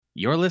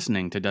You're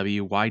listening to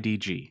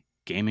WYDG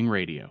Gaming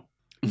Radio.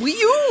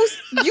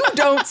 You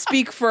don't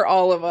speak for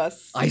all of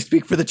us. I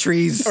speak for the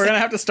trees. We're going to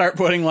have to start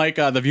putting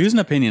the views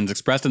and opinions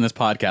expressed in this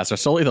podcast are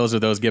solely those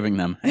of those giving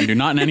them and do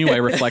not in any way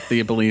reflect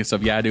the beliefs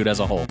of Yeah Dude as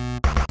a whole.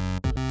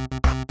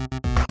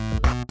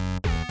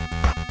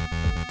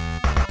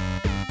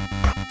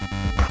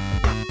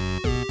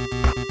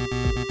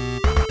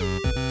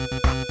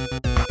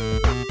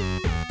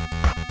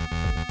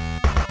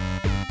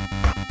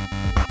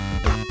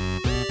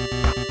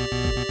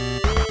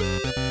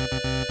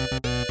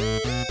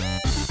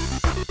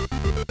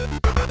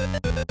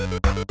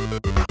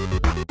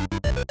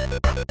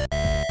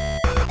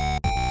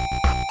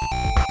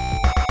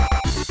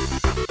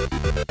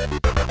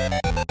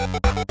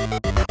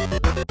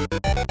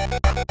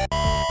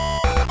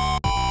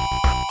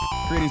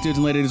 Greetings, dudes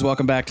and ladies.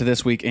 Welcome back to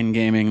This Week in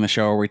Gaming, the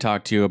show where we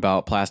talk to you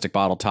about plastic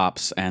bottle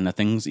tops and the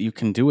things that you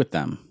can do with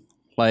them,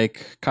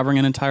 like covering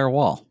an entire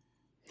wall.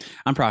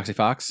 I'm Proxy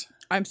Fox.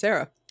 I'm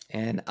Sarah.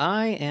 And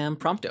I am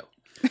Prompto.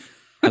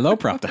 Hello,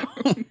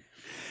 Prompto.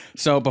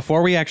 So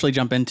before we actually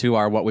jump into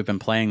our what we've been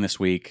playing this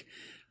week,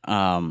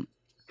 how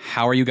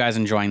are you guys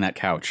enjoying that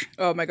couch?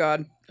 Oh my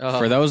god.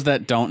 For those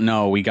that don't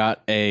know, we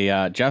got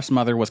Jeff's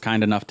mother was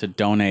kind enough to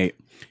donate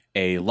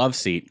a love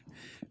seat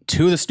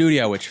to the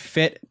studio, which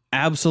fit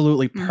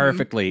absolutely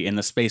perfectly in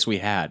the space we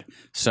had.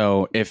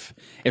 So if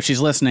she's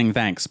listening,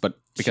 thanks. But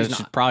because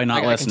she's probably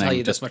not listening, I can tell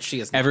you this much, she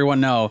is not. Everyone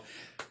know,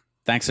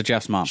 thanks to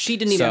Jeff's mom. She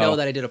didn't even know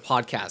that I did a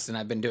podcast, and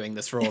I've been doing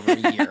this for over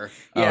a year.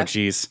 Oh,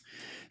 geez.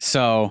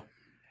 So,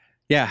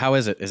 yeah, how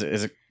is it?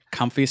 Is it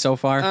comfy so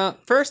far?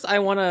 First, I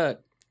want to,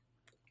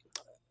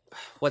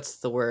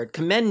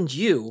 commend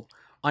you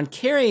on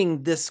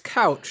carrying this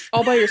couch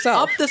All by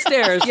yourself. up the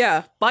stairs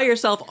Yeah. by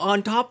yourself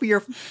on top of your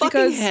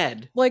fucking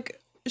head. Like,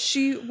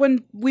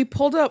 when we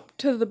pulled up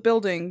to the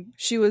building,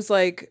 she was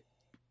like,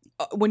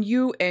 when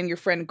you and your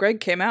friend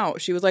Greg came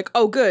out, she was like,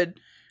 oh, good,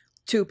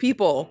 2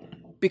 people,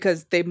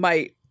 because it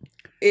might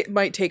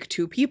take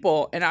 2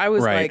 people. And I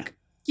was like,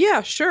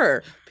 yeah,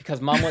 sure.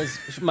 Because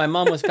my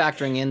mom was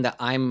factoring in that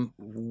I'm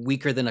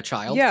weaker than a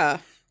child. Yeah.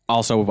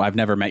 Also, I've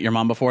never met your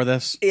mom before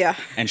this. Yeah.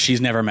 And she's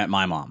never met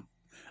my mom.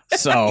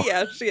 So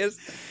Yeah, she has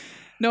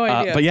no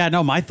idea. but yeah,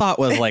 no, my thought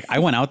was like, I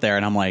went out there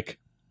and I'm like,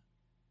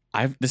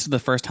 this is the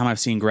first time I've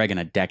seen Greg in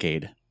a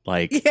decade.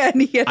 Like,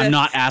 I'm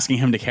not asking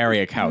him to carry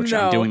a couch.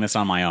 No. I'm doing this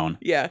on my own.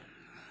 Yeah.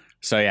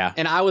 So yeah.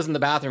 And I was in the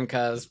bathroom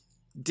because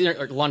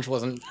lunch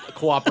wasn't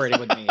cooperating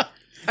with me.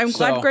 I'm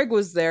glad Greg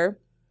was there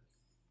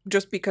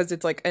just because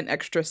it's like an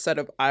extra set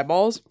of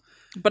eyeballs.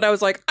 But I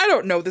was like, I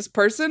don't know this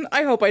person.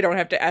 I hope I don't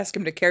have to ask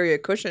him to carry a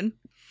cushion.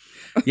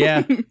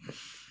 Yeah.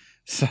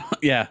 So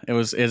yeah, it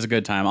was a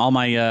good time. All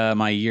my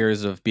my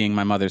years of being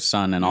my mother's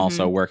son and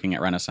also working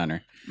at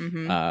Rent-A-Center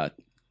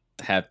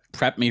have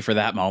prepped me for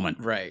that moment.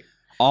 Right.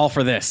 All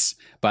for this.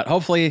 But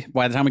hopefully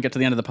by the time we get to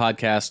the end of the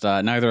podcast,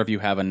 neither of you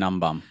have a numb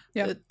bum.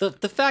 Yeah.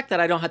 The fact that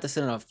I don't have to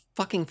sit in a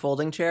fucking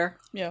folding chair.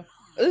 Yeah.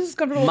 This is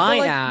comfortable. My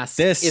but, ass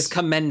this- is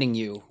commending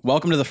you.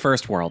 Welcome to the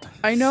first world.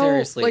 I know.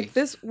 Seriously. Like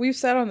this, we've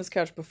sat on this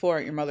couch before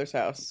at your mother's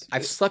house.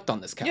 I've slept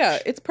on this couch. Yeah,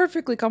 it's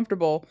perfectly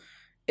comfortable.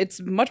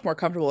 It's much more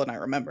comfortable than I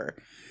remember.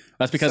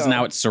 That's because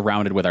now it's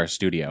surrounded with our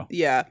studio.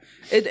 Yeah.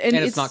 And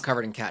it's not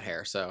covered in cat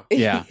hair, so.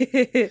 Yeah.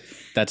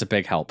 That's a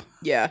big help.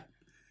 Yeah.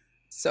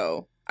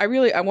 So I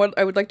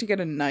would like to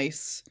get a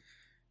nice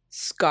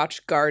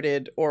Scotch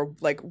guarded or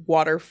like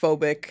water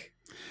phobic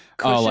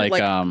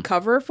cushion,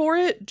 cover for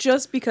it,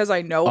 just because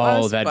I know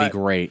us. Oh, that'd be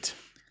great.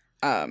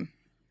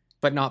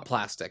 But not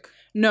plastic.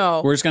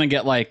 No. We're just gonna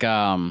get like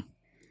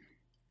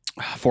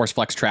Force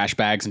Flex trash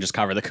bags and just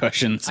cover the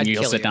cushions and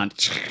you'll sit down.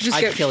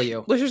 I'd kill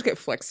you. Let's just get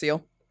Flex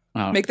Seal.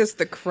 Make this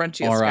the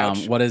crunchiest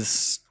couch. What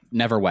is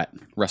Never Wet?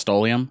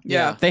 Rust-Oleum?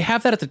 Yeah. They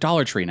have that at the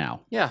Dollar Tree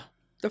now. Yeah.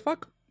 The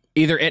fuck?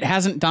 Either it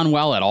hasn't done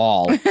well at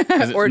all,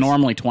 because it's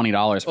normally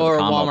 $20 for or the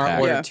combo Walmart pack.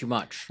 ordered too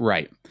much.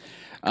 Right.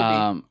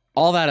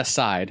 All that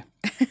aside,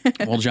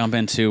 we'll jump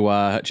into,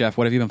 Jeff,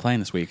 what have you been playing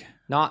this week?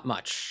 Not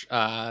much.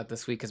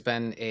 This week has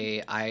been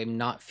I'm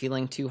not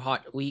feeling too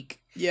hot week.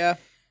 Yeah.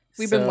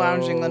 We've been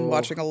lounging and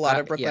watching a lot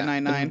of Brooklyn Been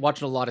Nine-Nine.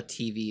 watching a lot of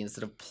TV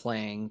instead of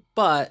playing.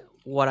 But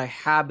what I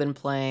have been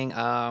playing,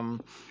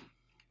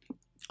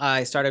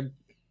 I started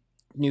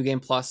New Game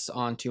Plus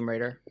on Tomb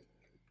Raider.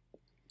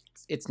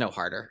 It's no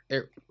harder,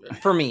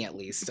 for me at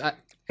least.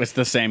 It's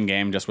the same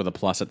game, just with a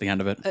plus at the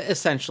end of it.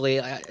 Essentially,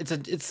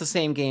 it's the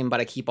same game, but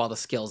I keep all the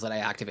skills that I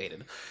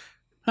activated,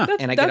 Huh.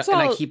 and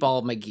I keep all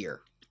of my gear.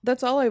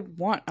 That's all I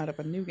want out of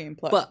a New Game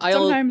Plus. But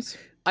sometimes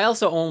I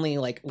also only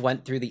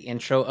went through the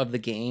intro of the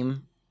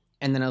game,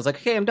 and then I was like,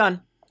 okay, I'm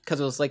done, because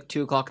it was like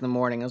 2:00 in the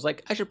morning. I was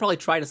like, I should probably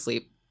try to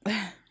sleep.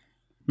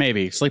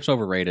 Maybe. Sleep's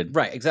overrated.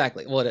 Right,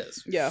 exactly. Well, it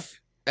is. Yeah.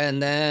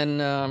 And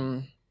then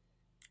a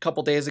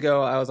couple days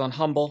ago, I was on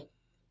Humble,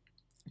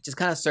 just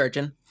kind of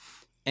searching,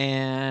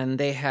 and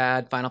they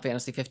had Final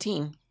Fantasy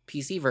 15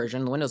 PC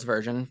version, the Windows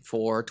version,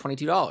 for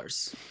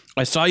 $22.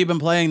 I saw you've been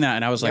playing that,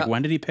 and I was like, Yep.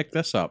 when did he pick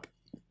this up?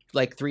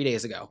 Like 3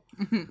 days ago.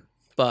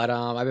 But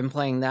I've been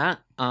playing that.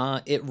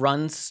 It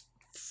runs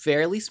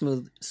fairly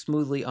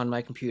smoothly on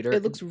my computer.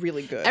 It looks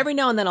really good. Every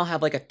now and then I'll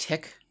have like a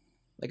tick,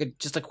 like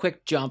just a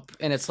quick jump,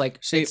 and it's like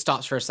See- it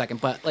stops for a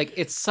second. But like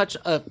it's such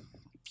a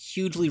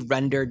hugely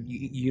rendered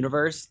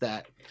universe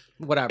that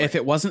whatever. If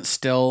it wasn't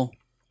still,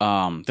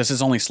 this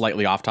is only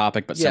slightly off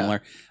topic, but Yeah.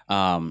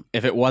 similar.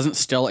 If it wasn't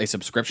still a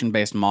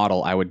subscription-based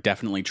model, I would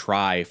definitely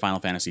try Final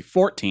Fantasy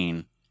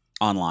XIV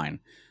online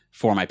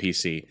for my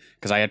PC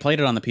because I had played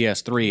it on the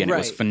PS3 and it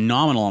was Right.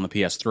 phenomenal on the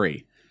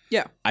PS3.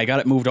 Yeah. I got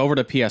it moved over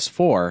to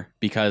PS4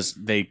 because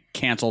they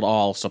canceled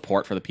all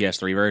support for the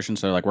PS3 version.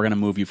 So they're like, we're going to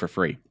move you for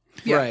free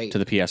Yeah. Right. to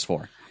the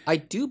PS4. I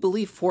do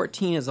believe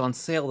 14 is on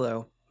sale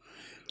though.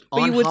 But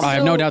On you would Humble. I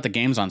have no So- doubt the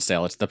game's on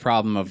sale. It's the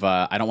problem of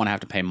I don't want to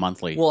have to pay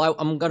monthly. Well,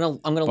 I'm gonna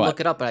But- look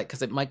it up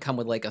because it might come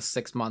with like a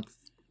 6-month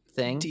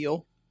thing.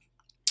 Deal.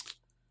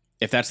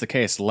 If that's the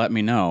case, let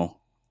me know.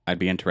 I'd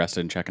be interested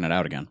in checking it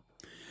out again.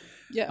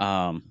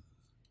 Yeah.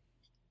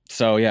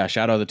 So yeah,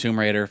 Shadow of the Tomb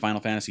Raider,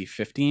 Final Fantasy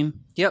 15.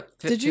 Yep.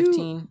 Did you-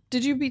 15.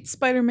 Did you beat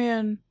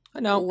Spider-Man I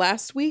know.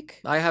 last week?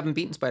 I haven't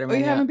beaten Oh, Spider-Man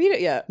you yet. haven't beat it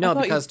yet. I No,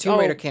 thought because you, Tomb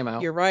Raider came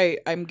out. You're right.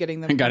 I'm getting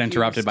them. Got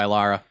interrupted by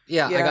Lara.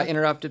 Yeah, I Yeah. got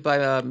interrupted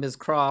by Ms.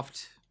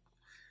 Croft,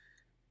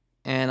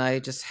 and I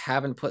just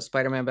haven't put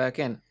Spider-Man back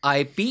in.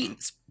 I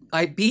beat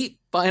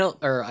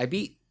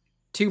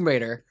Tomb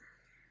Raider,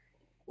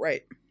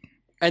 Right.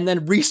 and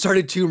then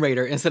restarted Tomb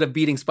Raider instead of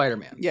beating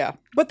Spider-Man. Yeah.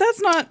 But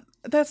that's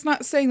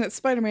not saying that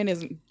Spider-Man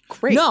isn't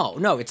great.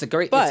 No, it's a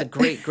great But-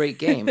 great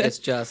game. It's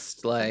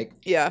just like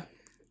Yeah.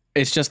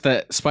 It's just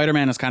that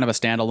Spider-Man is kind of a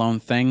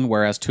standalone thing,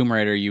 whereas Tomb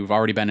Raider, you've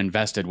already been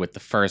invested with the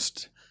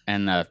first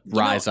and the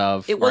Rise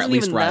of, it or at wasn't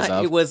least even Rise that.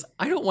 of. It was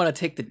I don't want to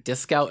take the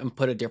disc out and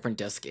put a different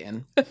disc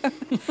in.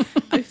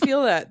 I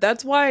feel that.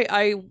 That's why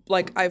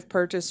I've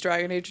purchased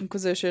Dragon Age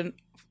Inquisition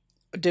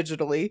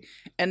digitally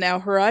and now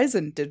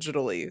Horizon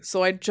digitally.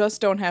 So I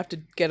just don't have to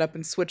get up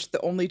and switch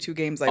the only two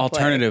games I play.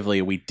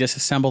 Alternatively, we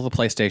disassemble the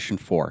PlayStation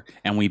 4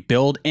 and we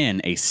build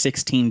in a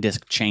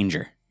 16-disc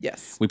changer.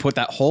 Yes. We put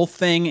that whole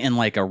thing in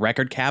like a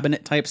record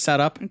cabinet type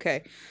setup.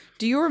 Okay.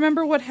 Do you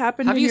remember what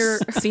happened Have in you your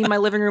seen my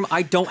living room?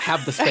 I don't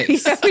have the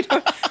space. Yeah, we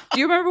don't- Do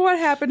you remember what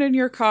happened in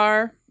your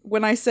car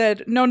when I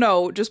said,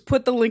 no, just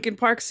put the Linkin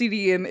Park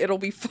CD in, it'll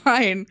be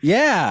fine?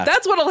 Yeah.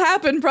 That's what'll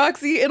happen,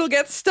 Proxy. It'll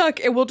get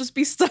stuck and we'll just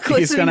be stuck He's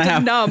listening gonna to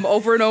have- Numb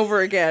over and over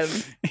again.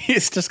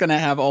 He's just going to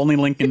have only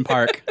Linkin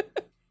Park.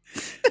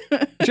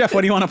 Jeff,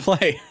 what do you want to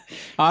play?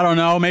 I don't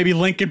know. Maybe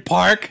Linkin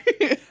Park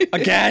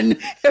again.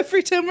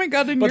 Every time I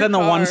got in But your then the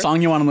one car-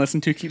 song you want to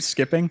listen to keeps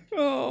skipping.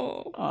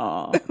 Oh,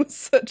 Oh. that was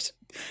such.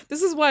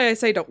 This is why I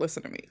say don't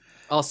listen to me.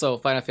 Also,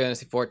 Final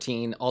Fantasy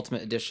 14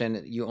 Ultimate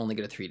Edition, you only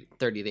get a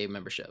 30-day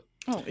membership.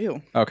 Oh,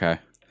 ew. Okay.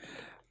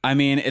 I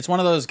mean, it's one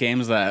of those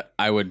games that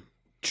I would,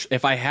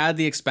 if I had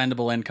the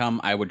expendable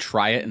income, I would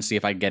try it and see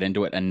if I get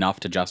into it enough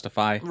to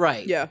justify.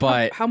 Right. Yeah,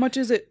 But- how much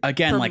is it?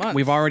 Again, per like month?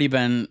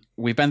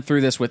 we've been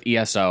through this with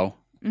ESO.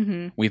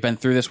 Mm-hmm. We've been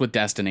through this with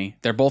Destiny.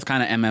 They're both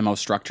kind of MMO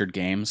structured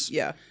games.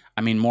 Yeah,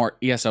 I mean, more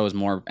ESO is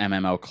more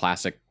MMO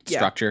classic Yeah.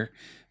 structure,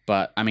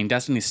 but I mean,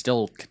 Destiny's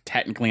still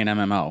technically an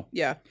MMO.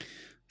 yeah.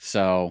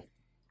 So,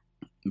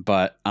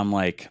 but I'm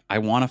like, I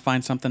want to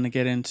find something to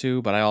get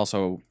into, but I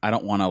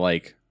don't want to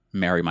like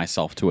marry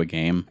myself to a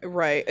game.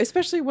 Right.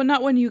 Especially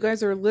when you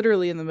guys are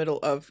literally in the middle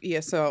of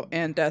ESO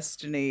and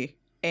Destiny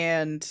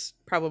and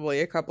probably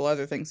a couple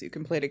other things you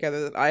can play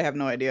together that I have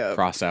no idea of.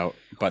 Cross out,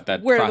 but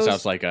that Where cross those-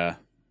 out's like a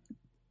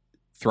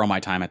throw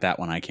my time at that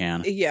when I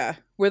can. Yeah,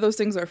 where those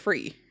things are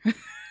free.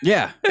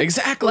 Yeah,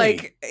 exactly.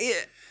 Like,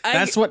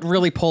 That's what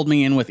really pulled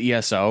me in with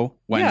ESO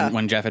Yeah.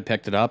 when Jeff had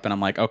picked it up, and I'm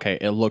like, okay,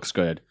 it looks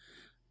good,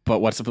 but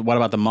what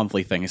about the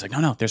monthly thing? He's like,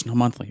 no, there's no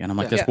monthly, and I'm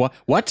like, Yeah. this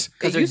what?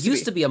 Because It there used to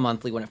used be. to be a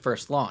monthly when it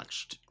first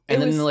launched. It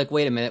And then was- they're like,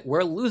 wait a minute,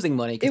 we're losing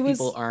money It because was-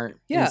 people aren't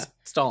yeah.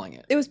 installing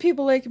it. It was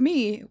people like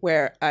me,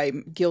 where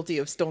I'm guilty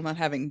of still not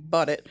having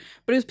bought it,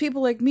 but it was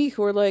people like me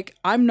who were like,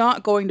 I'm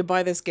not going to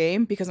buy this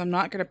game because I'm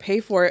not going to pay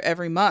for it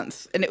every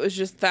month. And it was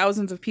just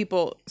thousands of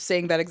people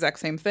saying that exact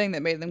same thing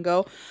that made them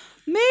go,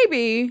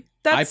 maybe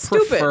that's I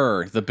stupid.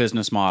 prefer the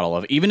business model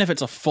of even if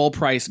it's a full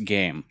price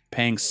game,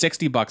 paying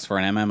 $60 for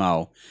an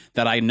MMO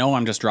that I know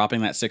I'm just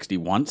dropping that 60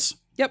 once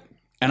Yep.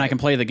 and I can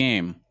play the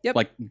game. Yep.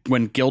 Like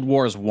when Guild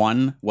Wars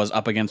 1 was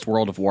up against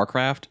World of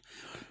Warcraft,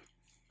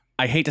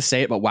 I hate to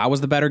say it, but WoW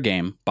was the better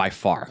game by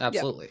far.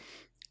 Absolutely.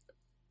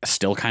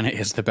 Still kind of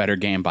is the better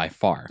game by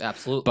far.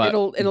 Absolutely. But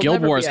It'll Guild never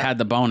be Wars out. had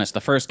the bonus.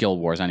 The first Guild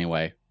Wars,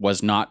 anyway,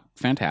 was not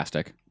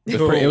fantastic. It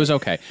was, No. it was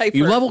okay. Hyper.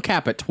 You level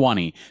cap at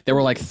 20. There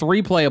were like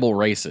 3 playable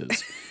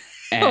races.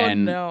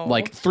 And no.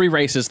 like 3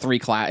 races, 3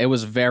 class. It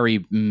was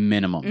very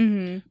minimum.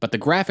 Mm-hmm. But the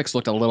graphics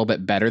looked a little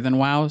bit better than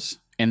WoW's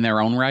in their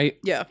own right.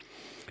 Yeah.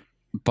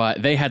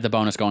 But they had the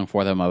bonus going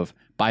for them of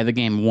buy the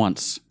game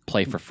once,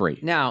 play for free.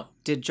 Now,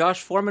 did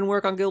Josh Foreman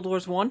work on Guild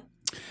Wars 1?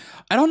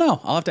 I don't know.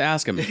 I'll have to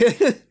ask him.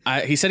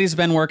 He said he's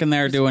been working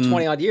there doing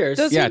 20 odd years.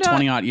 Does he yeah, not-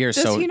 20 odd years.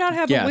 Does so he not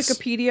have yes. a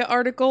Wikipedia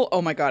article?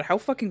 Oh my god, how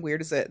fucking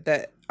weird is it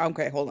that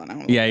okay, hold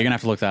on. Yeah, you're gonna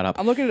have to look that up.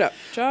 I'm looking it up.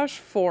 Josh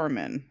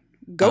Foreman.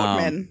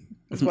 Goatman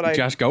is what I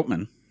Josh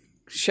Goatman.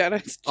 shout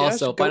out to Josh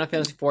Also, Final Goatman.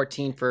 Fantasy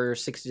 14 for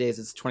 60 days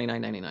is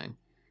 $29.99.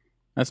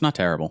 That's not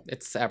terrible.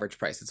 It's average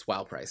price. It's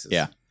WoW prices.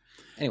 Yeah.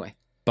 Anyway.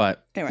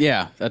 But Anyway.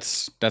 yeah,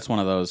 that's one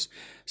of those.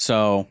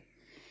 So,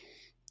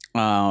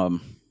 while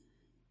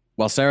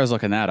Sarah's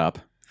looking that up,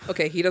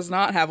 Okay, he does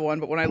not have one,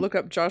 but when I look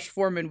up Josh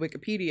Foreman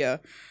Wikipedia,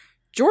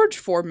 George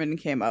Foreman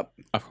came up.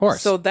 of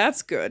course, So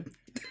that's good.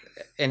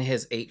 And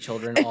his 8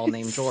 children all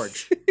named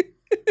George.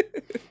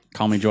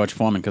 call me George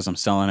Foreman because I'm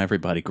selling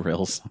everybody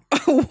grills.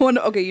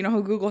 Okay, you know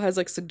how Google has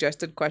like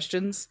suggested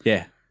questions?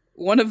 Yeah.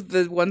 One of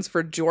the ones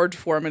for George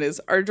Foreman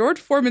is, are George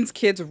Foreman's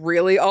kids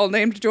really all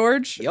named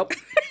George? Yep.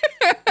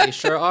 They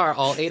sure are.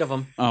 All 8 of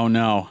them. Oh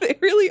no. They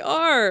really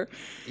are.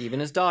 Even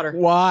his daughter.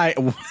 Why?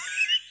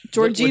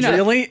 Georgina.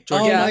 Really?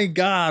 Oh Yeah. my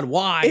God!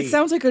 Why? It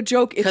sounds like a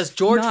joke. Because It's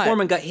George not.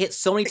 Foreman got hit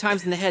so many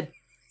times in the head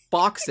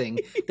boxing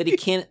that he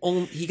can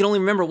only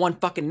remember one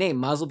fucking name.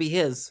 Might as well be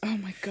his. Oh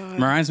my god.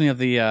 Reminds me of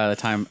the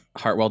time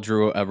Hartwell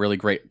drew a really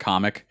great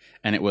comic,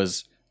 and it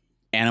was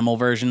animal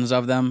versions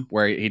of them,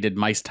 where he did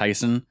Mice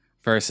Tyson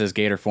versus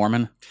Gator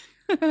Foreman.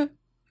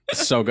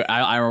 So good.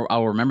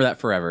 I'll remember that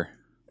forever.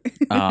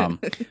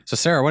 So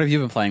Sarah, what have you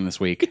been playing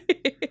this week?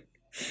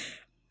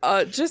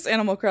 Just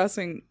Animal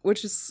Crossing,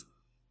 which is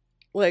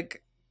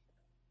like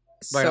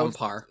Right so on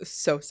par.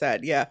 so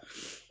sad. Yeah.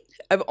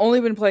 I've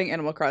only been playing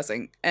Animal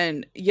Crossing,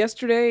 and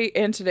yesterday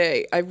and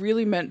today I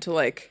really meant to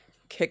like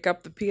kick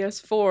up the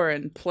PS4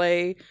 and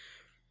play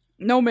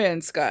No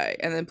Man's Sky,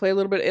 and then play a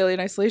little bit of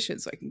Alien Isolation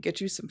so I can get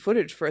you some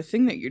footage for a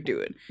thing that you're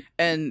doing,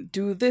 and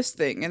do this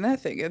thing and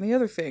that thing and the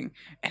other thing.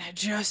 And I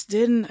just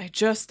didn't.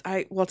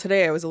 Well,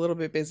 today I was a little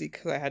bit busy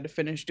because I had to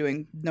finish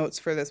doing notes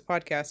for this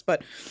podcast,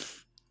 but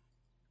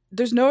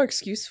there's no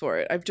excuse for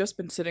it. I've just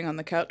been sitting on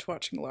the couch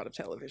watching a lot of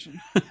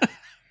television.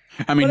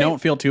 I mean, But don't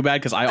feel too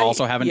bad because I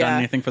also haven't done yeah.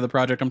 anything for the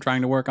project I'm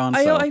trying to work on.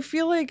 So. I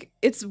feel like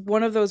it's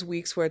one of those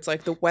weeks where it's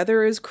like the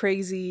weather is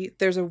crazy.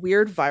 There's a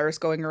weird virus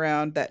going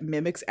around that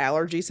mimics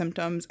allergy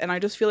symptoms. And I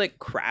just feel like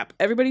crap.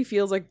 Everybody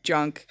feels like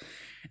junk.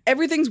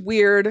 Everything's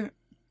weird.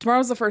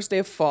 Tomorrow's the first day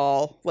of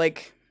fall.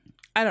 Like,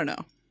 I don't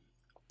know.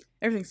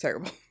 Everything's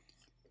terrible.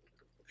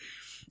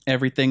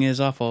 Everything is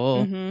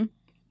awful. Mm-hmm.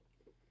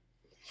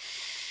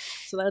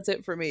 So that's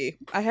it for me.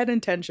 I had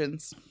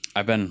intentions.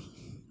 I've been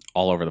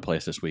all over the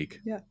place this week.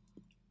 Yeah.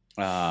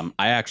 I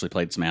actually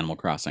played some Animal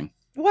Crossing.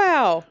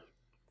 Wow.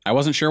 I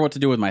wasn't sure what to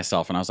do with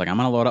myself, and I was like, I'm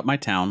going to load up my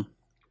town.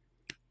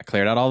 I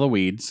cleared out all the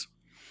weeds,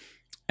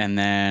 and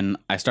then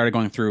I started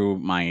going through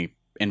my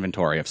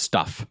inventory of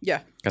stuff.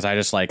 Yeah. Because I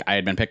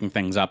had been picking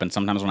things up, and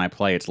sometimes when I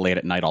play, it's late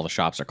at night, all the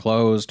shops are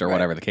closed, or Right.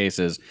 whatever the case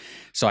is.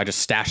 So I just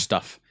stash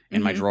stuff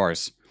in my Mhm.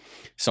 drawers.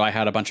 So I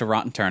had a bunch of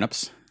rotten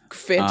turnips,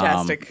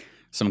 Fantastic.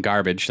 some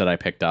garbage that I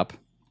picked up,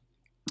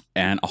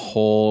 and a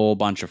whole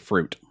bunch of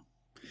fruit.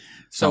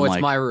 So I'm it's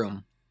like, my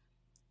room.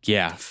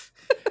 yeah.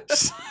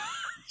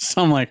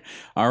 So I'm like,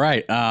 all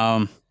right,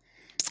 I'm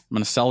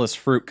going to sell this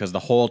fruit because the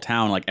whole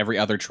town, like every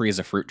other tree is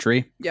a fruit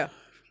tree. Yeah.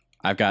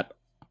 I've got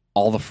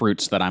all the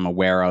fruits that I'm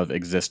aware of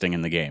existing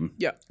in the game.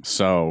 Yeah.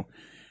 So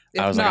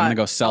I If was like, I'm not, going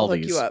to go sell I'll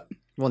hook these. you up.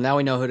 Well, now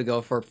we know who to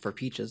go for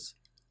peaches.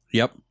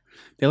 Yep.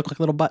 They look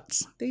like little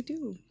butts. They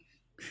do.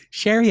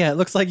 Sherry, it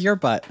looks like your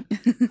butt.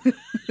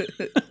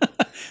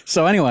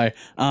 So anyway,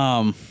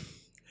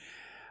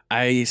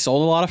 I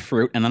sold a lot of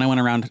fruit, and then I went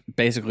around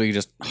basically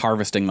just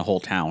harvesting the whole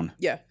town.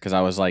 Yeah. Because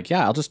I was like,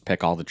 yeah, I'll just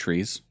pick all the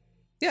trees.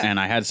 Yeah. And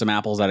I had some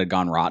apples that had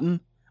gone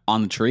rotten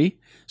on the tree.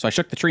 So I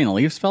shook the tree and the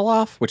leaves fell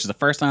off, which is the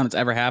first time it's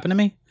ever happened to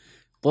me.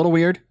 A little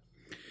weird.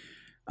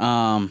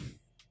 I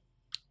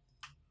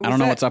don't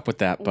know what's up with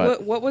that,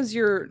 but what was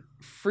your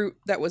fruit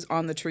that was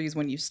on the trees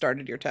when you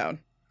started your town?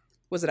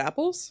 Was it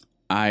apples?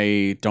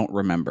 I don't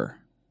remember.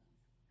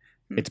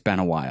 It's been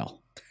a while.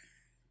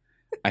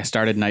 I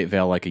started Night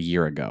Vale like a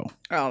year ago.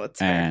 Oh, that's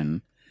fair.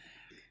 And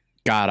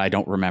God, I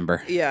don't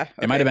remember. Yeah.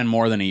 It might have been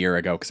more than a year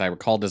ago because I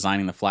recall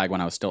designing the flag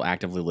when I was still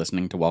actively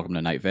listening to Welcome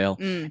to Night Vale.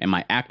 Mm. And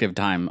my active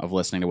time of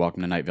listening to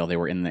Welcome to Night Vale, they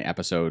were in the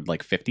episode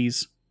like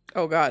 50s,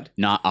 Oh, God.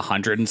 not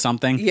 100 and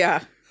something.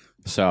 Yeah.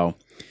 So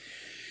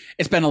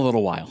it's been a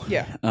little while.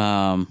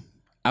 Yeah.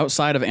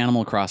 Outside of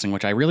Animal Crossing,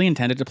 which I really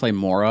intended to play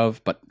more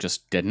of, but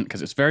just didn't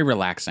because it's very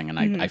relaxing.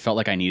 And I felt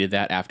like I needed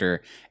that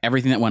after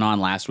everything that went on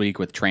last week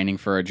with training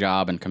for a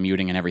job and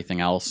commuting and everything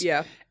else.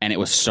 Yeah. And it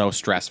was so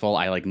stressful.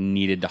 I like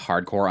needed to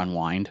hardcore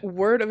unwind.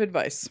 Word of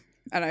advice,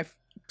 and I've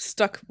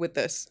stuck with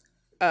this.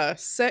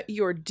 Set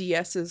your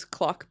DS's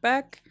clock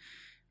back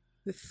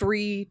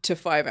 3 to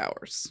 5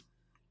 hours.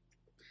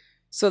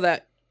 So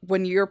that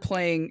when you're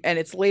playing and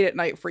it's late at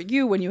night for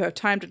you, when you have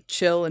time to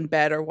chill in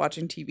bed or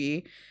watching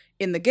TV,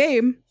 in the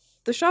game,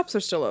 the shops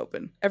are still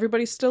open.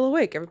 Everybody's still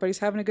awake. Everybody's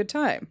having a good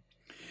time.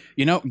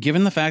 You know,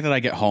 given the fact that I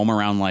get home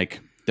around like,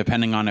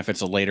 depending on if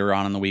it's later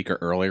on in the week or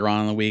earlier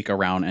on in the week,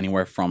 around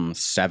anywhere from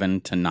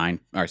 7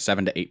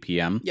 to 8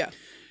 p.m. Yeah.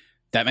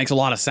 That makes a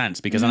lot of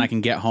sense because then I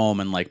can get home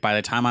and like by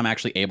the time I'm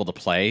actually able to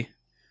play,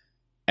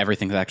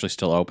 everything's actually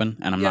still open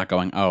and I'm Yeah. not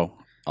going, oh,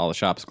 all the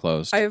shops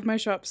closed. I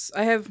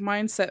have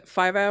mine set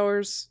 5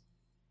 hours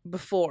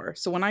before.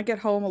 So when I get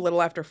home a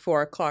little after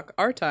 4 o'clock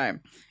our time,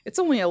 it's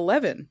only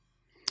 11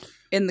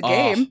 in the Oh.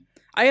 game.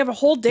 I have a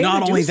whole day. Not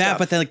to do only that,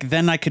 stuff. but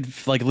then I could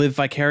like live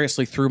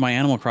vicariously through my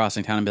Animal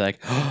Crossing town and be like,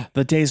 oh,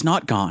 the day's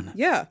not gone.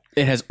 yeah,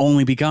 It has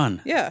only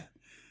begun. yeah.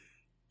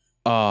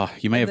 Oh,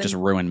 you may And have just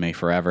then- ruined me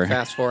forever.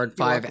 Fast forward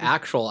 5 welcome.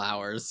 actual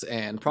hours,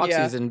 and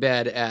Proxy's in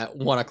bed at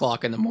 1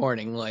 o'clock in the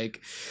morning.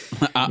 Like,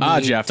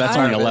 Jeff, that's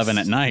only 11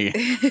 at night.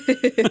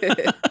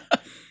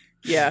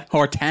 Yeah.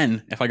 Or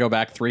 10 if I go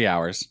back 3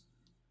 hours.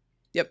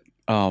 Yep.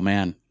 Oh,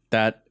 man.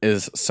 That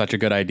is such a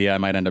good idea. I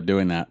might end up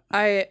doing that.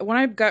 When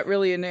I got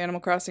really into Animal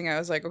Crossing, I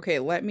was like, okay,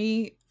 let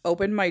me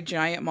open my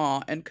giant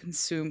maw and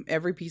consume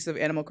every piece of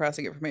Animal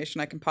Crossing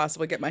information I can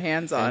possibly get my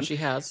hands on. and she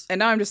has. And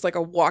now I'm just like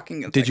a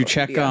walking Did you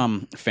check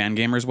encyclopedia.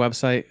 Fangamer's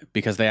website?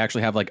 Because they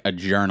actually have like a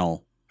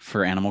journal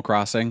for Animal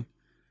Crossing.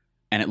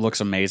 And it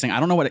looks amazing. I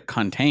don't know what it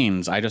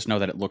contains. I just know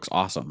that it looks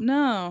awesome.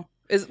 No.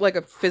 Is it like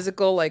a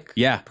physical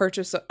Yeah.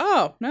 purchase?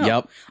 Oh, no.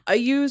 Yep. I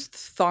used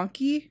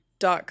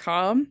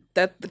Thonky.com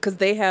because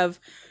they have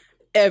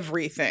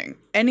everything.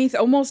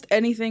 Almost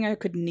anything I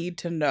could need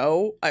to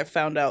know, I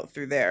found out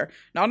through there.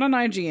 Not on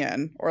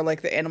IGN or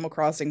like the Animal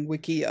Crossing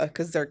Wikia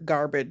because they're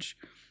garbage.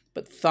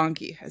 But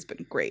Thonky has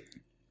been great.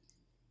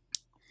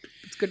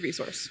 It's a good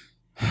resource.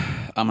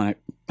 I'm going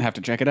to have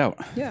to check it out.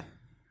 Yeah.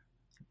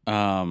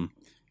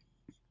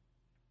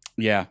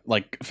 Yeah,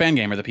 like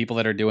Fangamer, the people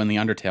that are doing the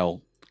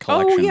Undertale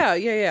collection. Oh,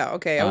 yeah.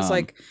 Okay. I was Um,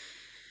 like,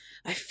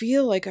 I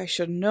feel like I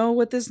should know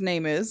what this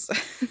name is.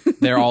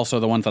 They're also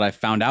the ones that I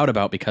found out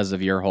about because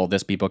of your whole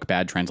This Be Book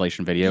Bad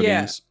translation video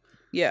Yeah. games.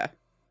 Yeah.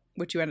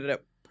 Which you ended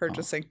up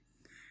purchasing.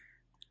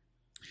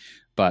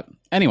 But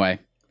anyway,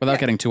 without Yeah.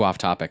 getting too off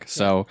topic.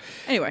 So,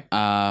 Anyway.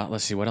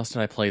 let's see, what else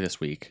did I play this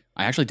week?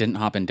 I actually didn't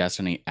hop in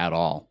Destiny at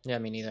all. Yeah,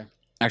 me neither.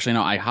 Actually,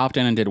 no, I hopped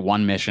in and did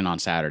one mission on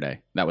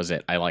Saturday. That was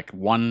it. I like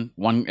one,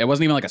 it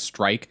wasn't even like a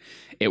strike.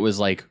 It was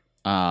like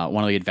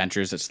one of the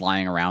adventures that's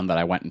lying around that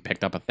I went and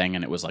picked up a thing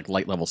and it was like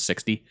light level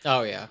 60.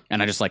 Oh, yeah.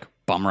 And I just like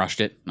bum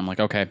rushed it. I'm like,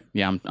 okay,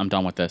 yeah, I'm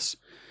done with this.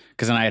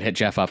 Because then I had hit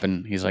Jeff up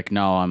and he's like,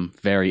 no, I'm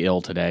very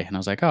ill today. And I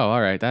was like, oh,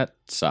 all right, that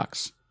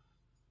sucks.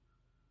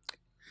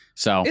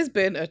 So It's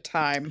been a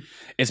time.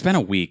 it's been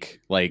a week.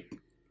 Like,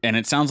 and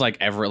it sounds like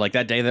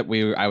that day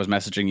that I was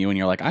messaging you and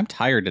you're like, I'm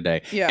tired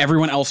today. Yeah.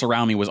 Everyone else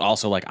around me was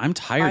also like, I'm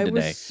tired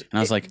today. And I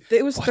was like,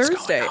 it was "What's going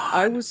Thursday.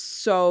 I on?" was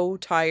so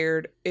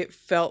tired. It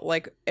felt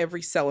like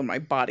every cell in my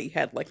body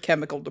had like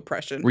chemical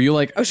depression. were you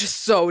like, I was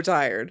just so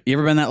tired. you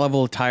ever been that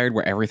level of tired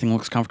where everything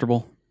looks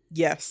comfortable?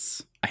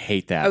 Yes. I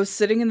hate that. I was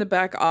sitting in the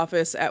back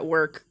office at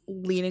work,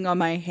 leaning on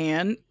my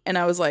hand, and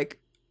I was like,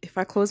 if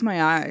I close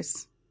my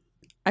eyes,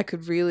 I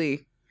could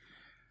really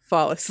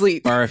fall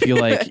asleep. Or if you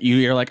like,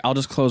 you're like, I'll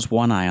just close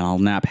one eye and I'll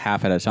nap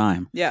half at a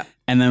time. Yeah.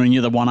 And then when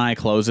the one eye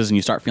closes and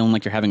you start feeling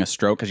like you're having a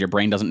stroke because your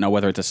brain doesn't know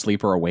whether it's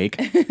asleep or awake.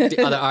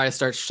 The other eye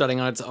starts shutting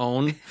on its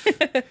own.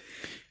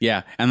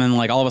 Yeah. And then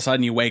like all of a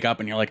sudden you wake up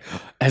and you're like,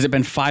 has it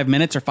been 5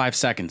 minutes or 5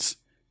 seconds?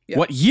 Yeah.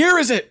 What year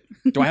is it?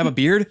 Do I have a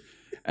beard?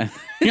 And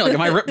you're like,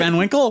 am I Rip Van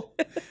Winkle?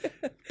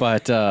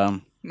 But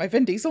My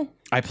Vin Diesel?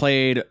 I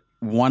played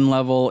one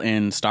level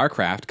in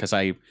StarCraft because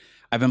I've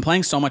been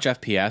playing so much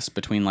FPS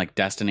between like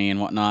Destiny and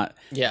whatnot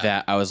Yeah.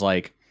 that I was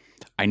like,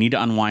 I need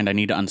to unwind, I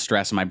need to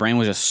unstress. And my brain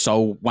was just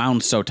so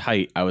wound so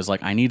tight. I was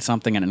like, I need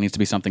something and it needs to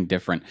be something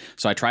different.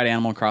 So I tried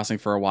Animal Crossing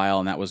for a while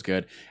and that was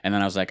good. And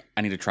then I was like,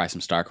 I need to try some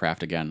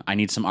StarCraft again. I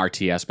need some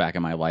RTS back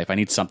in my life. I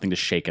need something to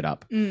shake it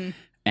up.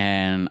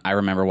 And I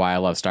remember why I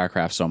love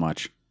StarCraft so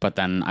much. But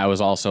then I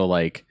was also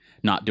like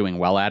not doing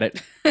well at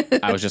it.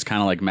 I was just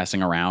kind of like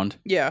messing around.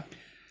 Yeah.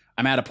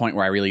 I'm at a point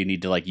where I really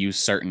need to like use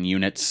certain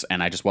units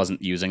and I just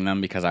wasn't using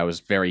them because I was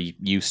very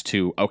used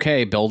to,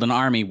 okay, build an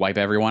army, wipe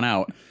everyone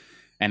out.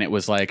 And it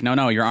was like,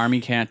 no, your army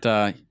can't,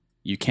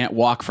 you can't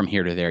walk from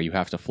here to there. You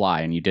have to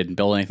fly and you didn't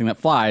build anything that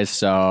flies.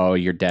 So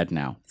you're dead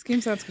now. This game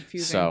sounds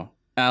confusing. So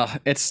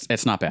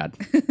it's not bad.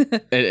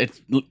 it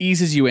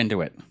eases you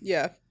into it.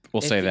 Yeah.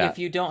 We'll say that. If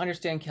you don't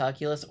understand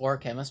calculus or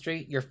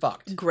chemistry, you're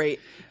fucked. Great.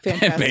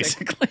 Fantastic.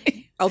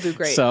 Basically. I'll do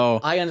great. So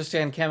I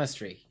understand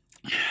chemistry.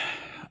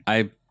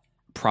 I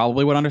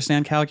probably would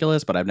understand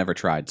calculus, but I've never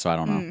tried. So I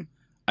don't know.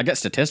 I get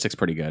statistics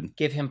pretty good.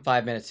 Give him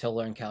 5 minutes, he'll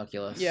learn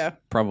calculus. Yeah.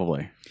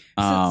 Probably.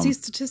 See,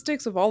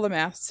 statistics of all the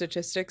math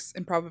statistics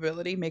and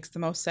probability makes the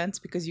most sense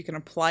because you can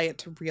apply it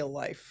to real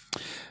life.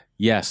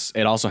 Yes,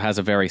 it also has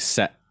a very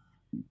set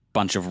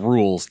bunch of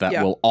rules that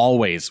Yeah. will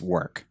always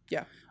work.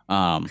 Yeah.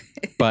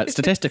 But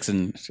statistics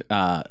and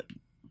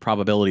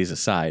probabilities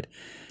aside,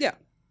 Yeah.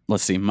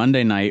 let's see.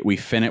 Monday night we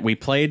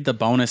played the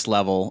bonus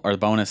level or the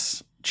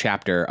bonus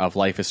chapter of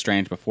Life is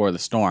Strange Before the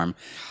Storm.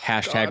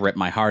 Hashtag God. rip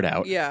my heart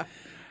out. Yeah.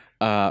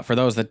 For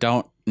those that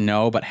don't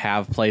know but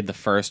have played the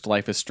first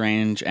Life is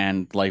Strange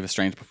and Life is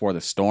Strange Before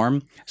the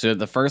Storm. So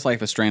the first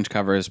Life is Strange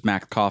covers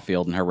Mac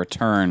Caulfield and her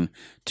return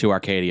to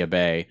Arcadia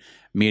Bay,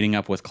 meeting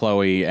up with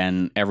Chloe,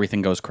 and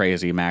everything goes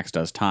crazy. Max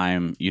does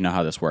time. You know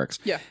how this works.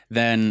 Yeah.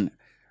 Then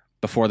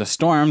Before the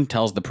Storm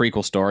tells the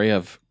prequel story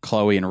of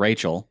Chloe and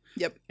Rachel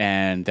Yep.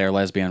 and their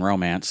lesbian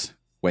romance,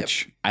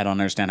 which I don't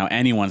understand how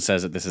anyone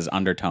says that this is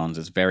undertones.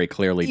 It's very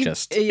clearly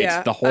just yeah,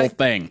 it's the whole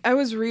thing. I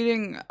was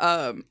reading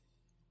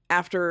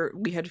after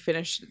we had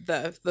finished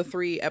the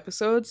 3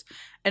 episodes.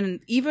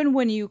 And even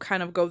when you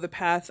kind of go the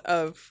path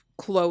of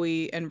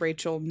Chloe and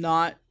Rachel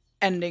not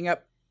ending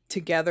up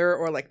together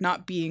or like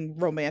not being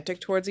romantic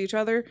towards each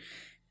other,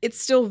 it's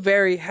still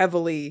very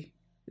heavily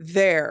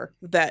there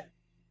that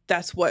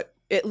that's what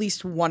at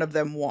least one of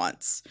them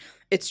wants.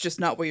 It's just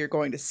not what you're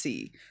going to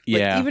see. Like,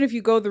 Yeah. even if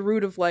you go the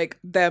route of like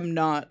them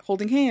not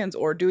holding hands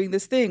or doing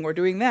this thing or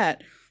doing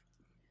that,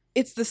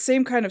 it's the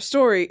same kind of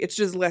story. It's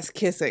just less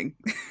kissing.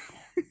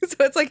 So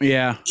it's like,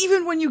 Yeah.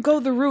 even when you go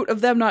the route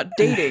of them not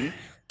dating,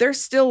 there's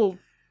still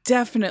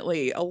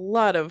definitely a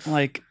lot of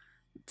Like,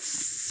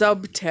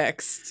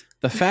 subtext.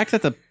 the fact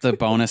that the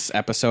bonus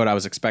episode, I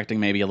was expecting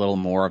maybe a little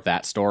more of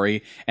that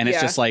story. And it's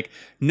Yeah. just like,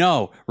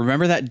 no,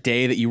 remember that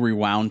day that you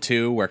rewound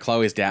to where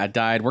Chloe's dad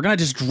died? We're going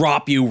to just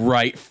drop you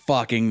right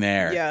fucking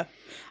there. Yeah.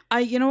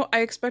 I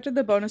expected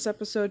the bonus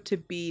episode to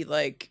be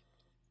like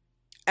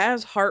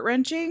as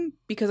heart-wrenching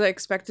because I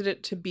expected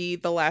it to be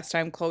the last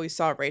time Chloe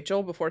saw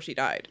Rachel before she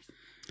died.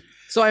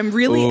 So I'm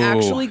really Ooh.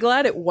 actually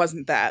glad it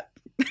wasn't that.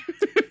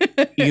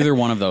 Either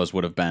one of those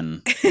would have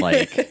been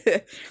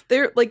like,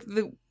 They're like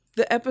the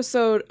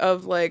episode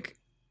of like,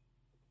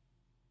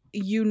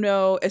 you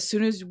know, as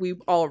soon as we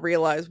all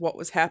realized what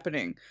was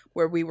happening,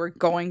 where we were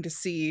going to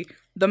see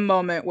the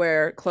moment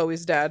where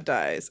Chloe's dad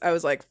dies, I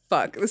was like,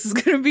 fuck, this is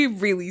gonna be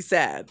really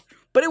sad.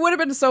 But it would have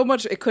been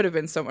it could have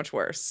been so much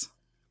worse.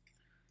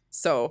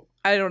 So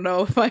I don't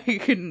know if I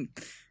can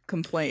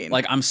complain.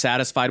 like, I'm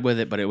satisfied with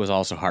it, but it was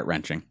also heart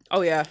wrenching.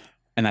 Oh yeah.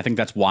 And I think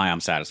that's why I'm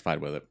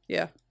satisfied with it.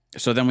 Yeah.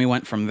 So then we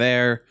went from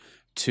there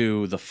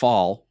to the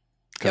fall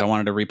because I Yep.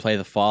 wanted to replay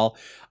the fall.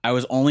 I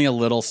was only a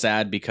little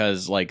sad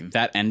because like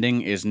that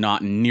ending is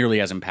not nearly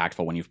as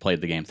impactful when you've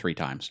played the game 3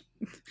 times.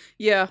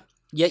 Yeah.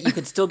 Yet you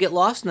could still get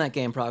lost in that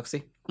game,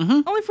 Proxy.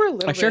 Only for a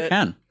little I bit. sure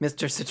can.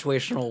 Mr.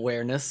 Situational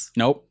Awareness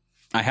Nope.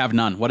 I have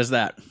none. What is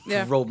that?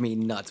 Yeah. drove me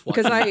nuts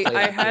watching Because you play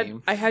that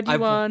game. I had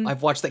you on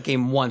I've watched that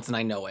game once and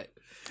I know it.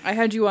 I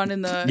had you on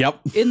in the Yep.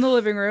 in the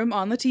living room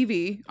on the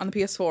TV on the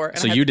PS4. And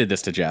So I had, you did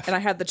this to Jeff. and I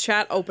had the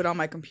chat open on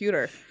my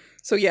computer.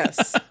 So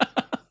yes,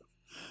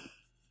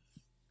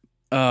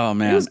 Oh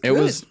man, it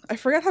was good. I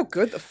forgot how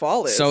good the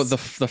fall is. so the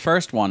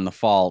first one, the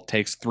fall,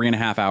 takes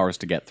 3.5 hours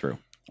to get through,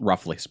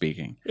 roughly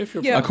speaking. If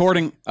you're Yeah.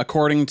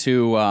 According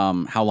to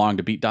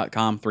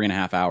howlongtobeat.com,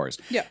 3.5 hours.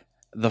 Yeah.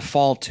 The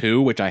fall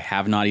 2, which I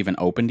have not even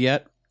opened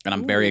yet, and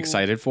I'm very Ooh.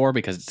 excited for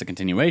because it's a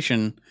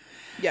continuation,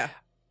 Yeah.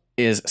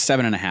 is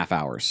 7.5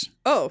 hours.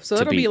 Oh, so To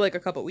that'll be beat. like a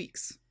couple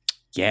weeks.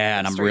 Yeah,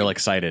 and I'm Stream. real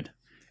excited.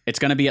 It's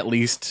going to be at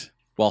least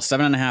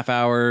 7.5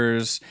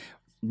 hours.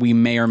 We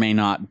may or may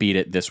not beat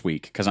it this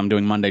week because I'm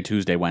doing Monday,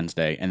 Tuesday,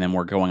 Wednesday, and then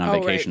we're going on Oh,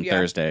 right, vacation yeah.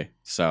 Thursday.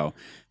 So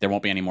there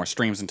won't be any more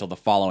streams until the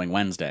following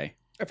Wednesday.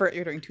 I forgot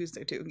you're doing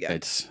Tuesday too. Yeah.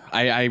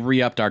 I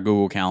re-upped our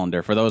Google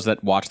Calendar. For those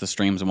that watch the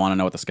streams and want to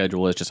know what the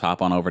schedule is, just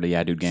hop on over to So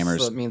it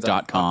means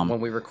yeahdudegamers.com.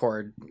 when we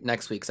record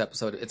next week's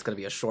episode, it's going to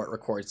be a short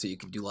record so you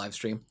can do live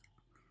stream.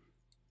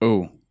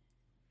 Ooh.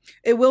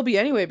 It will be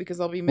anyway because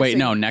I'll be missing. Wait,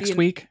 no, next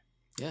week?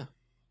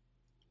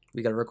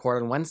 We got to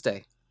record on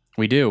Wednesday.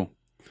 We do.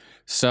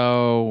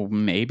 So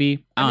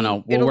maybe. I don't mean,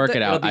 know. We'll it'll work de-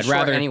 it It'll out. be I'd short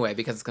rather. anyway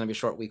because it's going to be a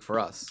short week for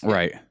us.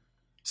 Right.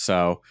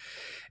 So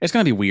it's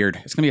going to be weird.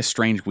 It's going to be a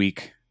strange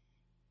week.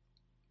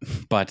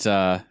 But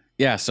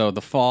yeah, so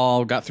the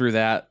fall, got through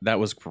that. That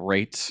was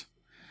great.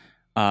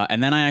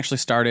 And then I actually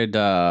started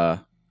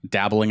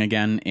dabbling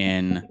again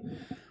in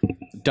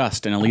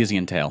Dust and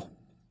Elysian Tale,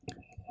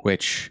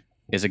 which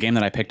is a game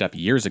that I picked up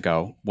years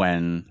ago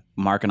when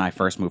Mark and I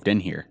first moved in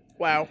here.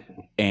 Wow.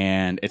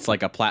 And it's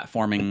like a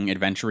platforming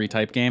adventure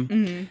type game.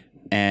 hmm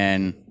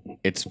And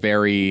it's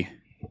very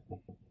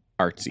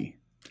artsy.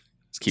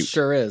 It's cute.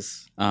 Sure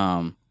is.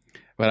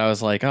 But I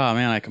was like, oh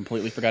man, I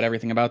completely forgot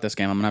everything about this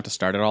game. I'm gonna have to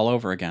start it all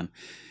over again.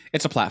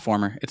 It's a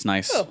platformer. It's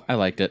nice. Oh. I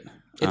liked it.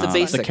 It's a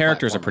basic The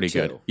characters are platformer, pretty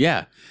good. too.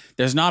 Yeah,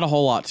 there's not a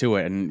whole lot to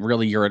it, and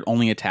really, your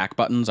only attack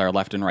buttons are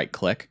left and right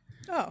click,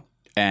 Oh.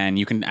 and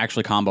you can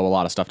actually combo a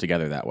lot of stuff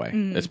together that way.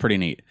 Mhm. It's pretty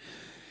neat.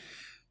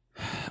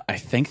 I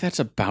think that's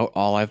about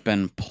all I've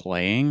been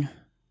playing.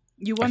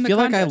 You I won the feel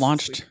like I contest this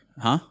launched, week.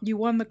 huh? You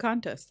won the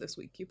contest this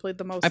week. You played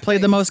the most. I played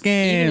the things. most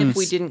games. Even if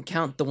we didn't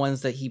count the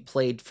ones that he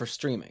played for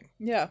streaming.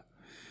 Yeah.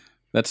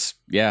 That's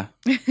yeah.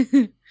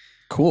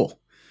 Cool.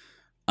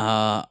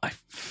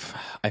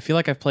 I feel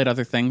like I've played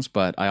other things,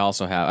 but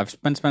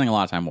I've been spending a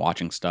lot of time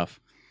watching stuff.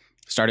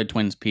 Started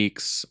Twin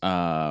Peaks,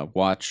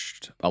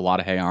 watched a lot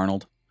of Hey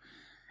Arnold.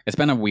 It's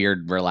been a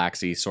weird,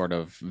 relaxy sort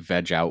of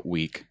veg out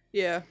week.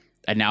 Yeah.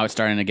 And now it's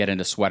starting to get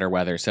into sweater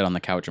weather, sit on the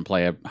couch and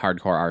play a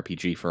hardcore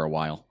RPG for a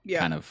while. Yeah.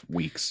 Kind of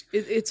weeks.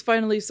 It's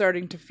finally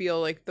starting to feel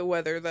like the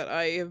weather that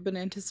I have been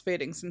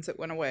anticipating since it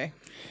went away.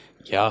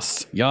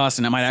 Yes. Yes,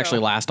 and it might actually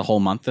last a whole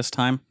month this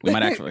time. We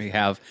might actually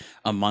have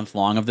a month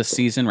long of this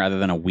season rather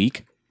than a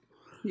week.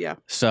 Yeah.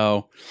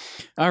 So,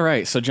 all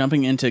right. So,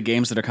 jumping into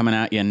games that are coming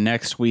at you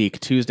next week,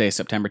 Tuesday,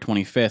 September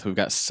 25th, we've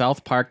got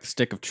South Park: The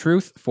Stick of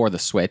Truth for the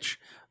Switch,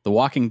 The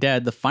Walking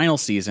Dead: The Final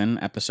Season,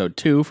 Episode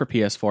 2 for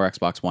PS4,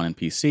 Xbox One, and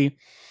PC,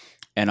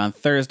 And on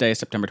Thursday,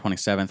 September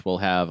 27th, we'll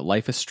have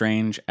Life is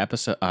Strange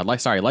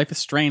Life is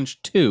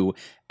Strange 2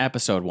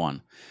 Episode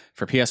 1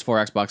 for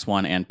PS4, Xbox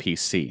One, and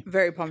PC.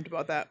 Very pumped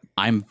about that.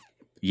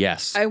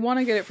 Yes. I want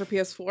to get it for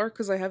PS4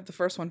 because I have the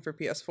first one for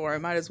PS4. I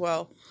might as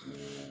well.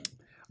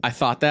 I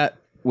thought that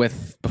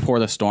with Before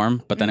the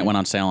Storm, but then it went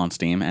on sale on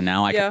Steam, and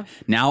now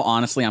now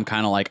honestly, I'm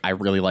kind of like, I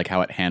really like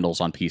how it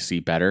handles on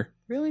PC better.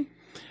 Really?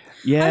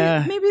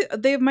 Yeah. Maybe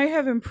they might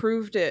have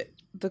improved it,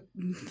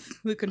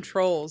 the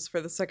controls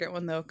for the second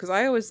one though, because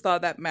I always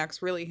thought that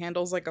Max really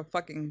handles like a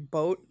fucking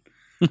boat.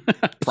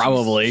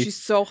 Probably. She's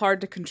so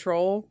hard to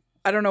control.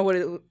 I don't know what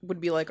it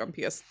would be like on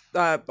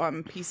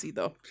PC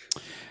though.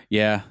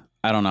 Yeah,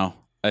 I don't know.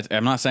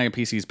 I'm not saying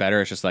PC is better.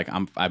 It's just like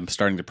I'm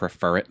starting to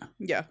prefer it.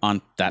 Yeah,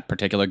 on that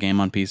particular game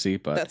on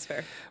PC, but that's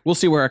fair. We'll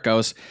see where it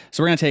goes.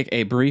 So we're gonna take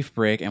a brief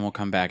break, and we'll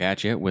come back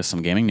at you with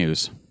some gaming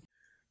news.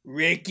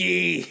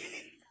 Ricky,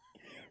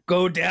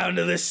 go down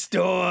to the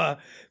store,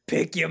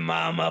 pick your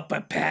mom up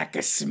a pack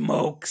of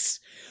smokes.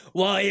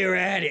 While you're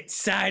at it,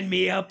 sign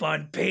me up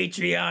on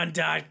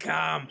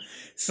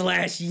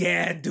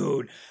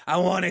patreon.com/yeahdude. I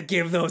want to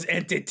give those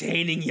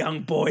entertaining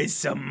young boys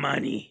some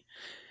money.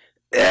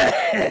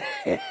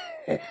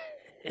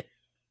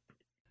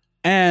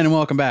 And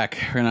welcome back.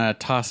 We're gonna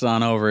toss it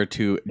on over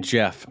to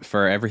Jeff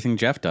for everything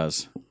Jeff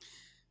does.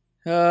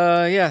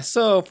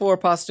 So for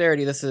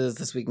posterity, this is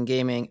This Week in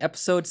Gaming,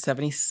 episode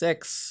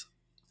 76.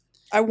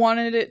 I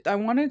wanted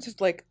to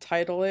like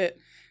title it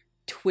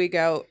Twig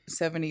Out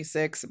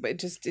 76, but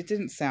it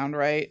didn't sound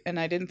right, and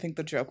I didn't think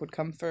the joke would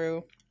come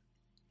through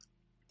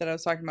that I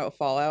was talking about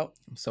Fallout.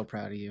 I'm so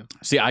proud of you.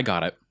 See, I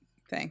got it,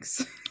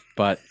 Thanks.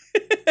 but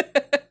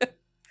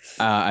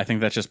I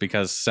think that's just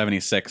because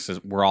 76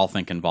 is, we're all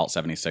thinking Vault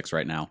 76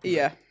 right now.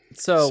 Yeah.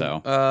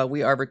 So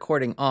we are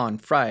recording on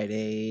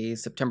Friday,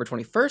 September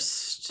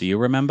 21st. Do you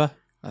remember?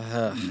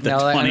 Now The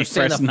that I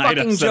understand 21st the night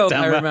of fucking joke, I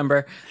September.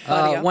 remember.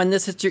 Claudia. When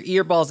this hits your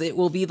earballs, it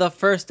will be the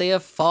first day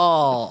of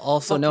fall,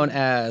 also known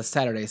as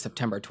Saturday,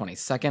 September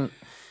 22nd.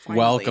 Finally.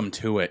 Welcome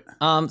to it.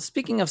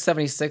 Speaking of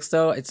 76,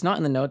 though, it's not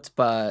in the notes,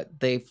 but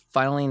they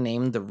finally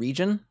named the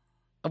region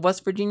of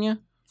West Virginia.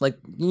 Like,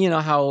 you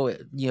know how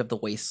you have the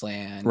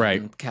wasteland, Right.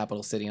 and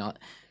capital city and all that.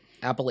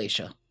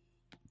 Appalachia.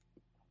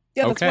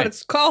 Yeah, that's Okay. what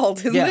it's called,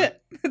 isn't Yeah.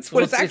 it? That's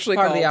what it's actually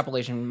part called. of the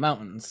Appalachian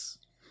Mountains.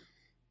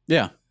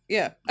 Yeah.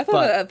 Yeah, I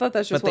But- thought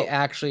that's just But what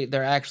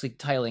they're actually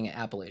titling it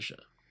Appalachia.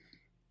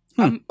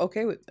 I'm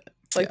okay with it.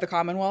 Like Yeah. the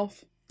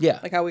Commonwealth, Yeah,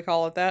 like how we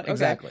call it that. Okay.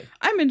 exactly.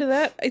 I'm into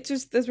that.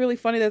 It's really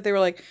funny that they were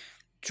like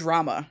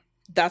drama.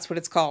 That's what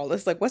it's called.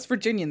 It's like West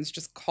Virginians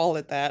just call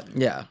it that.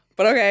 Yeah.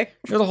 But okay,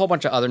 There's a whole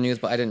bunch of other news,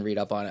 but I didn't read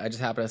up on it. I just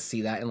happened to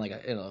see that in like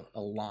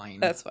a line.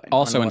 that's fine.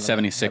 Also one in of the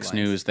 76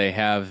 headlines. news, they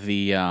have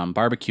the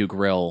barbecue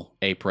grill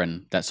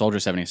apron that Soldier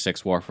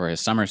 76 wore for his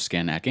summer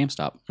skin at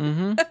GameStop.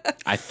 Mm-hmm.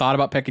 I thought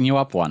about picking you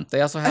up one.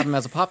 They also have him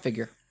as a pop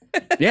figure.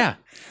 Yeah,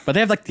 but they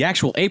have like the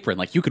actual apron.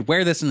 Like you could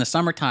wear this in the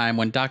summertime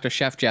when Dr.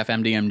 Chef Jeff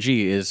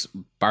MDMG is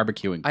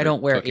barbecuing. I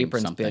don't wear cooking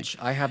aprons, something. bitch.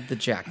 I have the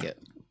jacket,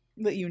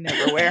 That you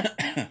never wear.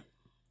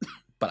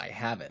 but I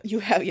have it. You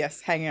have,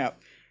 yes, hanging out.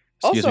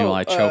 Excuse me Also, while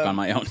I choke on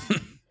my own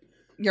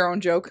Your own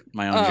joke.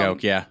 my own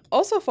joke. Yeah,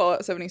 Also,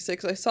 Fallout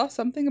 76. I saw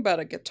something about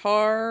a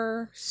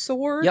guitar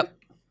sword. Yep.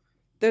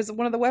 There's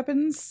one of the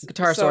weapons.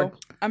 Guitar sword.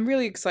 I'm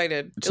really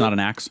excited. it's not an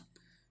axe.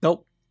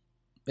 Nope.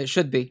 It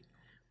should be.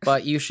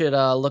 But you should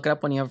look it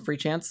up when you have a free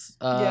chance.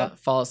 Yeah.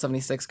 Fallout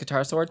 76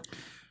 guitar sword.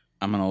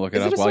 I'm gonna look it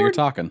Is it up a while you're sword?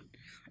 talking.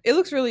 It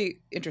looks really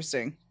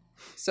interesting.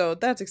 So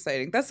that's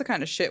exciting. That's the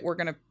kind of shit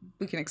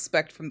we can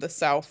expect from the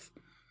South.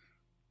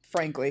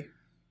 Frankly.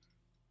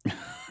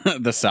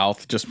 The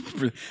South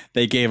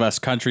they gave us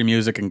country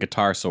music and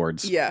guitar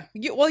swords. Yeah.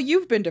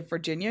 You've been to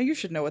Virginia. You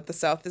should know what the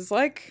South is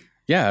like.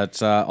 Yeah,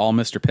 it's all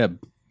Mr. Pibb.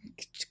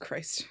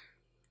 Christ.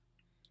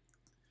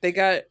 They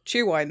got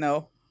Cheerwine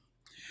though.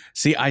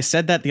 See, I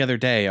said that the other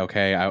day.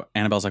 Okay,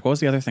 Annabelle's like, "What was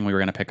the other thing we were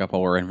gonna pick up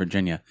while we were in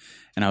Virginia?"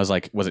 And I was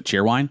like, "Was it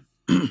Cheerwine?"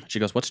 She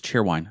goes, "What's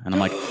Cheerwine?" And I'm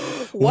like,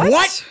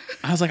 What?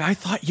 I was like, "I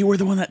thought you were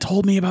the one that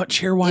told me about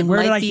Cheerwine. Where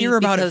might did I be hear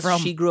about it because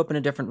from?" She grew up in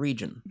a different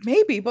region.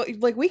 Maybe, but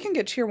like we can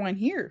get Cheerwine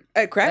here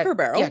at Cracker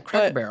Barrel. Yeah,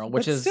 Cracker but- Barrel,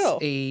 which but is still.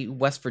 a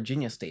West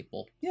Virginia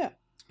staple. Yeah.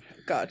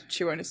 God,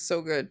 Cheerwine is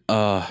so good.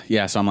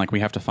 Yeah. So I'm like, we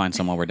have to find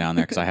some while we're down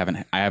there because I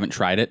haven't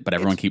tried it, but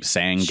everyone keeps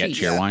saying get Sheetz.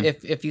 Cheerwine.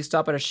 If you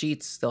stop at a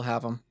Sheets, they'll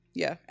have them.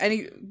 Yeah,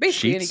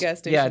 basically any Sheetz? gas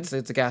station. Yeah,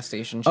 it's a gas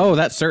station. Oh,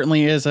 that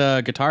certainly is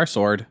a guitar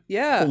sword.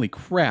 yeah, Holy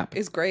crap!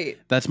 it's great.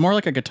 That's more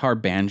like a guitar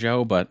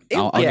banjo, but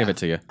I'll yeah. give it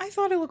to you. I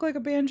thought it looked like a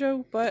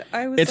banjo, but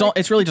I was.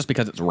 It's really just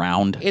because it's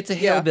round. It's a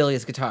Yeah.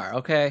 hillbilly's guitar,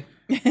 okay?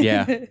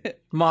 Yeah.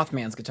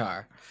 Mothman's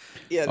guitar.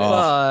 yeah.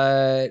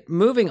 Oh. But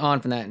moving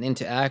on from that and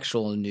into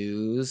actual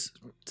news,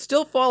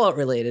 still Fallout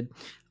related.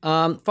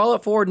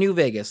 Fallout 4 New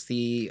Vegas,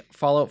 the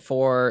Fallout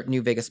 4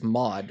 New Vegas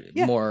mod,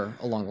 Yeah. more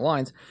along the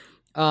lines.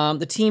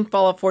 The team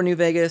Fallout 4 New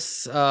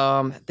Vegas,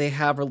 they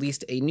have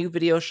released a new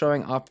video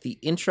showing off the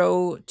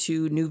intro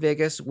to New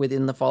Vegas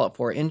within the Fallout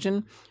 4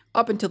 engine,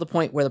 up until the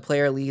point where the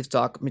player leaves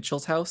Doc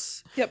Mitchell's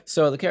house. Yep.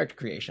 So the character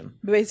creation.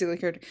 Basically,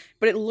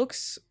 but it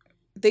looks.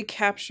 They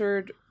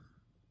captured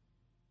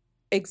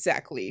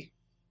exactly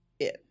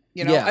it.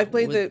 You know, I've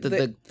played with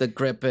the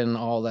grip and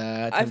all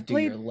that. I've To do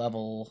played- your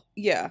level.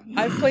 yeah,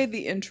 I've played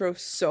the intro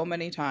so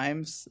many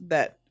times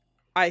that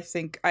I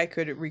think I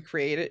could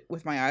recreate it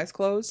with my eyes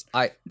closed.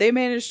 They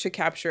managed to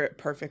capture it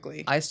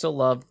perfectly. I still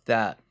love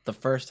that the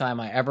first time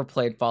I ever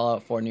played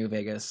Fallout 4 New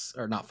Vegas,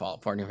 or not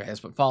Fallout 4 New Vegas,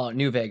 but Fallout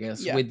New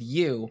Vegas Yeah. with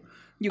you,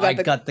 You I got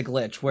the got the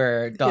glitch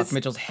where Doc his-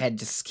 Mitchell's head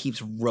just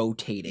keeps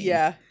rotating.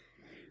 yeah,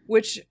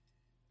 which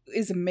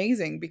is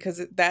amazing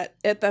because that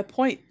at that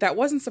point that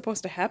wasn't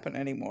supposed to happen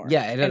anymore.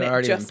 Yeah, it had And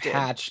already been just did.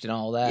 patched and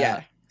all that.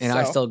 Yeah, And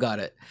I so- still got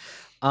it.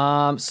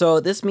 So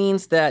this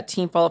means that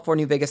Team Fallout 4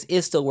 New Vegas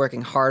is still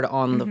working hard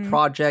on the Mhm.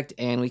 project,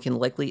 and we can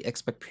likely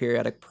expect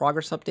periodic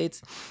progress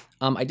updates.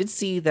 I did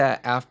see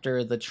that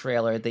after the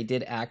trailer,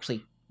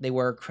 they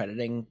were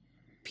crediting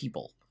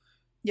people.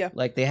 Yeah.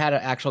 Like they had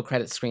an actual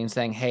credit screen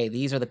saying, "Hey,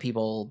 these are the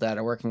people that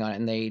are working on it,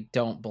 and they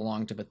don't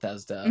belong to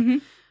Bethesda,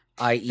 Mhm.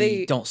 i.e.,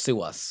 They- don't sue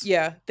us."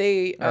 Yeah,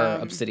 they Or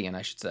Obsidian,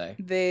 I should say.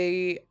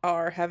 they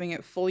are having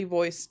it fully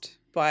voiced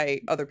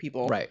by other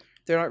people. Right.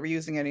 They're not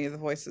reusing any of the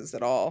voices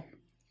at all,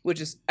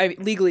 which is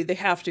legally they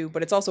have to,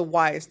 but it's also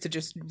wise to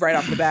just right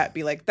off the bat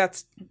be like,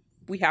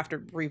 we have to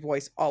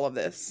revoice all of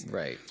this.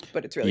 Right.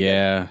 But it's really good.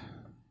 Yeah.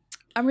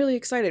 I'm really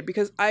excited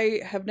because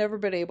I have never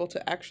been able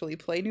to actually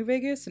play New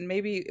Vegas, and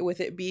maybe with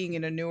it being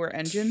in a newer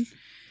engine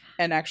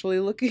and actually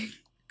looking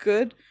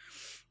good,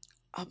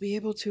 I'll be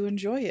able to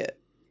enjoy it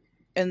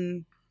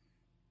and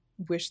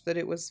wish that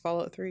it was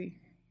Fallout 3.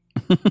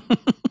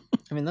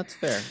 I mean, that's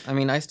fair. I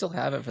mean, I still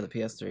have it for the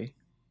PS3.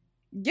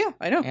 Yeah,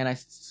 I know. And I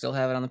still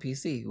have it on the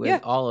PC with Yeah.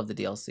 all of the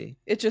DLC.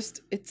 It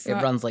It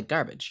runs like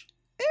garbage.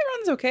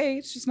 runs okay.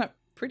 It's just not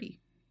pretty.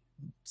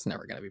 It's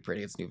never going to be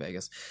pretty. It's New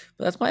Vegas.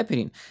 But that's my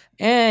opinion.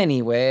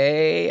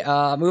 Anyway,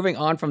 moving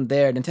on from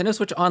there, Nintendo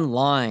Switch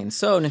Online.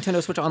 So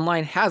Nintendo Switch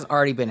Online has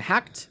already been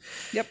hacked.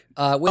 Yep.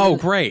 Oh,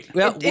 great.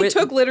 Well, It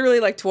took literally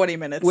like 20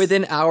 minutes.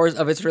 within hours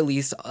of its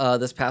release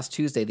this past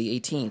Tuesday, the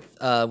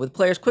 18th, with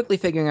players quickly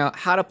figuring out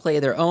how to play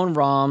their own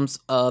ROMs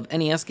of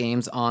NES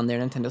games on their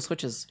Nintendo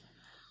Switches.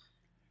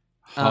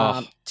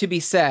 Oh. To be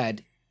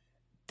said,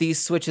 these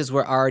Switches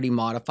were already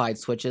modified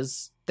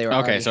Switches. They were Okay,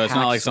 already so it's not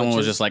hacked like someone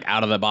was Switches. just like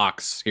out of the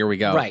box. Here we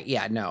go. Right,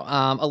 yeah, no.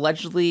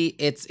 Allegedly,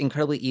 it's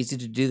incredibly easy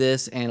to do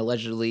this, and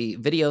allegedly,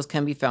 videos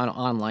can be found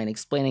online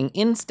explaining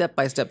in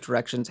step-by-step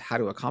directions how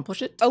to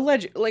accomplish it. I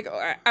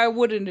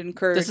wouldn't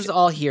encourage. This is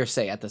all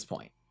hearsay at this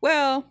point.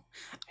 Well,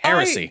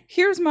 Heresy.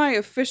 Here's my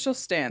official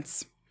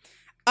stance.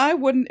 I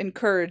wouldn't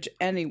encourage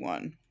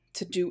anyone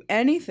to do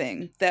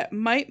anything that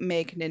might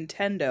make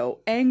Nintendo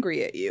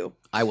angry at you.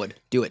 I would.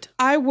 Do it.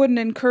 I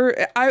wouldn't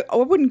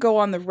go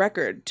on the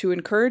record to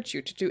encourage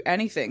you to do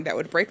anything that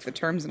would break the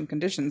terms and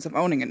conditions of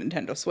owning a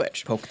Nintendo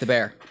Switch. Poke the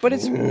bear. But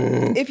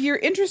if you're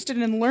interested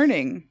in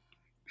learning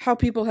how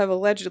people have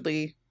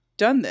allegedly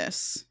done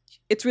this,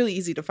 it's really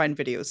easy to find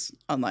videos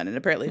online, and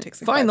apparently it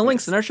takes like Find 5 the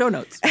links minutes. in our show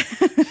notes.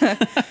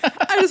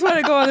 I just want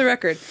to go on the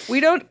record. We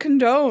don't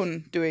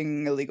condone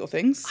doing illegal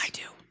things. I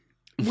do.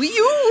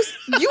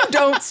 You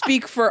don't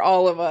speak for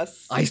all of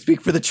us. I speak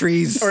for the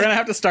trees. We're gonna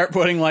have to start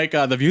putting like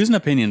the views and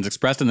opinions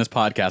expressed in this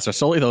podcast are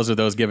solely those of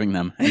those giving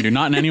them, and do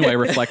not in any way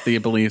reflect the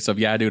beliefs of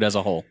Yeah Dude as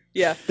a whole.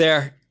 Yeah.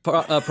 There.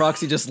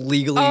 Proxy just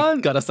legally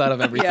got us out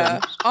of everything.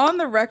 Yeah. On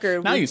the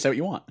record. Now you say what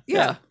you want.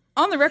 Yeah.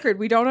 On the record,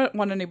 we don't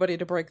want anybody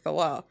to break the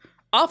law.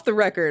 Off the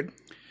record,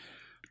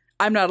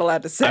 I'm not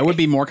allowed to say. I would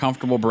be more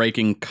comfortable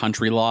breaking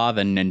country law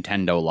than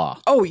Nintendo law.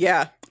 Oh,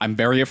 yeah. I'm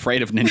very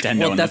afraid of Nintendo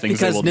Well, and the that's things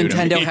they because will do to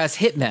Nintendo me. has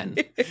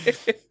Hitmen.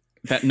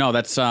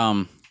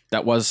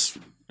 That was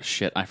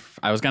shit.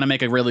 I was gonna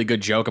make a really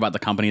good joke about the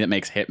company that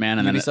makes Hitman,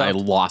 and then Ubisoft? I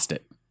lost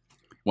it.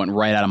 Went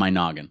right out of my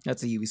noggin.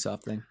 That's a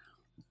Ubisoft thing.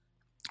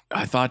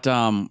 I thought,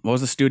 what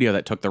was the studio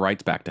that took the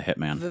rights back to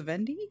Hitman?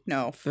 Vivendi?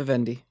 No.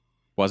 Vivendi.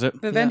 Was it?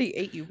 Vivendi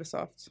ate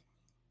Ubisoft.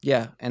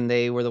 Yeah, and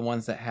they were the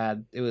ones that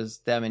it was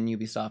them and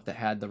Ubisoft that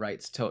had the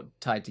rights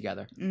tied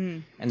together.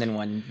 Mm. And then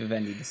when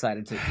Vivendi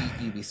decided to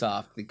eat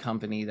Ubisoft, the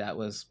company that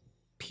was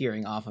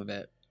peering off of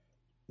it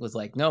was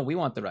like, no, we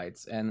want the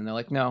rights. And then they're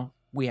like, no,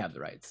 we have the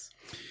rights.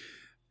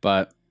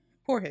 But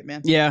Poor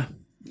Hitman. yeah,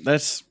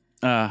 that's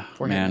For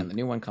man. Hitman, the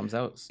new one comes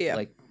out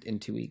like in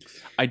 2 weeks.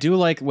 I do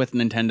like with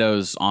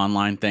Nintendo's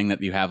online thing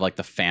that you have like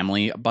the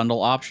family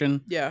bundle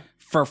option Yeah.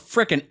 for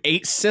frickin'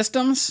 8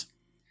 systems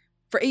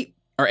For 8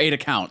 or 8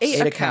 accounts.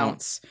 8 8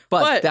 accounts.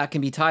 But that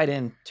can be tied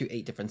in to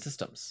 8 different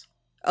systems.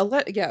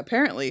 Yeah,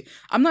 apparently.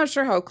 I'm not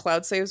sure how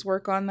cloud saves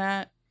work on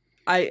that.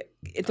 I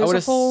There's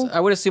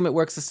would assume it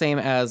works the same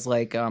as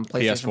like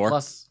PlayStation PS4?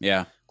 Plus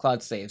Yeah.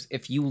 cloud saves.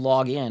 If you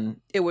log in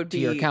it would to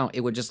be your account,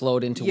 it would just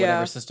load into Yeah.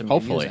 whatever system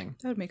Hopefully. you're using.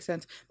 That would make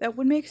sense. That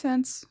would make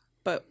sense,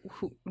 but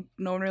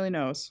no one really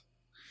knows.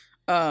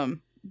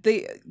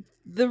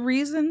 The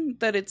reason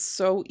that it's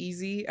so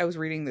easy, I was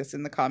reading this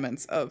in the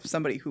comments of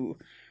somebody who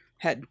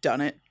had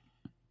done it,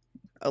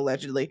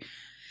 allegedly.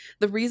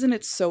 The reason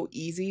it's so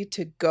easy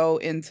to go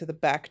into the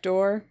back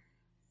door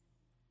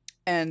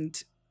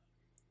and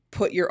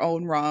put your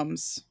own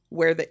ROMs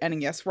where the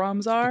NES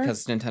ROMs are.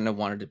 Because Nintendo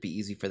wanted it to be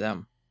easy for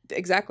them.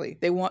 exactly.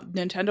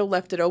 Nintendo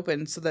left it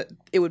open so that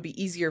it would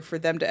be easier for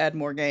them to add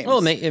more games.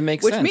 Well, it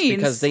makes Which sense means-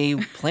 because they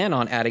plan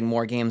on adding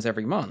more games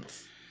every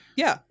month.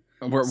 yeah.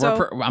 I'm So-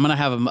 going to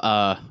have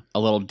a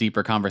little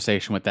deeper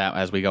conversation with that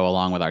as we go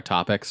along with our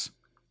topics.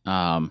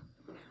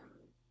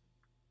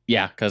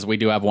 Yeah, because we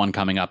do have one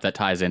coming up that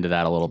ties into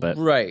that a little bit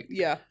Right.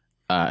 Yeah.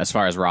 as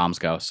far as ROMs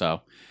go.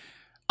 So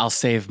I'll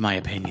save my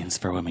opinions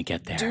for when we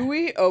get there. Do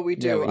we? Oh, we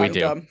do. Yeah, we I'm do.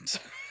 dumb.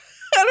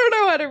 I don't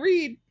know how to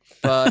read.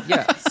 But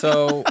yeah,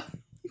 so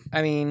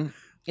I mean,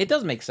 it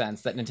does make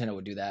sense that Nintendo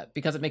would do that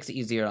because it makes it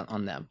easier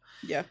on them.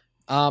 Yeah.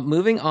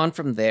 Moving on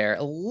from there,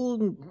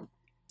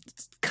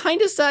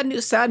 kind of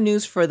sad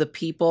news for the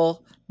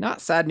people. Not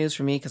sad news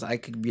for me because I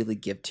could really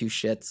give two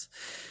shits.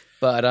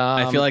 But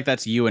I feel like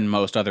that's you and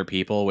most other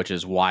people, which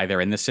is why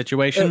they're in this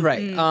situation.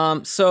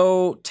 right.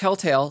 So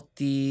Telltale,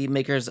 the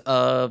makers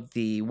of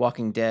The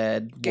Walking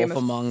Dead, Game Wolf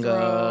of Among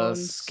Thrones.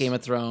 Us, Game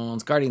of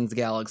Thrones, Guardians of the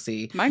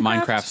Galaxy,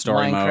 Minecraft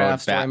story Minecraft,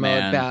 mode, story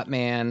Batman. mode,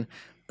 Batman,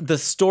 the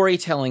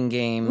storytelling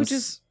games, Which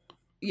is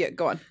yeah.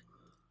 Go on.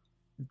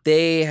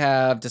 they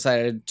have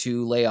decided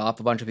to lay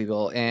off a bunch of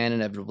people and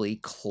inevitably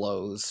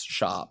close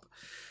shop.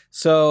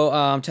 So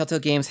Telltale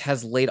Games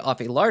has laid off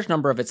a large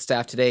number of its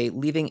staff today,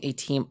 leaving a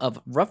team of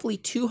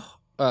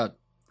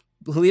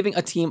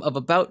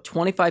about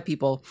 25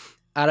 people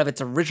out of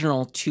its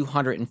original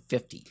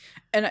 250.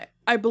 And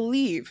I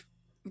believe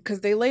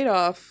because they laid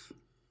off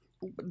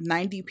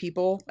 90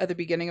 people at the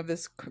beginning of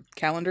this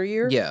calendar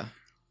year. Yeah,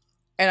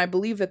 And I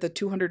believe that the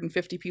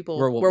 250 people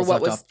were were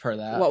what was left off per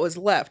that. what was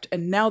left,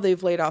 and now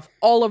they've laid off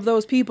all of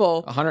those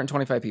people.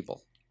 125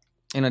 people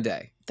in a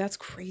day. That's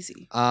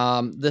crazy.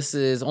 This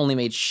is only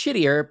made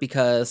shittier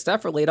because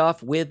staff were laid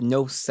off with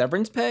no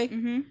severance pay,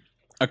 Mm-hmm.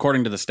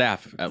 According to the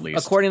staff, at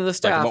least. according to the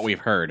staff. like what we've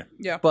heard.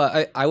 Yeah.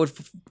 But I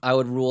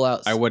would rule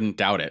out. I wouldn't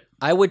doubt it.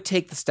 I would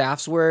take the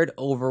staff's word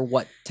over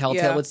what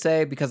Telltale Yeah. would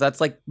say because that's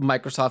like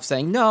Microsoft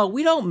saying, "No,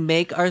 we don't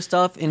make our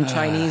stuff in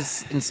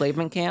Chinese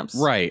enslavement camps."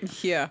 Right.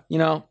 Yeah. You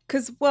know.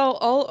 Because, well,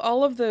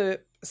 all of the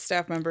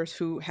staff members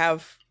who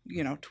have,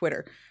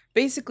 Twitter,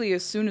 basically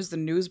as soon as the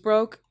news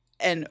broke,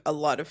 and a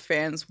lot of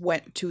fans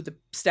went to the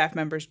staff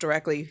members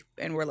directly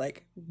and were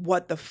like,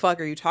 what the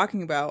fuck are you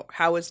talking about?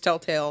 How is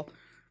Telltale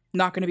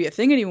not going to be a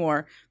thing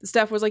anymore? The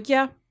staff was like,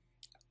 yeah,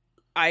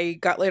 I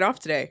got laid off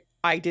today.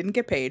 I didn't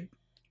get paid.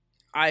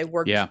 I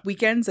worked Yeah.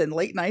 weekends and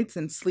late nights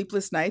and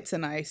sleepless nights,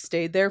 and I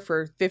stayed there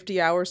for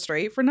 50 hours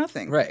straight for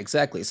nothing. Right.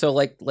 Exactly. So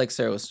like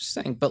Sarah was just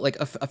saying, but like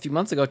a few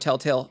months ago,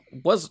 Telltale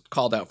was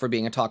called out for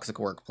being a toxic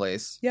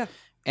workplace. Yeah.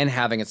 And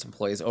having its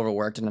employees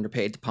overworked and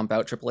underpaid to pump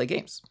out AAA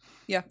games.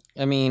 Yeah.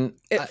 I mean,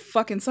 It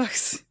fucking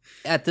sucks.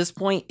 at this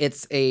point,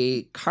 it's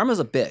a karma's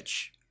a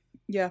bitch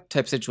Yeah.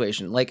 type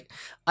situation. Like,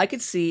 I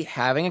could see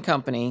having a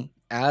company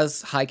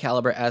as high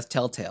caliber as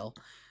Telltale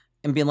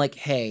and being like,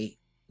 hey,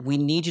 we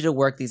need you to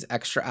work these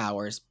extra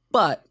hours,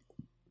 but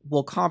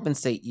we'll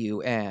compensate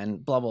you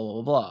and blah, blah,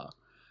 blah, blah.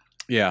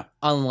 Yeah.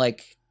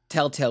 Unlike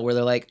Telltale, where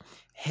they're like,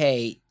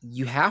 hey,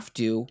 you have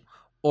to,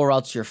 or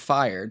else you're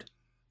fired.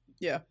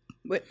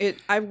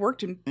 I've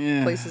worked in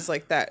Yeah. places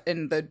like that,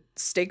 and the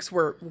stakes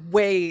were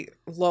way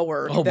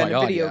lower Oh than my a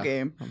God, video yeah.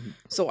 game. Mhm.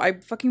 So I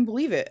fucking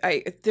believe it.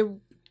 I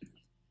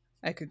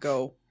could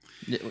go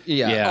Yeah.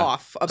 Yeah.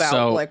 off about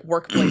So- like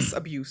workplace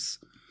abuse.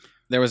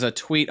 There was a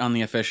tweet on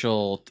the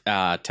official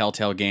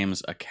Telltale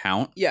Games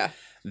account Yeah.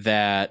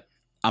 that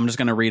I'm just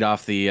going to read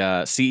off. The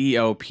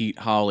CEO, Pete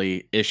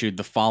Hawley, issued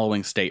the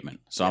following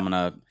statement. So I'm going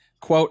to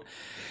quote,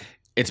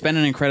 "It's been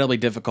an incredibly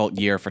difficult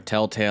year for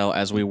Telltale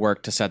as we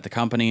work to set the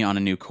company on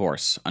a new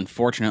course.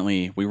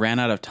 Unfortunately, we ran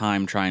out of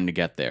time trying to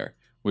get there.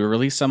 We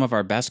released some of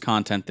our best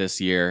content this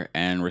year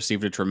and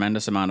received a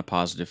tremendous amount of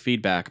positive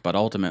feedback, but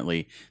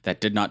ultimately, that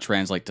did not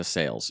translate to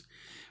sales.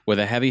 With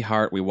a heavy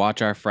heart, we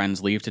watch our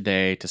friends leave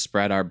today to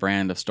spread our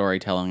brand of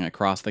storytelling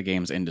across the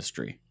games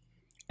industry."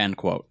 End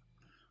quote.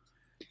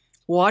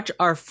 Watch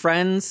our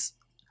friends.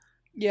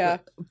 Yeah.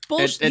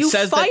 Bullshit. It You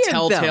says that fired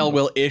Telltale them.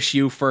 will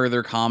issue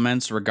further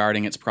comments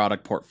regarding its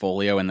product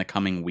portfolio in the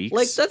coming weeks.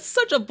 Like, that's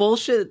such a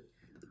bullshit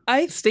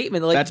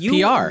statement. Like, That's you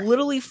PR.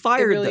 literally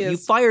fired really them. You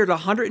is. fired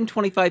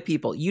 125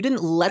 people. You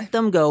didn't let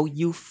them go.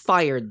 You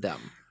fired them.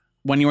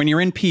 when you're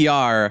in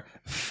PR,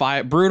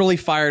 brutally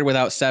fired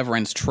without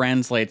severance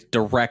translates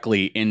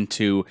directly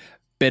into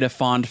bid a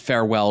fond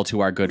farewell to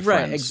our good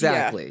friends. Right,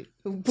 exactly.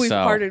 We've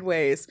So- parted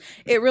ways.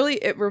 It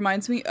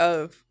reminds me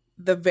of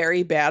the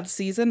very bad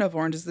season of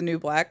Orange is the New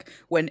Black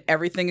when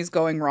everything is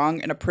going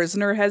wrong and a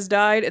prisoner has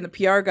died and the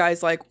PR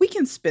guy's like, we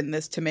can spin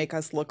this to make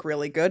us look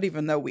really good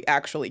even though we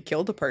actually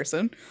killed a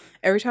person.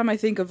 Every time I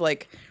think of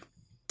like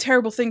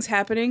terrible things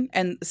happening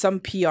and some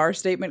PR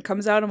statement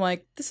comes out, I'm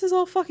like, this is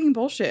all fucking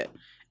bullshit.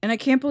 And I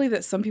can't believe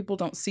that some people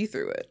don't see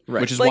through it.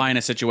 Right. Which is Like- why in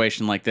a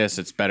situation like this,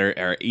 it's better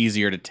or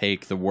easier to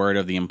take the word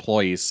of the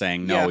employees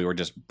saying, no, Yeah. we were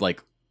just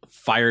like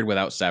fired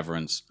without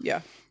severance, Yeah.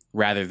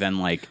 rather than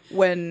like,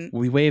 When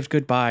we waved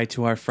goodbye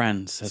to our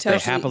friends as they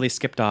Especially- happily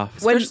skipped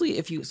off. when- Especially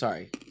if you.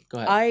 Sorry. Go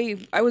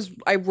ahead.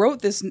 I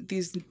wrote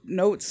these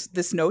notes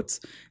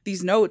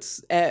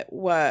at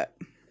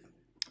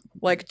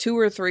like 2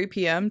 or 3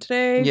 p.m.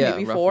 today, Yeah,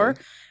 maybe roughly. 4,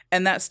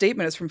 and that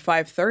statement is from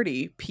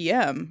 5:30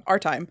 p.m. our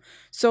time.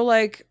 So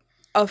like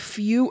a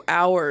few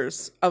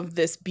hours of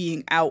this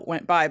being out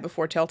went by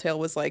before Telltale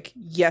was like,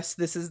 yes,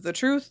 this is the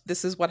truth.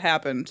 This is what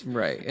happened.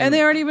 Right. And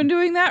they aren't even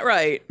doing that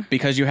right.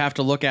 Because you have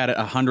to look at it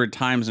 100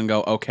 times and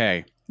go,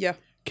 okay, Yeah.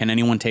 can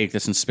anyone take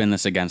this and spin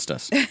this against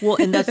us? Well,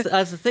 and that's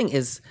the thing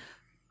is,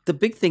 the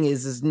big thing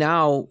is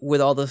now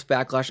with all this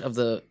backlash of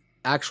the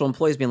actual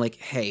employees being like,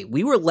 hey,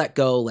 we were let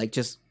go, like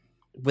just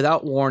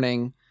without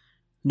warning,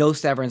 no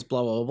severance,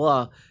 blah, blah, blah,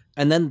 blah.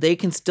 And then they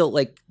can still,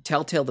 like,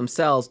 Telltale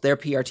themselves, their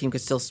PR team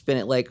could still spin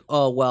it like,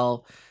 oh,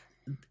 well,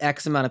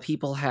 X amount of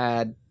people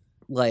had,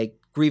 like,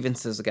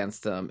 grievances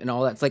against them and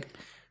all that. It's like,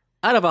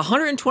 out of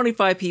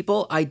 125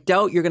 people, I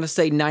doubt you're going to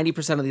say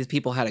 90% of these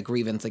people had a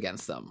grievance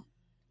against them.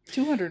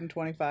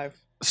 225.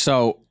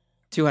 So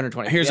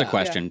 220. here's a yeah.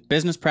 question.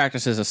 Business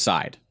practices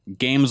aside,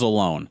 games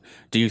alone,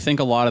 do you think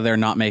a lot of their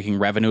not making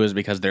revenue is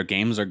because their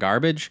games are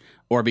garbage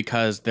or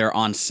because they're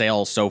on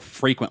sale so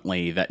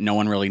frequently that no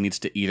one really needs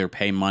to either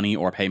pay money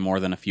or pay more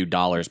than a few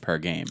dollars per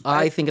game?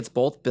 I think it's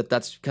both, but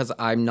that's because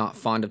I'm not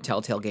fond of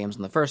Telltale games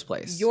in the first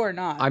place. You're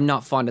not. I'm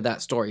not fond of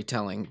that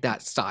storytelling,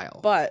 that style.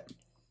 But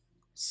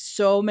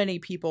so many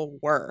people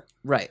were.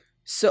 Right.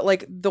 So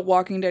like the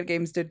Walking Dead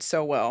games did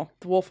so well.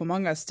 The Wolf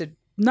Among Us did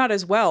not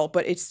as well,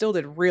 but it still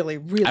did really,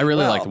 really I really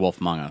well. liked Wolf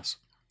Among Us.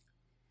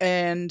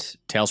 And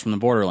Tales from the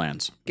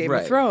Borderlands. Game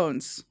Right. of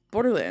Thrones,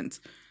 Borderlands.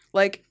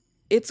 Like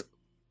it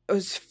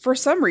was for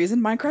some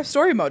reason Minecraft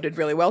Story Mode did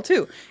really well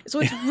too. So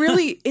it's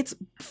really it's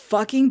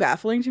fucking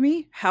baffling to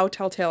me how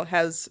Telltale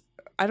has,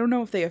 I don't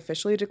know if they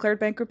officially declared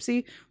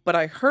bankruptcy, but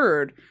I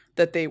heard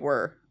that they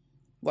were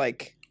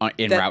like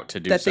En that- route to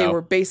do that so. they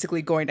were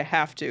basically going to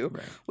have to,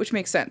 Right. which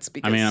makes sense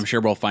because I mean, I'm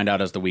sure we'll find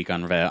out as the week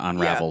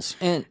unravels.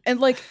 And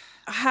like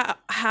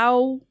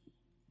how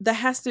that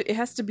has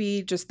to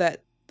be just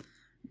that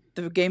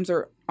the games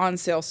are on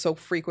sale so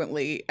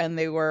frequently and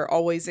they were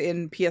always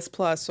in PS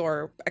Plus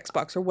or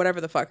Xbox or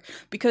whatever the fuck,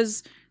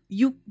 because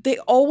they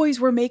always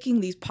were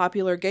making these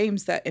popular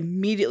games that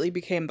immediately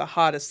became the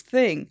hottest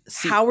thing.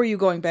 See, how are you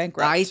going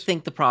bankrupt? I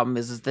think the problem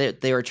is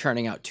that they were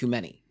churning out too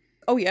many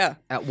Oh yeah.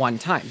 at one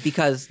time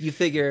because you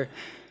figure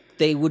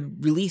they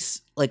would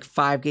release like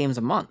 5 games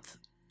a month.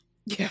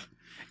 Yeah.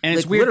 And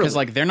it's Like, weird because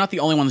literally. like they're not the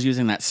only ones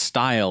using that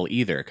style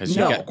either. Because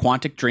you No. got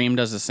Quantic Dream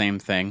does the same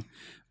thing.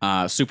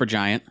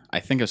 Supergiant, I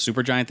think it was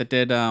Supergiant that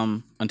did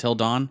Until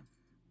Dawn,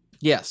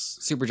 Yes,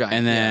 Supergiant.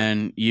 and yeah.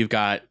 then you've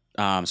got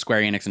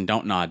Square Enix and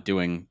Don't Nod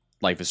doing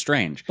Life is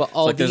Strange. But So,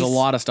 all like there's a these-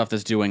 lot of stuff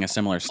that's doing a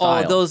similar all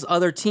style. those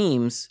other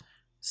teams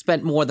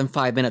spent more than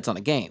 5 minutes on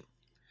a game.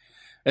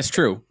 It's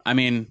true. I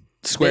mean,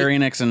 Square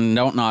Enix and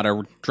Don't Nod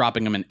are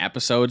dropping them in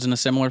episodes in a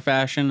similar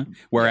fashion,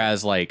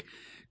 whereas like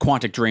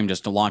Quantic Dream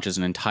just launches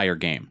an entire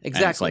game. And it's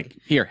Exactly. like,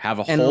 here, have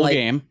a And, whole like,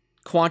 game.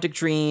 Quantic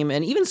Dream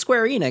and even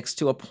Square Enix,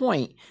 to a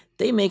point,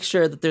 they make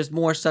sure that there's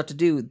more stuff to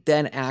do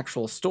than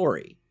actual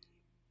story.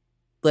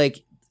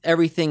 Like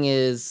everything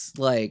is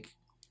like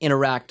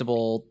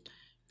interactable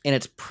and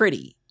it's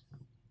pretty.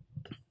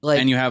 Like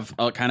And you have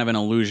a kind of an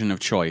illusion of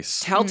choice.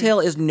 Telltale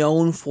is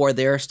known for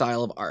their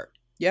style of art.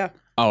 Yeah.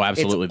 Oh,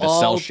 absolutely. It's The all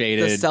cell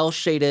shaded. the cell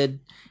shaded,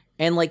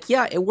 and like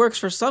yeah, it works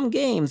for some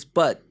games,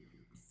 but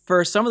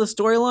for some of the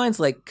storylines,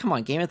 like come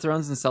on, Game of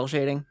Thrones and cell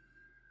shading,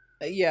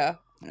 Yeah.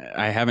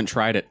 I haven't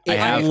tried it. it I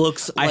have.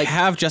 looks I like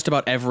have just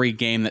about every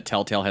game that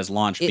Telltale has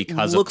launched it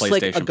because looks of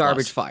PlayStation like a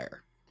garbage Plus.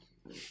 fire.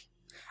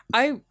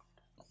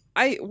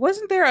 I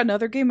wasn't there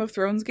another Game of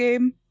Thrones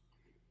game?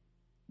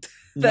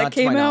 That Not to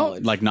my came out?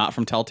 knowledge. Like not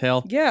from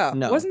Telltale. Yeah.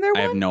 No. Wasn't there one?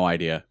 I have no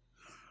idea.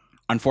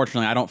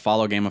 Unfortunately, I don't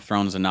follow Game of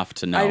Thrones enough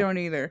to know. I don't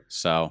either.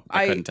 So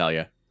I I- couldn't tell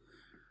you.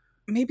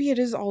 Maybe it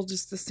is all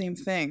just the same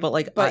thing. But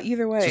like, but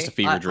either way, It's just a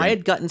fever dream. I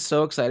had gotten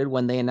so excited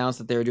when they announced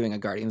that they were doing a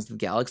Guardians of the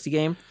Galaxy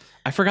game,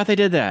 I forgot they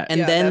did that. and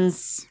Yeah, then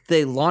that's-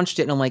 they launched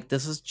it, and I'm like,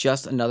 this is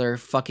just another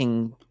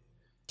fucking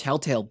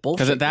Telltale bullshit.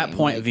 Because at that game.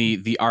 point, like,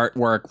 the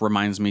artwork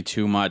reminds me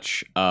too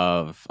much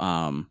of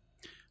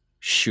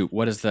shoot,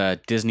 what is the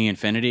Disney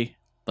Infinity?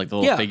 Like the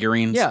little Yeah,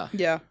 figurines. yeah,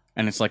 yeah.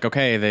 And it's like,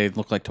 okay, they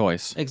look like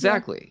toys.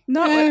 exactly.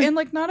 No, Eh. and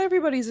like not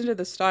everybody's into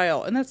the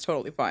style, and that's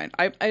totally fine.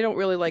 I don't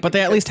really like. But it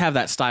they at because- least have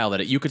that style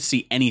that you could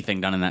see anything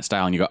done in that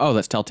style and you go, oh,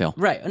 that's Telltale.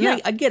 Right, and Yeah.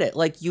 I get it.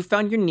 Like you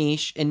found your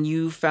niche, and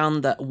you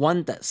found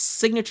that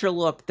signature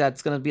look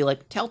that's gonna be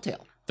like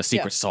Telltale. The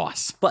secret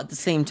sauce. But at the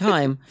same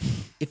time,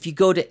 if you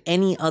go to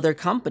any other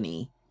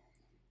company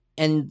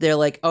and they're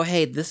like, oh,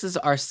 hey, this is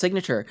our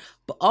signature,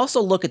 but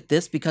also look at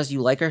this because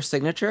you like our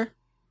signature,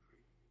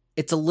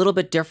 it's a little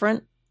bit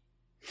different,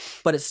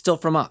 but it's still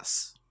from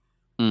us.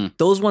 Mm.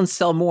 Those ones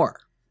sell more.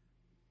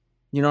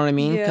 You know what I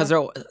mean? Yeah.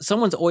 Because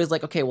someone's always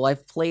like, okay, well,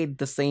 I've played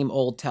the same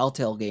old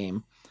Telltale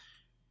game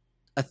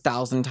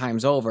 1,000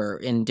 times over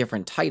in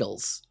different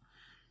titles.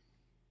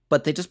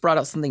 But they just brought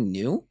out something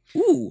new.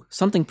 Ooh,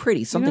 something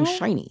pretty, something know,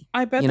 shiny.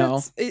 I bet you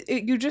know? that's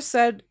you just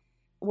said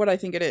what I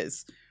think it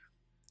is.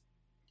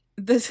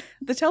 The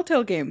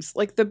Telltale games,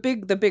 like the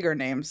bigger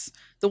names,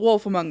 The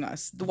Wolf Among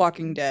Us, The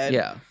Walking Dead,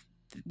 Yeah.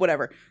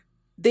 whatever,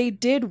 they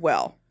did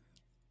well.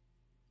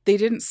 they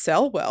didn't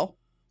sell well.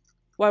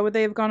 Why would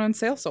they have gone on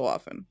sale so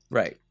often?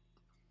 Right.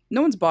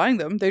 No one's buying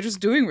them. They're just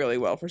doing really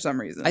well for some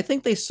reason. I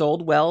think they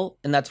sold well,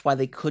 and that's why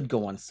they could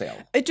go on sale.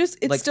 It's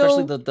like still,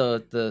 especially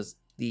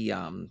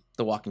the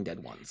Walking Dead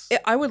ones.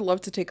 I would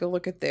love to take a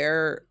look at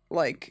their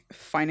like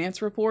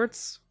finance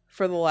reports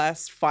for the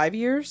last 5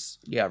 years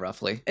Yeah,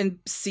 roughly. and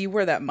see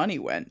where that money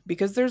went,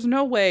 because there's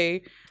no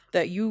way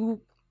that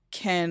you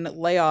can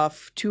lay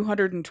off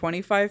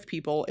 225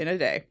 people in a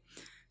day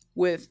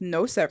with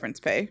no severance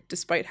pay,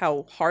 despite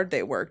how hard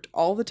they worked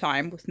all the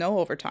time with no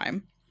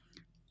overtime,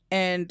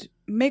 and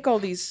make all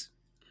these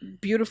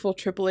beautiful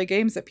AAA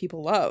games that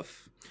people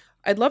love.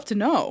 I'd love to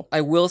know.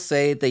 I will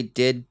say they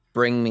did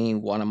bring me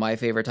one of my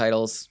favorite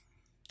titles.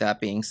 That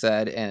being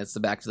said, and it's the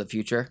Back to the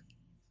Future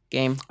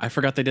game. I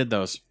forgot they did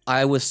those.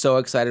 I was so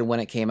excited when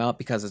it came out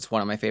because it's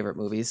one of my favorite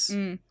movies.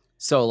 Mm.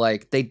 So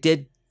like they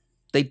did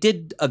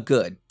a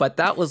good, but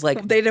that was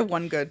like They did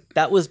one good.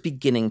 that was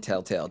beginning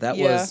Telltale. That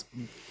Yeah.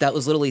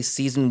 was literally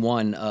season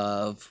 1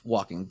 of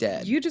Walking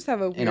Dead. You just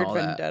have a weird all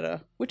that.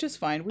 vendetta, which is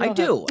fine. I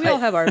do. We all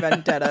have our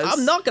vendettas.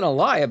 I'm not gonna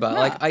lie about it. Yeah.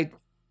 Like I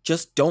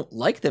just don't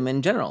like them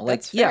in general. Like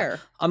That's yeah, fair.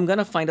 I'm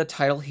gonna find a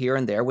title here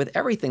and there with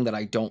everything that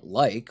I don't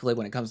like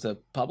when it comes to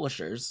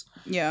publishers.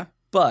 Yeah.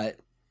 But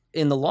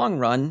in the long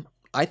run,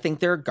 I think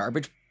they're a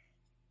garbage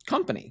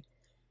company.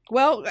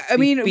 Well, I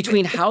mean,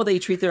 between how they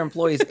treat their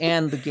employees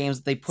and the games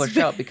that they push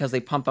out because they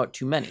pump out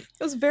too many.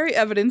 it was very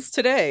evidenced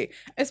today,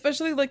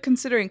 especially like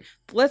considering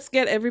let's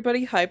get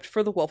everybody hyped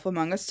for The Wolf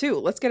Among Us 2.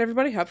 Let's get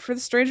everybody hyped for the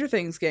Stranger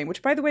Things game,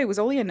 which by the way was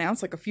only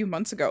announced like a few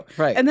months ago.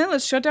 Right. And then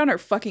let's shut down our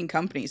fucking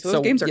company. So those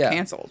So, games are yeah.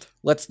 canceled.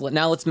 Let's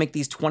make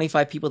these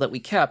 25 people that we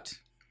kept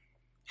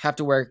have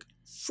to work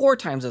 4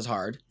 times as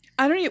hard.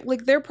 I don't even,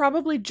 like, they're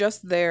probably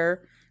just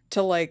there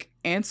to like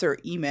answer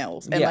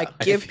emails and Yeah. like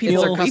give If people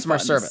It's their customer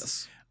refunds.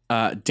 service.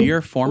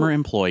 Dear former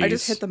employees. I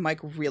just hit the mic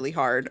really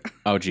hard.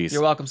 Oh, geez.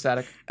 You're welcome,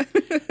 Static.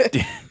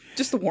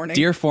 Just a warning.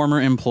 Dear former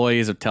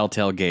employees of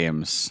Telltale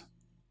Games,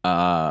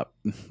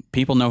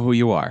 people know who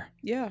you are.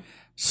 Yeah.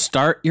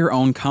 Start your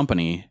own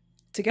company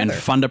Together.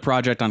 and fund a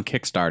project on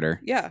Kickstarter.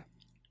 Yeah.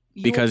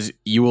 Because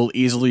you will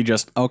easily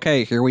just,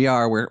 okay, here we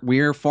are.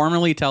 We're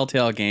formerly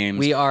Telltale Games.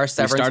 We are We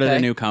severance started pay. a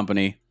new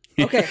company.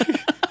 Okay.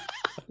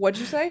 What'd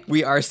you say?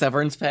 We are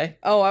severance pay.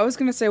 Oh, I was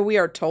gonna say we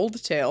are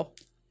told tale.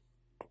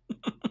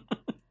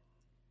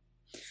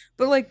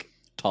 But like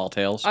Tall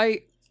Tales.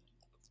 I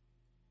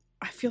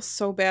feel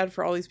so bad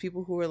for all these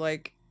people who are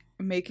like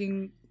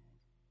making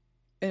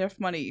enough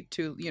money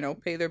to, you know,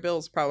 pay their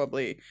bills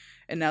probably,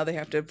 and now they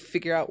have to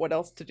figure out what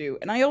else to do.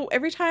 And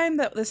every time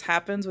that this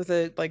happens with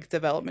a like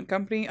development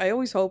company, I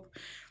always hope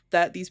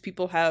that these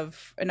people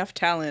have enough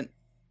talent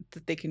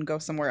that they can go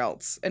somewhere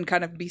else and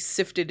kind of be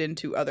sifted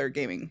into other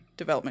gaming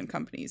development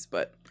companies.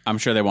 But I'm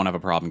sure they won't have a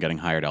problem getting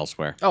hired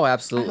elsewhere. Oh,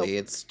 absolutely. I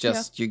It's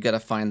just you got to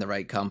find the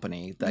right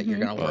company that you're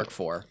Mhm. going to work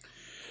for.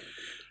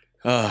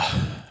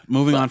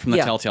 Moving on from the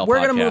Yeah, Telltale we're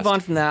podcast. going to move on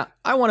from that.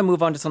 I want to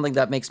move on to something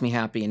that makes me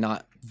happy and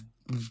not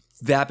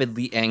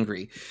vapidly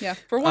angry. yeah,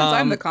 for once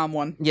I'm Um, the calm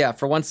one. Yeah,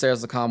 for once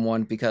Sarah's the calm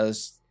one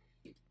because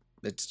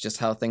it's just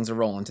how things are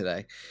rolling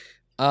today.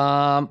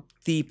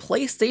 The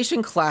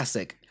PlayStation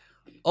Classic.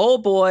 Oh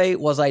boy,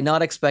 was I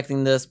not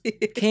expecting this.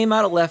 Came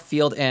out of left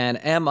field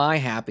and am I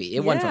happy.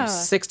 It went from Yeah.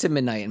 6 to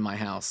midnight in my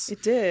house.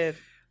 It did.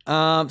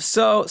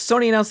 So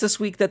Sony announced this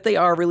week that they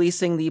are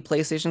releasing the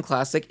PlayStation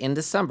Classic in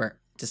December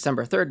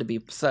 3rd to be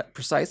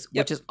precise,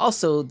 Yep. which is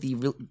also the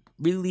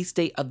release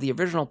date of the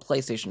original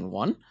PlayStation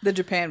 1. The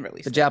Japan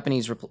release. The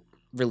Japanese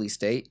release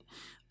date.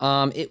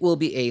 It will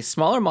be a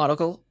smaller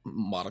model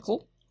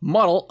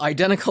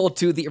identical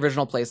to the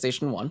original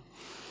PlayStation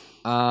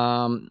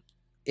 1.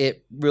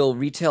 It will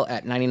retail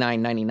at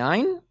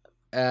 $99.99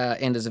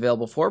 and is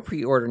available for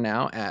pre-order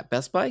now at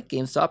Best Buy,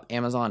 GameStop,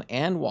 Amazon,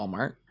 and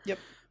Walmart. Yep.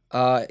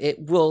 It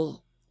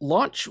will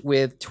launch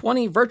with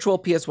 20 virtual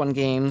PS1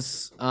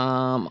 games.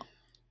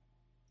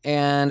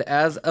 And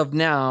as of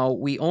now,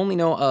 we only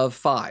know of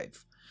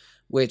 5,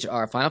 which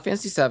are Final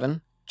Fantasy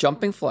VII,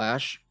 Jumping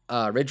Flash,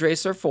 Ridge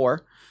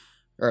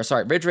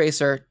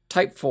Racer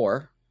Type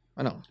 4.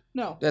 I know.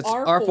 No, That's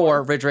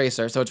R4 Ridge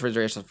Racer, so it's Ridge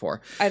Racer 4.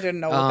 I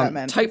didn't know what that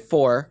meant. Type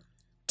 4,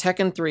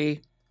 Tekken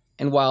 3,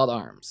 and Wild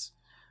Arms.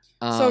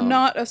 So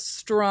not a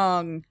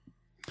strong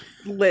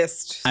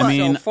list. I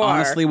mean, so far.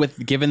 honestly,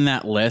 given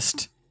that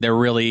list, they're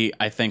really,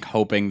 I think,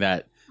 hoping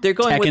that they're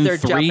going with their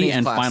Tekken 3 Japanese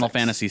and classics. Final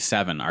Fantasy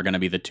 7 are going to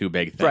be the two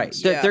big things. Right.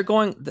 Yeah.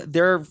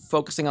 They're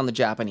focusing on the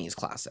Japanese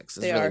classics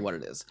is They really are. what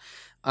it is.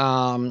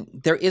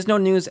 There is no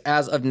news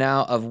as of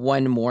now of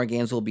when more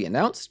games will be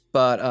announced,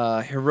 but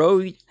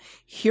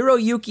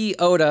Hiroyuki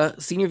Oda,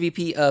 Senior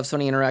VP of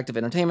Sony Interactive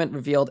Entertainment,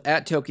 revealed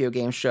at Tokyo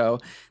Game Show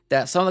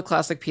that some of the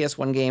classic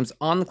PS1 games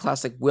on the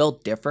Classic will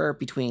differ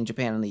between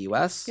Japan and the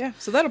US. Yeah,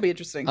 so that'll be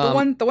interesting. The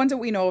ones that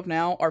we know of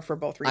now are for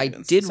both I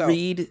regions. did so.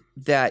 read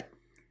that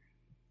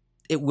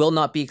it will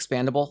not be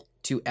expandable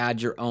to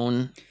add your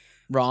own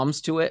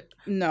ROMs to it,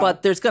 No.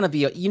 but there's going to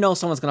be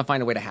someone's going to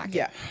find a way to hack it.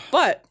 yeah.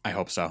 But I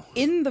hope so.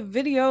 in the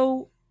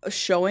video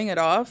showing it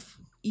off,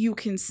 you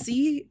can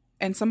see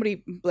and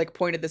somebody like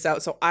pointed this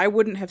out, so I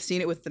wouldn't have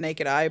seen it with the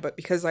naked eye, but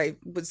because it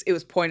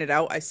was pointed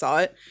out, I saw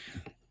it.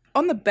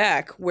 On the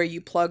back where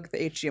you plug the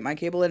HDMI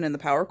cable in and the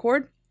power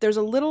cord, there's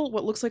a little,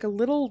 what looks like a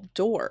little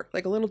door,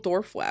 like a little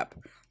door flap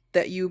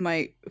that you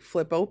might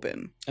flip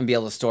open. And be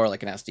able to store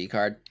like an SD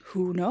card.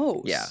 Who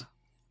knows? Yeah.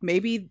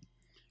 Maybe.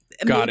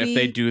 God, if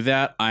they do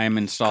that, I'm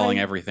installing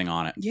everything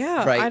on it.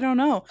 Yeah, Right. I don't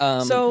know.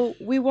 So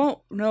we won't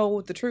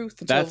know the truth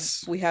until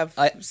we have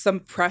some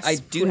press. I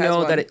do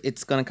know that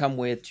it's going to come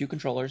with 2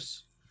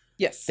 controllers.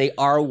 Yes. They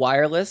are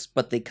wireless,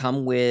 but they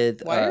come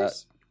with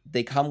Wires?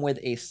 they come with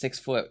a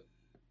 6-foot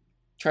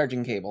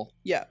charging cable.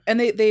 Yeah, and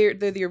they're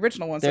the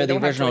original ones. They're so the they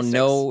don't have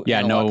original, joysticks. no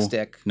analog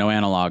stick, No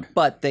analog.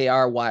 but they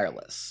are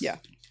wireless. Yeah.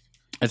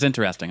 It's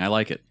interesting. I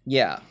like it.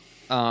 Yeah.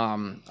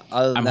 I'm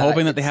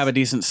hoping that they have a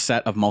decent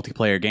set of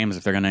multiplayer games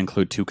if they're going to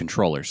include 2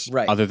 controllers,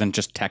 Right. other than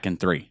just Tekken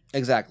 3.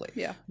 Exactly.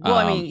 Yeah. Well,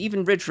 I mean,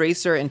 even Ridge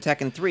Racer and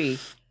Tekken 3,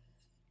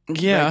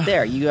 Yeah. right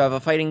there, you have a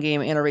fighting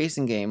game and a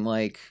racing game.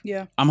 Like,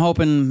 Yeah. I'm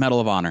hoping Medal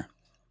of Honor.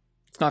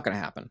 it's not going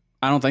to happen.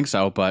 I don't think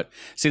so, but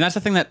see, that's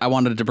the thing that I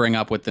wanted to bring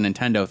up with the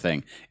Nintendo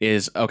thing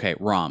is, okay,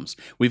 ROMs.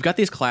 We've got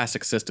these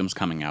classic systems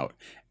coming out,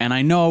 and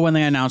I know when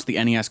they announced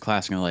the NES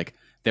Classic,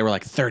 they were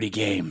like 30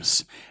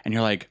 games, and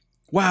you're like,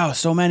 wow,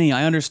 so many.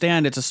 I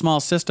understand it's a small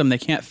system. They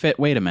can't fit.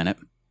 Wait a minute.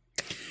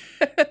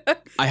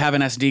 I have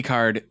an SD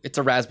card. It's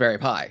a Raspberry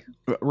Pi.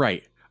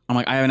 Right. I'm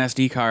like, I have an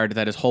SD card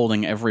that is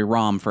holding every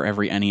ROM for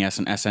every NES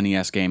and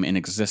SNES game in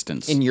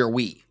existence. In your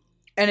Wii.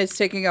 And it's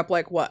taking up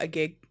like what, a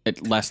gig?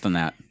 Less than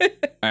that.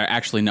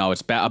 Actually, no,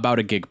 it's about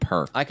a gig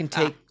per. I can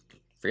take...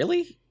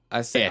 Really? I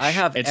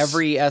have It's-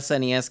 every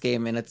SNES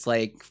game, and it's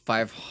like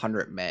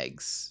 500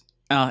 megs.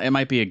 It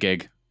might be a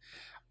gig.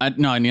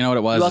 No, and you know what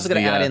it was? You also is got to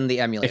the, add in the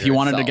emulator if you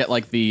wanted to itself. get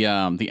like the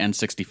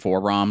N64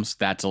 ROMs,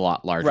 that's a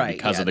lot larger right,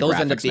 because yeah, of the those graphics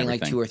end up being and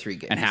like everything. 2 or 3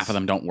 gigs. And half of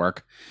them don't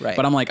work. Right.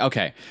 But I'm like,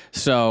 okay,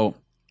 so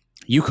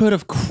you could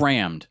have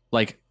crammed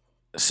like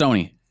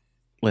Sony.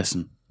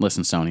 Listen,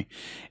 Sony.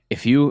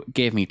 If you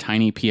gave me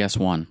tiny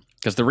PS1,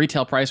 because the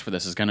retail price for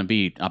this is going to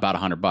be about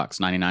 $100,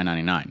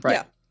 $99.99, Right.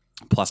 Yeah.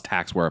 plus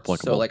tax where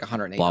applicable. So like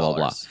 $108. Blah, blah,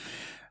 blah.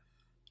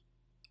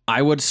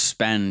 I would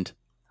spend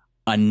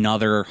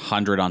another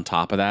 100 on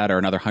top of that, or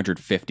another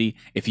 150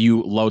 if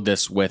you load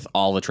this with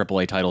all the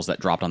AAA titles that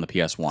dropped on the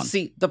PS1.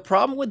 See, the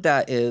problem with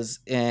that is,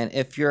 and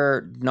if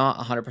you're not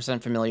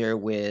 100% familiar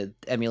with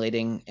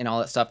emulating and all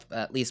that stuff,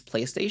 at least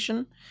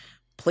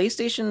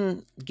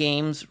PlayStation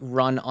games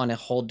run on a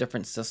whole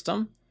different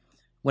system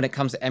when it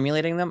comes to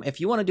emulating them. If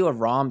you want to do a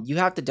ROM, you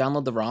have to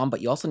download the ROM,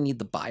 but you also need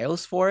the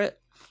BIOS for it.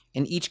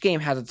 And each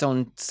game has its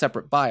own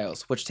separate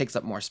BIOS, which takes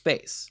up more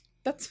space.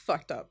 That's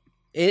fucked up.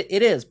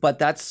 It is, but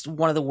that's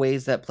one of the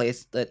ways that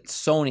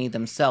Sony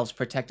themselves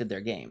protected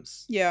their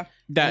games. Yeah.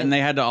 And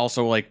they had to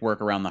also like work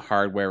around the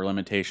hardware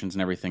limitations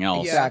and everything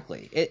else. Yeah.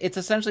 Exactly. It's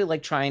essentially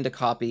like trying to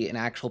copy an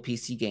actual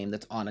PC game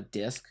that's on a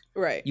disc.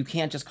 Right. You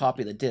can't just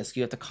copy the disc.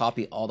 You have to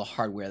copy all the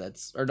hardware all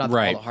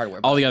the hardware.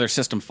 All but- the other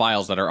system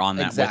files that are on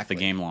that Exactly. with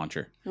the game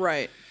launcher.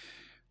 Right.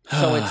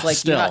 So it's like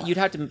Still. you'd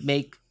have to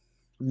make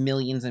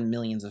millions and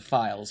millions of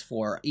files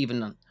for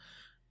even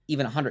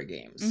 100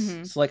 games.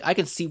 Mhm. So like I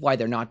can see why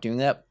they're not doing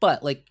that,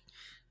 but like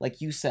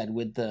you said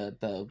with the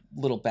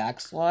little back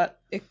slot,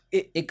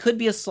 it could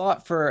be a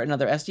slot for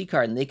another SD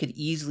card, and they could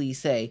easily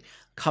say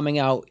coming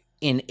out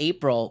in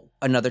April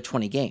another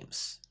 20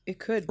 games It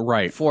could.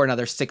 Right. for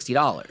another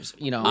 $60.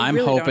 You know, I'm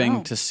really don't know.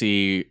 hoping to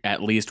see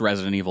at least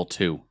Resident Evil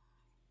 2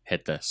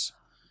 hit this.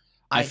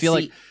 I feel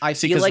like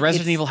it's-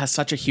 Resident Evil has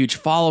such a huge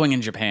following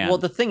in Japan. Well,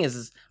 the thing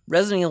is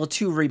Resident Evil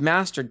 2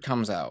 Remastered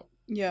comes out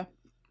Yeah.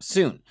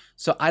 soon.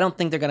 So I don't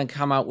think they're going to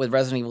come out with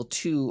Resident Evil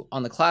 2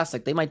 on the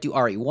classic. They might do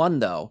RE1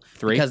 though.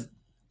 3? Because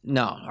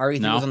no,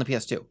 RE3 No? was on the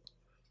PS2.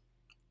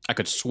 I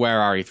could swear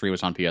RE3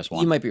 was on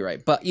PS1. You might be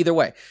right. But either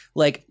way,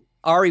 like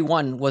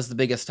RE1 was the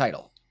biggest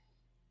title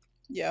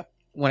Yeah.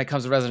 when it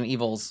comes to Resident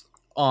Evils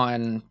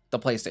on the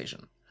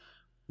PlayStation.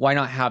 Why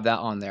not have that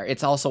on there?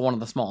 It's also one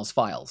of the smallest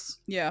files.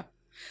 Yeah.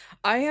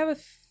 I have a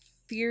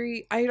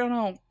theory. I don't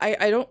know.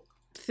 I don't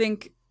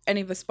think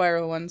any of the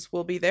Spiral ones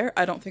will be there.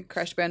 I don't think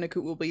Crash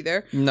Bandicoot will be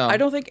there. No. I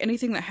don't think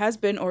anything that has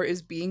been or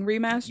is being You're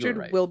remastered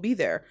right. will be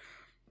there.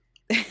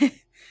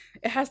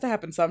 It has to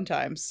happen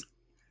sometimes.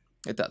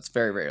 It does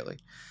very rarely.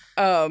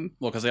 Well,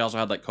 because they also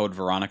had like Code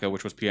Veronica,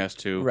 which was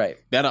PS2. Right.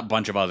 They had a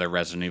bunch of other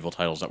Resident Evil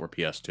titles that were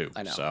PS2.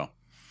 I know. So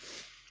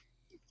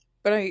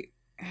But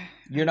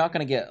You're not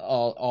going to get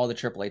all the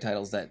AAA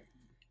titles that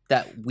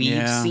we've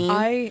Yeah. seen.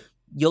 I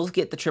You'll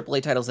get the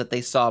AAA titles that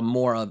they saw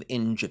more of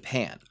in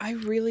Japan. I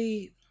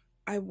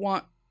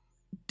want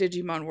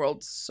Digimon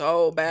World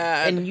so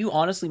bad. And you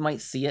honestly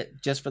might see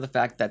it just for the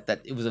fact that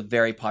it was a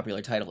very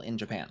popular title in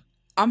Japan.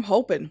 I'm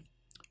hoping.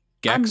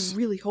 Gex, I'm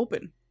really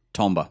hoping.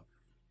 Tomba.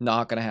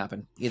 Not going to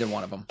happen. Either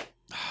one of them.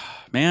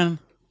 Man,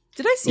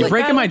 Did I see you're a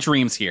breaking Battle- my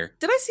dreams here.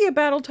 Did I see a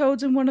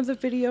Battletoads in one of the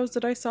videos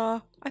that I saw?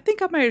 I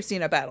think I might have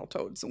seen a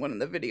Battletoads in one of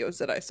the videos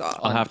that I saw.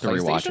 I'll On have to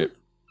rewatch PlayStation? it.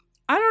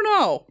 I don't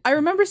know. I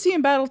remember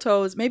seeing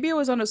Battletoads. Maybe it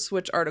was on a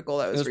Switch article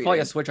I It was was reading. probably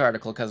a Switch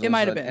article because It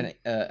might have been.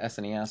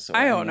 SNES or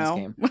I don't NES know.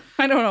 game.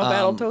 I don't know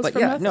Battletoads But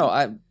from yeah, nothing.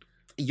 no,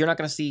 you're not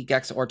going to see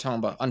Gex or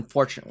Tomba,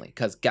 unfortunately,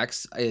 because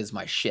Gex is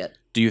my shit.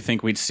 Do you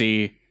think we'd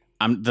see?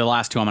 The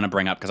last two I'm going to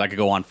bring up because I could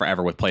go on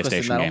forever with Twisted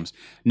PlayStation Metal? games.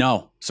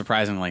 No,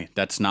 surprisingly,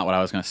 that's not what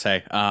I was going to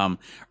say.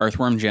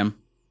 Earthworm Jim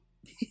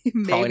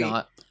Maybe. Probably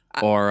not.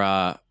 or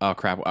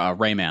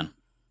Rayman.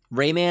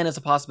 Rayman is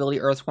a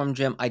possibility. Earthworm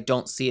Jim, I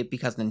don't see it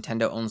because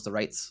Nintendo owns the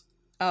rights.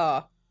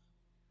 I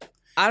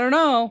don't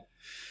know.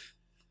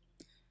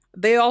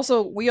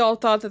 We all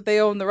thought that they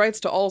owned the rights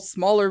to all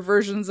smaller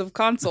versions of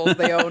consoles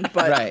they owned,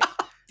 but Right.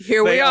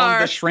 here we They own are.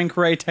 the shrink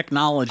ray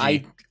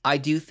technology. I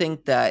do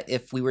think that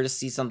if we were to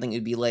see something,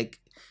 it'd be like,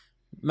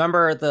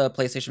 remember the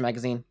PlayStation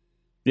magazine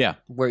Yeah.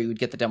 where you would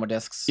get the demo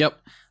discs? Yep.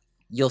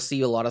 You'll see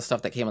a lot of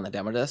stuff that came on the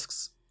demo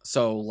discs.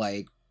 So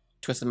like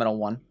Twisted Metal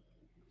 1.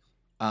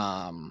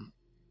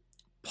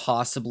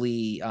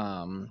 Possibly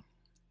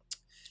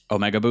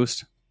Omega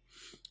Boost,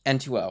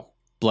 N2O.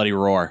 Bloody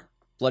Roar.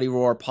 Bloody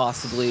Roar,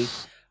 possibly.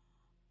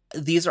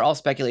 These are all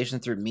speculation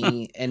through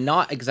me and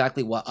not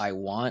exactly what I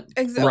want.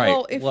 Right.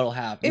 Well, if What'll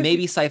happen. if-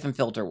 Maybe Siphon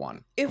Filter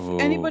 1. Ooh.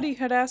 anybody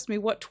had asked me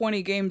what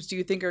 20 games do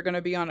you think are going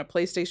to be on a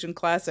PlayStation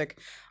Classic,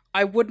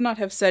 I would not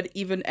have said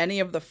even any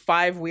of the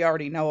 5 we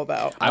already know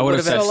about. I would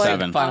have said So, like,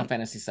 7. Final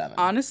Fantasy 7.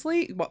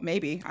 Honestly, what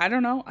maybe. I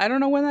don't know. I don't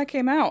know when that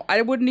came out.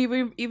 I wouldn't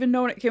even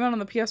know when it came out on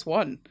the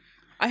PS1.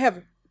 I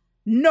have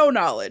no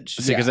knowledge.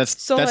 See, because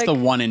that's So, the like-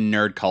 one in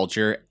nerd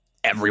culture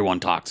everyone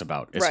talks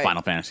about is Right.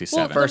 Final Fantasy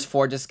Well, VII. First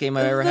 4-disc game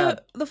I've ever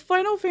had. The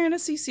Final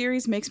Fantasy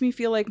series makes me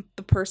feel like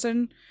the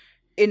person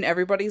in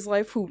everybody's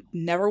life who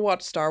never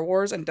watched Star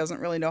Wars and doesn't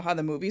really know how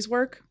the movies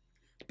work,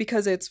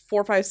 because it's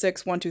 4, 5,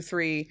 6, 1, 2,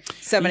 3,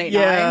 7, 8,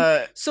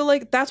 9. So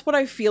like that's what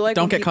I feel like.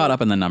 Don't when get people- caught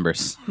up in the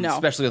numbers. No,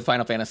 Especially with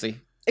Final Fantasy.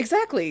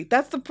 exactly.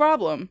 That's the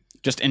problem.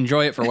 Just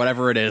enjoy it for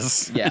whatever it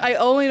is. Yeah. I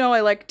only know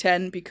I like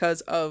 10 because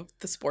of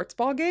the sports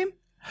ball game.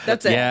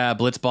 That's it. Yeah,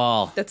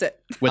 Blitzball That's it.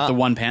 with the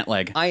one pant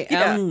leg. I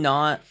Yeah. am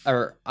not,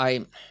 or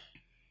I'm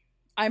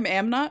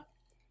not.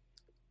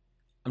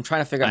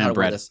 trying to figure out how to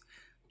Iron word this.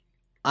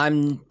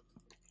 I'm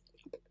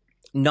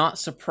not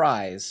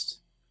surprised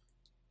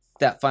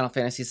that Final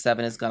Fantasy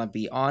VII is going to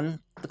be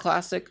on the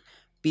Classic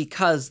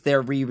because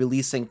they're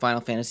re-releasing Final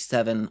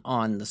Fantasy VII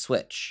on the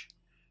Switch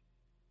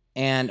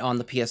and on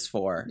the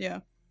PS4.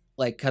 Yeah.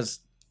 Like, because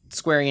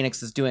Square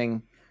Enix is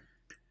doing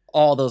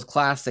all those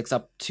classics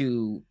up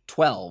to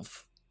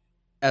 12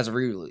 as a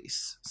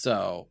re-release.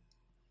 So,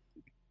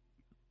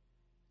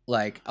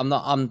 like,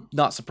 I'm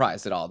not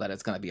surprised at all that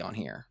it's going to be on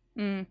here.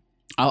 Mm.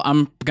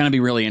 I'm gonna be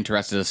really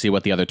interested to see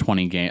what the other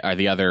 20 game or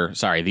the other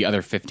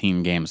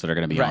 15 games that are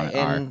gonna be on it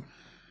are. And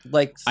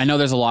like, I know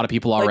there's a lot of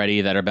people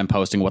already that have been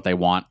posting what they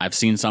want. I've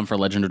seen some for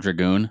Legend of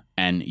Dragoon,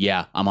 and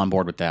yeah, I'm on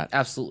board with that.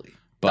 absolutely,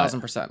 But-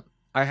 1000%.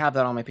 I have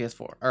that on my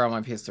PS4 or on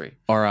my PS3.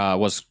 Or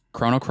was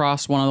Chrono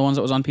Cross one of the ones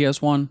that was on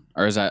PS1,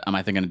 or am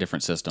I thinking a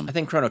different system? I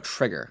think Chrono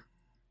Trigger.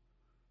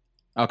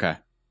 Okay,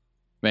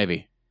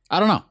 maybe. I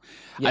don't know.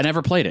 Yeah. I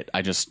never played it.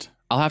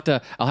 I'll have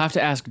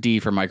to ask D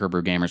for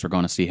Microbrew Gamers. We're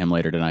going to see him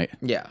later tonight.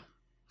 Yeah,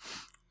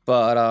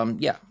 but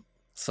yeah.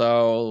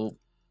 So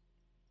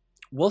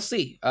we'll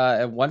see.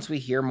 Once we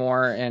hear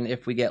more, and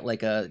if we get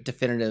like a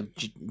definitive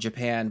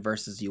Japan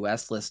versus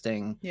US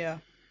listing, Yeah.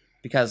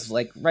 because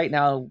like right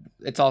now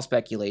it's all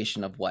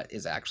speculation of what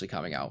is actually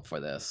coming out for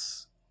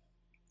this.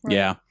 Right.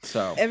 Yeah.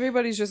 So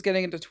Everybody's just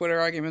getting into Twitter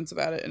arguments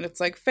about it, and it's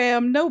like,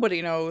 fam,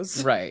 nobody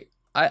knows. right.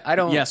 I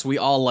don't. Yes, we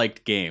all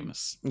liked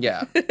games.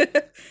 Yeah.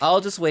 I'll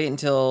just wait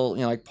until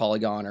like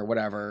Polygon or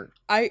whatever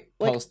I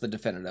like. post the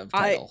definitive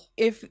title.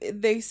 If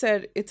they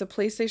said it's a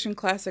PlayStation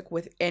Classic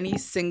with any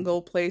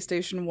single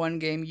PlayStation 1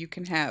 game you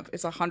can have,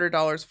 it's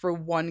 $100 for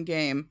one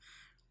game,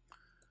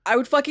 I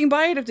would fucking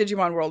buy it if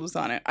Digimon World was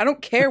on it. I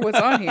don't care what's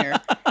on here.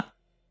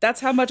 That's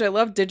how much I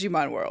love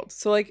Digimon World.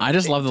 So like, I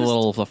just love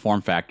the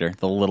form factor,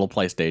 the little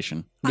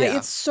PlayStation. Yeah.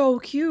 it's so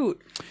cute.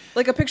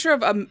 Like a picture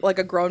of like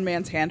a grown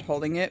man's hand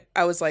holding it.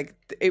 I was like,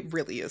 it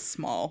really is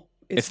small.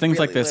 It's things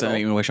like really this that little.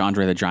 make me wish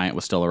Andre the Giant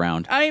was still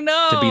around I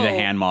know to be the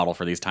hand model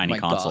for these tiny My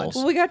God. consoles.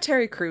 Well, we got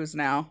Terry Crews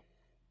now.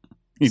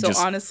 He So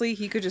just honestly,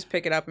 he could just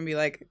pick it up and be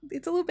like,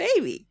 it's a little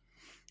baby.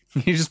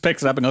 he just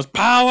picks it up and goes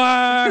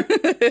power.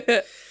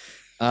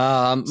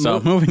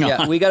 So, moving Yeah,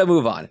 on. we got to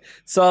move on.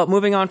 So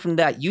moving on from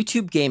that,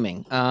 YouTube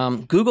Gaming.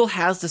 Google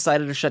has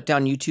decided to shut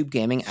down YouTube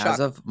Gaming as Shock.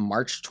 of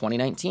March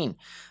 2019.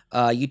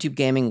 YouTube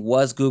Gaming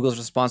was Google's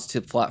response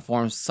to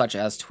platforms such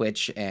as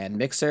Twitch and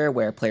Mixer,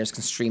 where players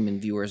can stream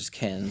and viewers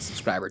can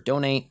subscribe or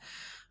donate.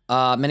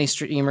 Many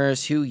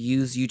streamers who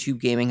use YouTube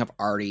Gaming have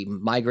already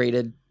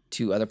migrated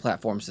to other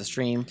platforms to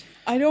stream.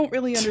 I don't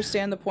really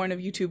understand the point of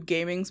YouTube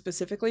Gaming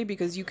specifically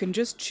because you can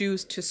just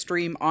choose to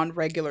stream on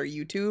regular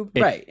YouTube,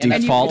 It Right, and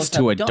then you defaults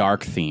can- to a done.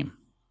 dark theme.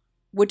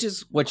 which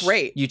is Which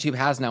great. YouTube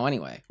has now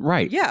anyway.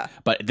 Right. Yeah,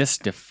 But this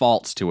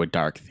defaults to a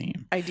dark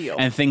theme. ideal.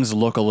 And things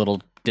look a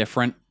little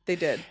different. They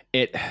did.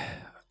 It think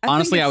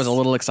honestly, I was a it's-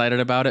 little excited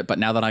about it, but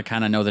now that I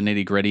kind of know the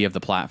nitty gritty of the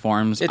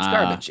platforms, It's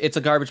garbage. It's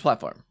a garbage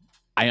platform.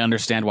 I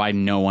understand why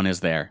no one is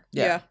there.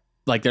 Yeah.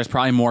 Like, there's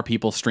probably more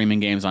people streaming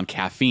games on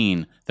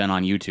Caffeine than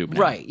on YouTube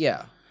now. Right.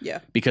 Yeah. Yeah.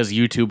 Because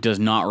YouTube does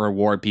not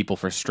reward people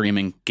for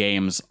streaming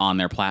games on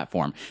their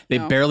platform. They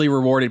No. barely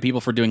rewarded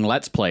people for doing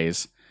Let's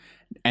Plays.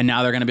 And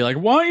now they're going to be like,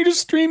 why don't you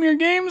just stream your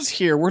games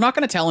here? We're not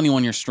going to tell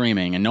anyone you're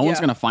streaming, and no one's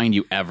Yeah. going to find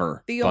you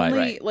ever. The But-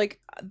 only like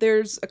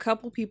there's a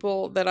couple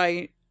people that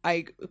I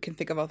can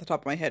think of off the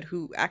top of my head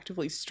who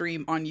actively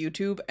stream on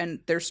YouTube, and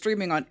they're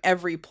streaming on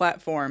every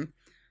platform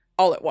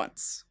all at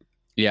once.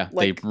 Yeah,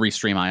 like- they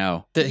restream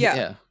IO.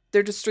 Yeah.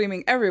 They're just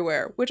streaming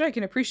everywhere, which I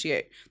can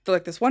appreciate. They're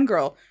like this one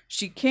girl,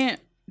 she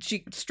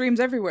streams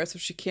everywhere, so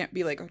she can't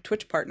be like a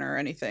Twitch partner or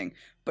anything,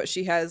 but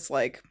she has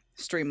like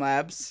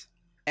Streamlabs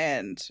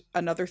and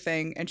another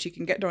thing, and she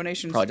can get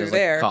donations Probably through does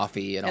there. like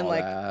coffee and and, all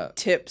like, that.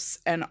 Tips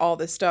and all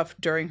this stuff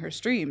during her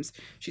streams.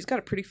 She's got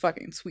a pretty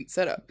fucking sweet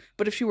setup.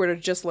 But if she were to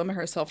just limit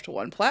herself to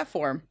one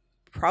platform,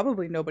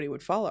 probably nobody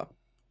would follow.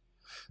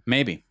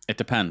 Maybe. It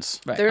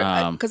depends. Right.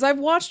 Because I've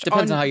watched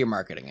Depends on how your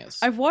marketing is.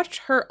 I've watched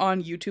her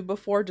on YouTube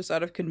before just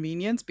out of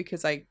convenience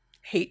because I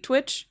hate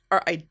Twitch,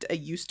 or I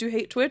used to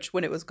hate Twitch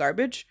when it was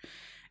garbage.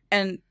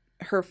 And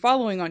her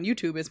following on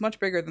YouTube is much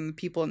bigger than the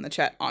people in the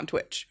chat on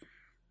Twitch.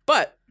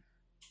 But,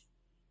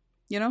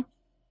 you know,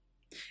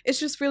 it's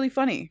just really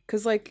funny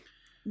because, like,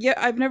 yeah,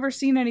 I've never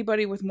seen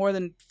anybody with more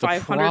than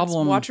 500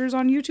 problem- watchers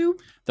on YouTube.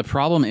 The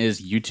problem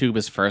is YouTube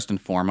is first and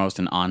foremost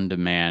an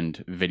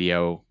on-demand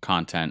video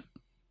content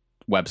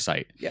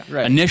website. Yeah.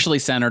 right. Initially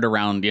centered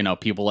around,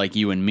 people like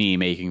you and me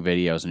making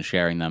videos and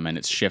sharing them, and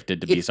it's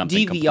shifted to be It's something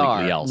DVR,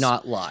 completely else.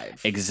 not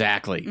live.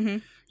 Exactly.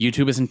 Mhm.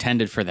 YouTube is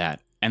intended for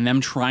that. And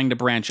them trying to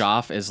branch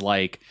off is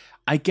like,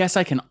 I guess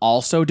I can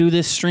also do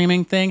this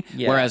streaming thing.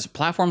 Yeah. Whereas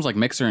platforms like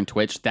Mixer and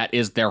Twitch, that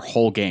is their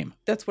whole game.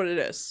 That's what it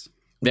is.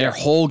 Their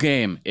whole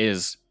game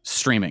is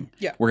streaming.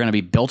 Yeah. We're going to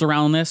be built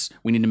around this.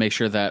 We need to make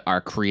sure that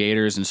our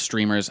creators and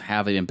streamers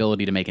have the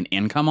ability to make an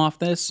income off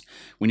this.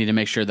 We need to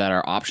make sure that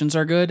our options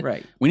are good.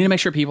 Right. We need to make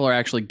sure people are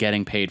actually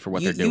getting paid for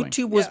what they're doing.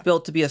 YouTube was Yeah.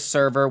 built to be a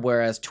server,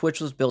 whereas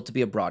Twitch was built to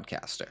be a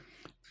broadcaster.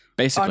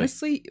 Basically.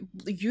 Honestly,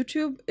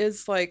 YouTube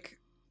is like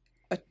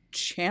a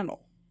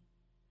channel.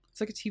 It's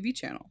like a TV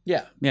channel.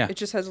 Yeah. Yeah. It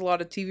just has a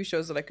lot of TV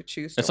shows that I could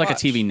choose to It's like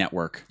watch. a TV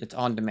network. It's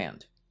on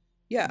demand.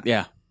 Yeah.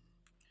 Yeah.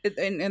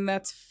 And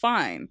that's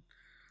fine.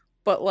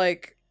 But,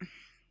 like,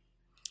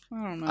 I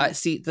don't know.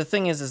 See, the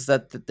thing is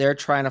that they're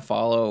trying to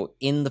follow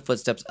in the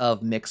footsteps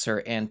of Mixer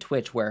and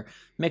Twitch, where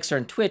Mixer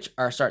and Twitch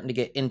are starting to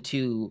get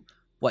into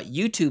what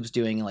YouTube's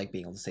doing, like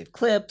being able to save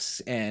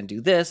clips and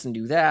do this and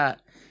do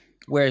that.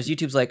 Whereas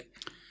YouTube's like,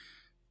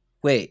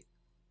 wait,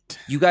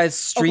 you guys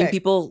stream Okay.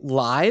 people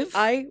live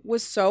I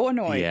was so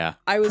annoyed. Yeah.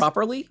 I was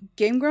properly?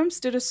 Game Grumps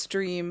did a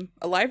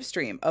live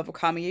stream of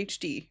Okami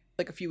HD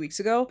like a few weeks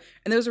ago,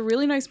 and there was a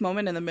really nice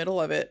moment in the middle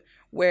of it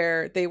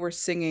where they were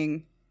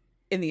singing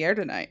 "In the Air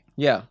Tonight"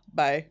 Yeah,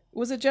 by,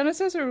 was it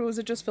Genesis or was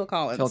it just Phil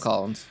Collins? Phil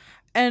Collins.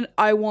 And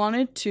I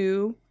wanted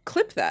to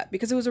clip that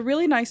because it was a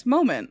really nice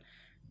moment,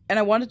 and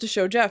I wanted to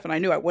show Jeff, and I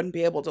knew I wouldn't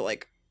be able to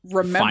like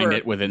remember Find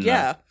it within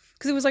yeah,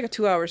 because it was like a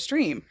 2-hour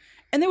stream,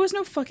 and there was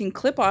no fucking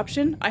clip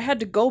option. I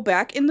had to go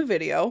back in the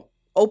video,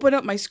 open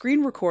up my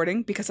screen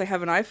recording because I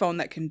have an iPhone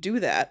that can do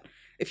that.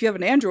 If you have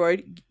an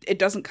Android, it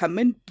doesn't come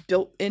in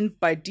built in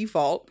by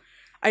default.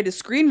 I had to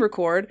screen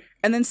record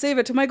and then save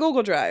it to my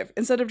Google Drive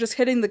instead of just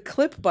hitting the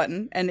clip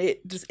button and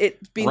it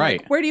being Right.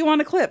 like, where do you want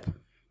to clip?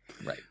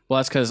 Right. Well,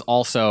 that's because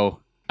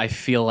also I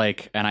feel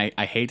like, and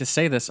I hate to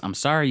say this, I'm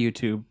sorry,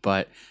 YouTube,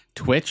 but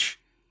Twitch,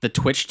 the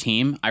Twitch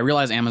team, I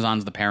realize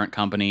Amazon's the parent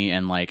company,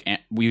 and like,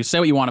 we say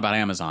what you want about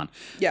Amazon.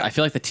 Yeah. I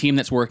feel like the team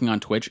that's working on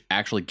Twitch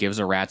actually gives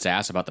a rat's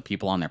ass about the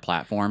people on their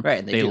platform.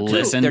 Right, they They do.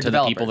 listen They're to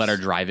the people that developers.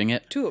 are driving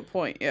it. To a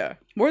point, yeah.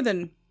 More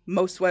than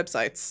most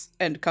websites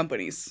and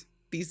companies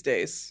these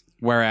days.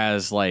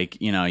 Whereas, like,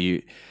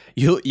 you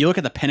look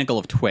at the pinnacle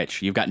of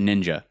Twitch. You've got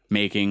Ninja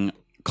making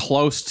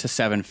close to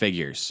 7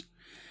 figures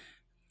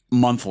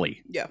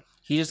monthly. Yeah.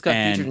 He just got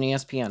And- featured in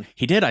ESPN.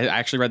 He did. I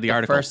actually read the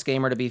article. First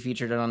gamer to be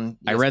featured on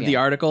ESPN. I read the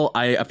article.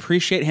 I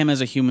appreciate him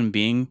as a human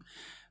being,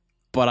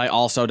 but I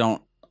also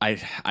don't. I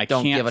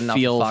Don't can't give enough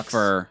feel fucks.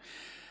 for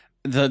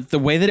the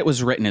way that it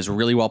was written is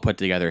really well put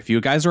together. If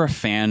you guys are a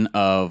fan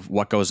of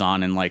what goes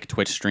on in like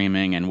Twitch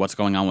streaming and what's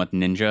going on with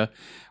Ninja,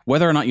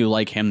 whether or not you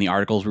like him, the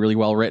article is really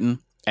well written,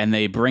 and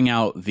they bring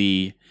out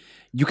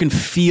you can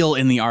feel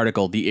in the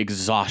article the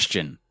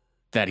exhaustion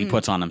that he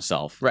puts on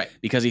himself. Right.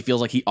 Because he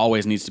feels like he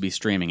always needs to be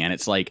streaming. And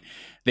it's like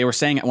they were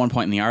saying at one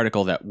point in the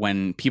article that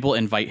when people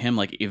invite him,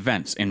 like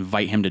events,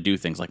 invite him to do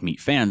things like meet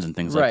fans and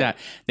things like Right. that,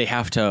 they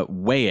have to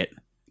weigh it.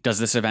 Does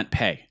this event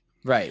pay?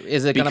 Right.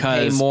 Is it going to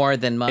pay Because more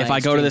than my If I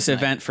go to stream this tonight?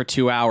 event for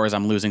 2 hours,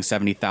 I'm losing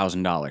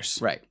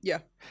 $70,000. Right. Yeah.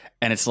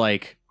 And it's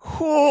like,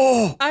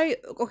 whoa.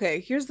 Okay,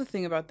 here's the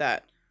thing about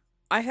that.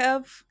 I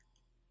have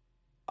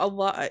a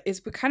lot, it's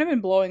kind of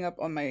been blowing up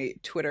on my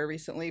Twitter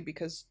recently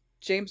because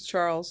James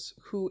Charles,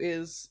 who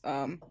is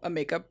a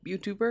makeup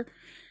YouTuber,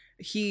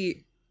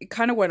 he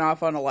kind of went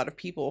off on a lot of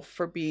people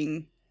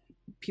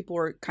people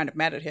were kind of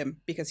mad at him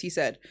because he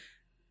said,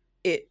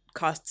 it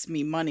costs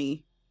me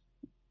money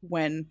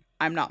when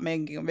I'm not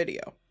making a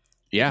video.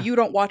 Yeah. If you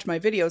don't watch my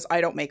videos, I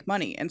don't make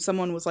money. And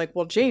someone was like,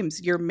 well,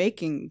 James, you're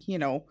making,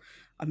 $1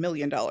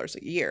 million a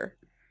year.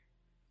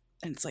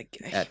 And it's like,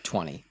 At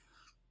 20,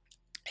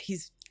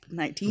 he's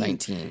 19.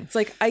 19. It's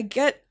like, I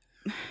get,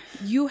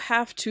 you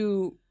have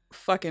to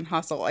fucking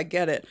hustle. I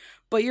get it.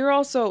 But you're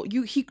also,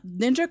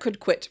 Ninja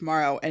could quit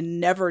tomorrow and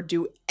never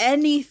do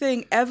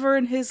anything ever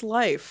in his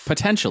life.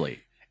 Potentially.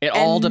 It And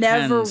all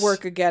depends. never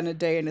work again a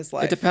day in his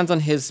life. It depends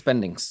on his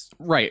spendings.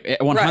 Right. It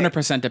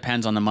 100%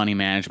 depends on the money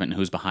management and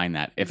who's behind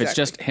that. If it's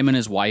just him and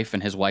his wife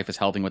is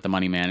helping with the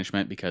money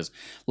management, because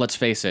let's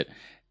face it,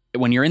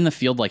 when you're in the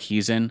field like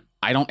he's in,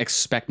 I don't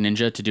expect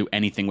Ninja to do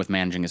anything with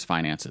managing his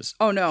finances.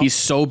 Oh, no. He's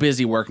so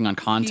busy working on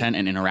content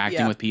and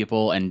interacting with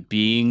people and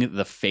being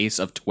the face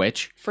of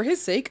Twitch. For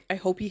his sake, I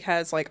hope he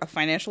has like a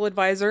financial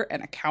advisor,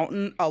 an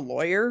accountant, a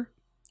lawyer.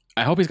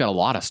 I hope he's got a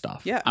lot of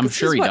stuff. Yeah, I'm 'cause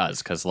sure he's he what? does,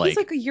 because He's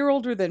like a year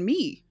older than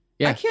me.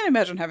 Yeah. I can't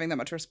imagine having that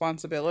much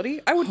responsibility.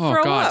 I would Oh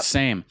throw God, up.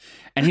 same.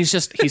 And he's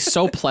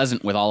so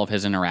pleasant with all of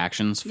his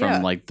interactions. From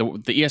Yeah. like the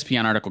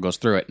ESPN article goes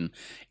through it, and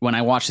when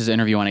I watched his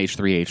interview on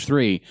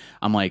H3H3,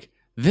 I'm like,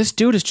 this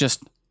dude is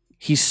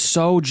he's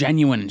so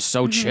genuine and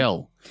so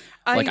chill.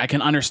 I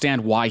can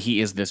understand why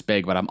he is this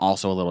big, but I'm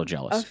also a little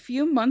jealous. A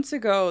few months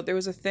ago, there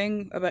was a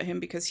thing about him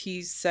because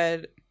he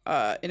said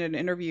in an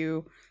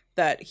interview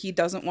that he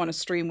doesn't want to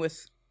stream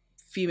with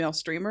female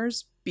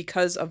streamers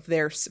because of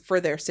for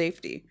their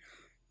safety.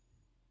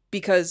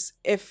 Because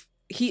if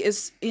he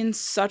is in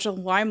such a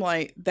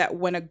limelight that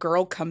when a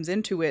girl comes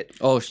into it,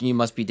 Oh, you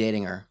must be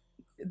dating her.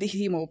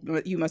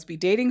 you must be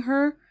dating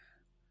her.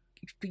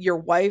 Your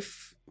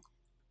wife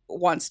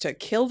wants to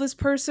kill this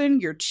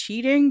person. You're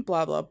cheating,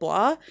 blah, blah,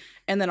 blah.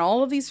 And then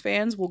all of these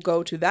fans will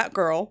go to that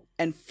girl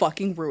and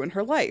fucking ruin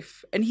her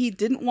life. And he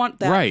didn't want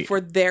that for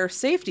their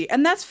safety.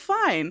 And that's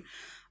fine.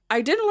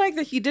 I didn't like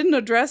that he didn't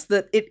address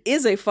that it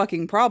is a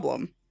fucking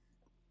problem.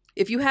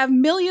 If you have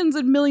millions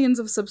and millions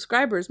of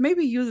subscribers,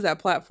 maybe use that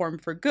platform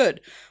for good.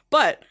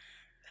 But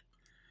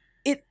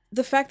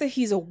the fact that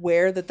he's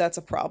aware that that's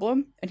a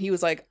problem, and he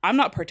was like, I'm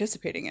not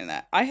participating in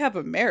that. I have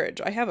a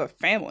marriage. I have a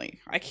family.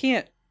 I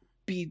can't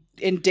be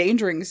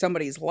endangering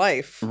somebody's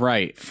life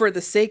right. for the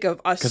sake of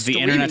us Because the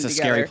streaming internet's a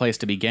together. scary place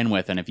to begin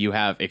with. And if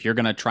you're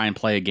going to try and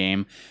play a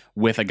game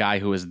with a guy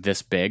who is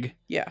this big,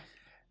 Yeah.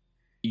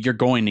 you're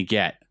going to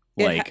get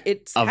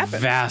It's a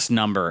happened. vast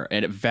number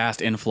and a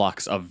vast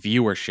influx of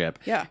viewership.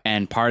 Yeah.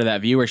 And part of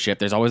that viewership,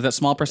 there's always that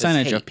small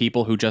percentage hate. of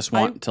people who just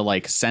want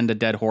to send a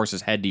dead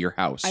horse's head to your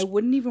house. I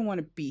wouldn't even want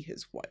to be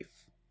his wife.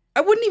 I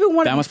wouldn't even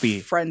want That to must be be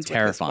friends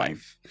terrifying. with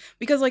his wife.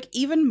 Because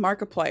even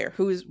Markiplier,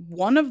 who is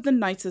one of the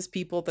nicest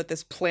people that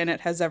this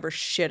planet has ever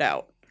shit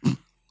out,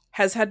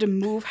 has had to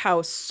move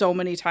house so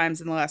many times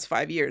in the last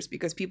 5 years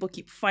because people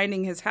keep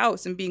finding his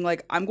house and being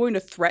like, I'm going to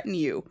threaten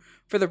you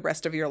for the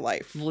rest of your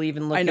life. We'll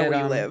even look I know at where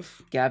you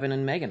live. Gavin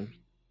and Megan.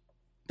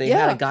 They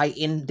Yeah. had a guy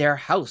in their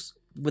house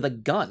with a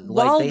gun.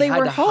 While they they had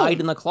were to home. hide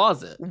in the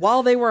closet.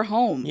 While they were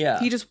home. Yeah.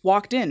 He just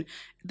walked in.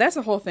 That's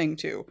the whole thing,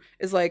 too.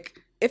 Is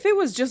like, if it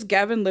was just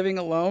Gavin living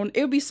alone,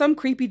 it would be some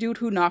creepy dude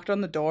who knocked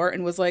on the door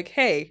and was like,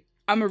 hey,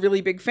 I'm a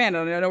really big fan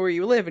and I know where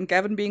you live. And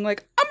Gavin being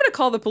like, I'm going to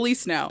call the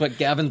police now. But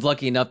Gavin's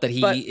lucky enough that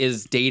he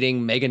is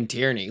dating Megan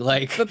Tierney.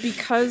 But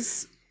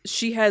because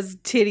she has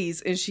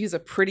titties and she's a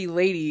pretty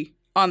lady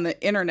on the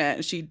internet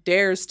and she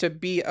dares to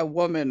be a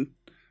woman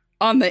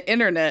on the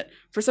internet,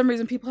 for some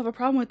reason people have a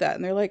problem with that.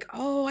 And they're like,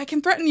 oh, I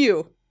can threaten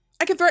you.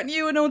 I can threaten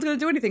you and no one's going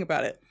to do anything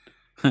about it.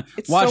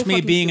 It's Watch so me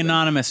fucking being stupid.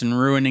 anonymous and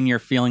ruining your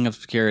feeling of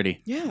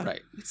security. Yeah.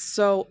 Right. It's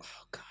so, oh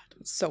God,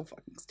 it's so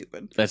fucking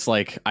stupid. That's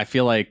I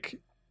feel like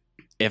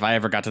if I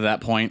ever got to that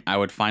point, I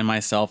would find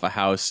myself a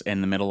house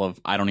in the middle of,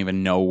 I don't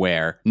even know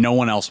where. No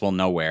one else will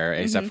know where,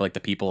 except for the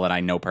people that I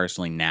know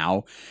personally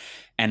now.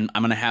 And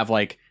I'm going to have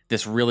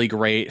this really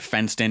great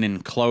fenced in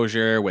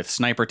enclosure with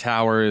sniper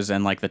towers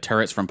and the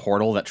turrets from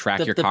Portal that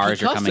track your car as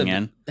you're coming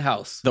in.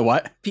 House. The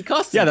what? Pete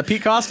Costin. Yeah, the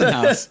Pete Costin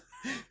house.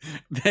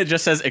 It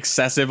just says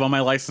excessive on my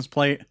license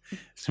plate.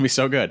 It's going to be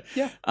so good.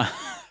 Yeah.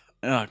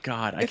 Oh,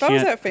 God. If I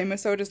was that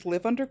famous, I would just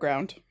live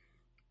underground.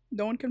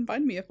 No one can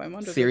find me if I'm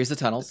under Series of if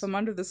tunnels. I'm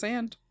under the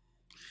sand.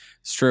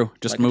 It's true.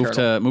 Just Like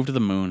a move to the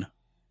moon.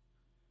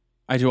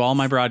 I do all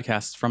my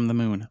broadcasts from the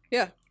moon.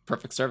 Yeah.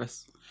 Perfect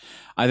service.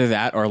 Either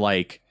that or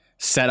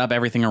set up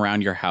everything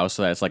around your house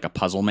so that it's like a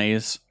puzzle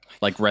maze,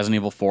 like Resident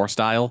Evil 4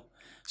 style.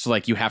 So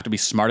you have to be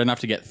smart enough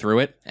to get through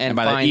it. And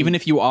by that, even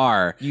if you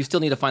are You still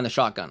need to find the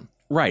shotgun.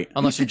 right,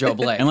 Unless you're Joe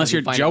Blake. unless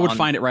you're Joe would on-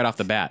 find it right off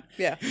the bat.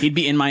 Yeah. He'd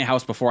be in my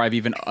house before I've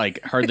even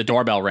heard the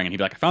doorbell ring, and he'd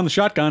be like, "I found the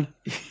shotgun."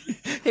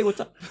 Hey,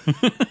 what's up?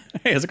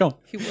 Hey, how's it going?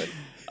 He would.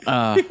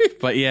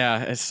 But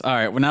yeah, it's all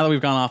right. Well, now that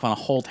we've gone off on a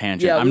whole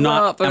tangent, Yeah, we I'm went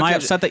not. off on a Am I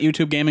tangent. upset that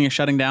YouTube gaming is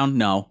shutting down?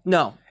 No.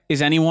 No.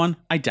 Is anyone?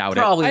 I doubt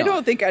it. Probably I not.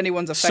 don't think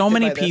anyone's affected So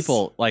many by this.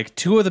 people,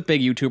 two of the big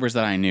YouTubers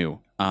that I knew,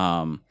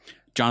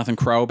 Jonathan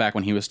Crow back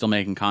when he was still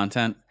making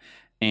content,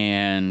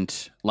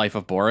 and Life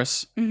of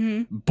Boris,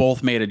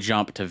 both made a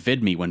jump to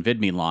VidMe when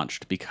VidMe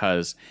launched,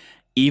 because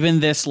even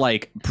this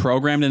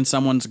programmed in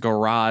someone's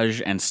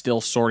garage and still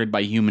sorted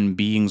by human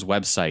beings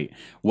website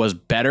was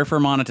better for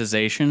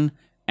monetization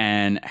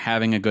and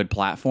having a good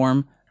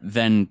platform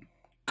than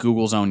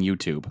Google's own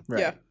YouTube.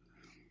 Right. Yeah.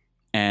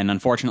 And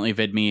unfortunately,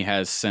 VidMe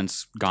has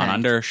since gone Tanked.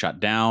 under, shut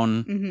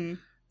down. Mm-hmm.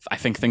 I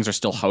think things are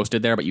still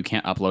hosted there, but you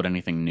can't upload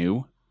anything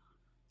new.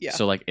 Yeah.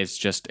 So like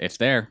it's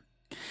there.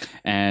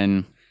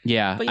 And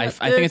yeah, But yeah,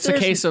 I think it's a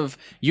there's- case of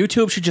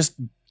YouTube should just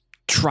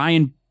try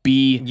and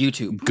be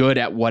YouTube. good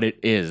at what it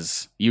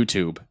is.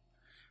 YouTube.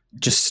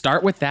 Just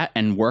start with that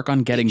and work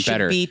on getting It should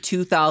better. be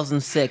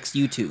 2006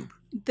 YouTube.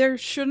 There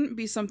shouldn't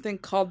be something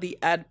called the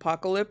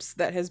adpocalypse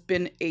that has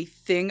been a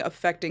thing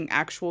affecting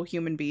actual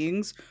human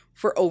beings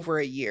for over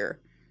a year.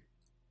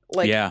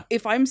 Like, Yeah.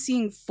 if I'm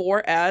seeing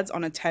 4 ads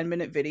on a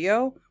 10-minute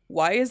video,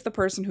 why is the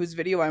person whose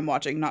video I'm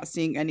watching not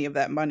seeing any of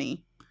that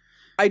money?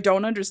 I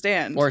don't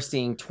understand. Or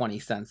seeing 20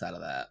 cents out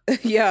of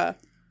that. Yeah.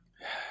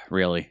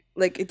 Really.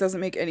 Like, it doesn't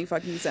make any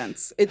fucking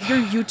sense. You're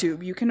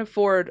YouTube. You can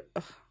afford...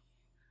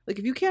 Like,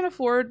 if you can't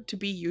afford to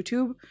be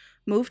YouTube,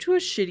 move to a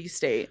shitty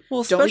state.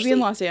 Well, Don't be in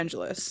Los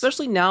Angeles.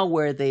 especially now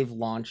where they've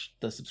launched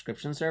the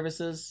subscription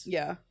services.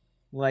 Yeah.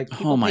 Like,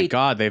 people Oh my pay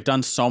God, they've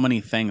done so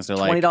many things. They're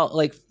like, $20,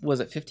 like, was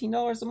it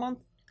 $15 a month?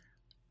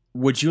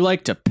 would you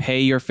like to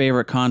pay your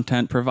favorite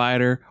content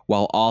provider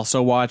while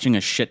also watching a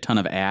shit ton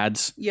of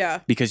ads? Yeah.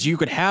 Because you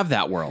could have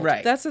that world.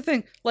 Right. That's the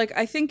thing. Like,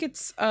 I think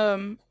it's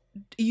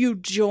you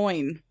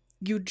join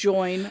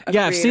a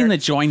Yeah, I've seen creator. the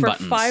join for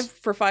buttons.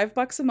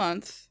 $5 a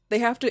month. They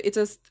have to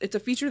it's a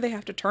feature they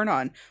have to turn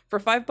on. For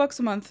 $5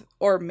 a month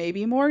or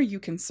maybe more, you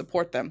can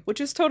support them,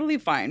 which is totally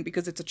fine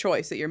because it's a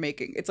choice that you're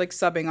making. It's like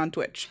subbing on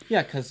Twitch.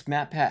 Yeah, because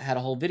Matt Pat had a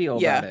whole video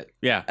Yeah. about it.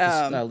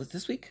 Yeah,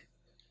 This week?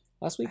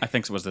 Last week? I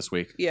think it was this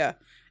week. Yeah.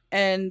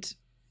 And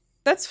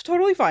that's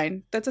totally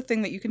fine. That's a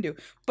thing that you can do.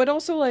 But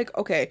also, like,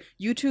 okay,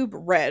 YouTube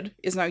Red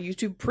is now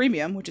YouTube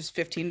Premium, which is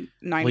 $15.99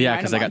 Well, yeah,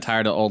 because a I got month.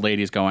 tired of old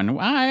ladies going,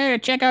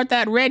 check out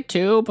that red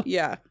tube.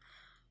 Yeah.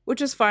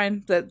 Which is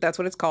fine. That's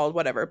what it's called,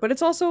 whatever. But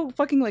it's also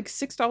fucking like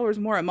 $6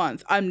 more a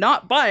month. I'm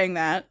not buying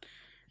that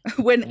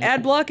when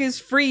AdBlock is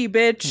free,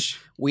 bitch.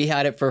 We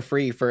had it for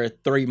free for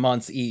 3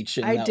 months each,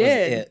 and I that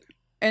did. was it.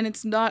 And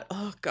it's not,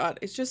 oh God,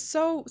 it's just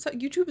so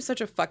YouTube is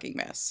such a fucking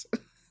mess.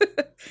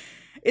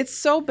 It's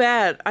so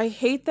bad. I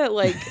hate that,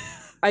 like,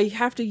 I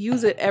have to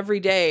use it every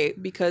day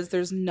because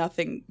there's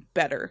nothing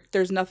better.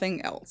 There's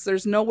nothing else.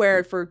 There's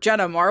nowhere for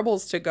Jenna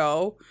Marbles to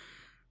go.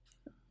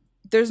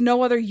 There's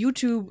no other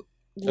YouTube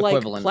like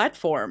Equivalent.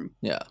 platform.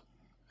 Yeah.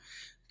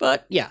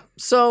 But yeah,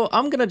 so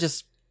I'm gonna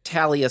just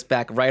tally us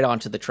back right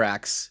onto the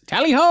tracks.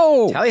 Tally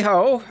ho! Tally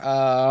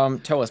ho!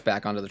 Tow us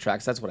back onto the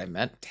tracks. That's what I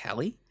meant.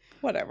 Tally?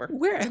 Whatever.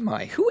 Where am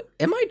I? Who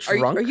am I Are,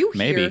 drunk? are you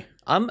Maybe. here?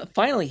 I'm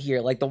finally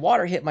here. Like the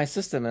water hit my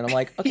system, and I'm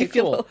like, okay, You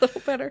feel cool. a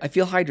little better. I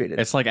feel hydrated.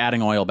 It's like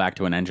adding oil back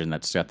to an engine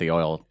that's got the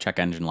oil check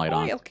engine light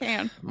on. Oil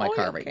can. My Oil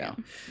car right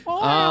can.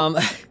 now. Oil.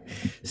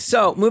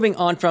 So moving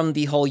on from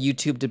the whole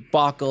YouTube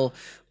debacle,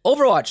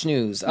 Overwatch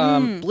news.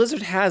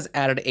 Blizzard has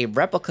added a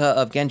replica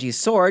of Genji's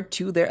sword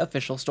to their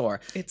official store.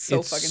 It's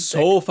so fucking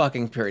so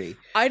fucking pretty.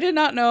 I did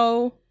not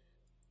know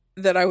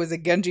that I was a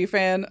Genji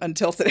fan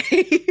until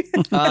today.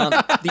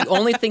 The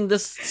only thing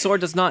this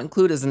sword does not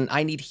include is an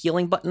I need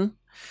healing button.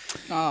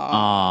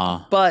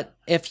 Aw. But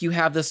if you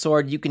have the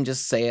sword, you can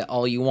just say it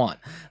all you want.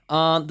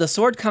 The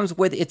sword comes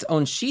with its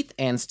own sheath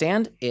and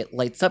stand. It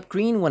lights up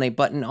green when a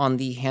button on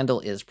the handle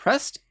is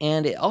pressed,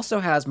 and it also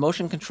has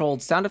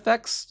motion-controlled sound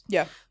effects.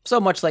 Yeah. So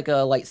much like a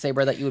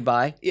lightsaber that you would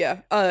buy.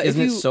 Yeah.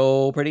 Isn't it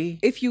so pretty?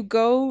 If you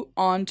go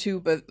on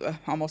to, I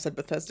almost said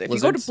Bethesda. If you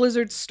go to Blizzard's?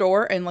 Blizzard's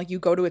store and like you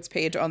go to its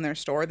page on their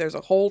store, there's a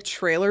whole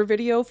trailer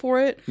video for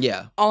it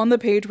Yeah. on the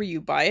page where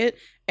you buy it,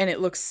 and it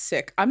looks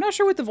sick. I'm not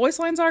sure what the voice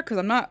lines are because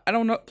I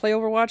don't know, play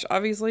Overwatch.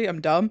 Obviously, I'm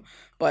dumb,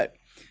 but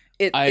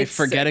I it's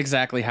forget sick.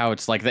 exactly how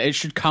it's like. It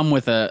should come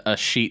with a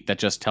sheet that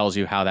just tells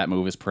you how that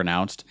move is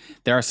pronounced.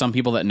 There are some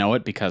people that know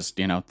it because,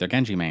 they're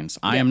Genji mains.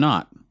 I am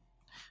not.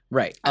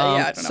 Right. Yeah,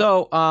 I don't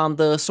know. So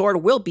the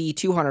sword will be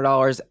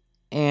 $200,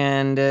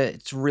 and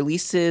it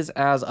releases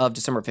as of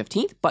December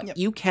 15th, but Yep.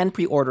 you can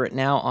pre-order it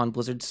now on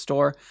Blizzard's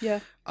store. Yeah.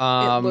 It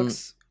Um,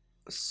 looks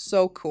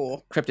so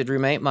cool. Cryptid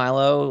roommate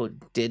Milo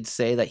did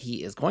say that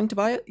he is going to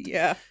buy it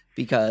Yeah.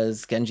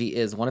 because Genji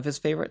is one of his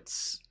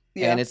favorites,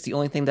 Yeah. and it's the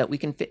only thing that we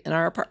can fit in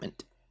our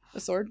apartment.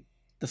 The sword?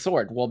 The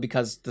sword, well,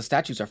 because the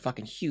statues are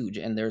fucking huge,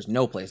 and there's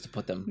no place to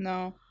put them.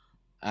 No.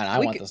 And I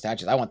We want could- the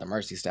statues. I want the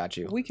Mercy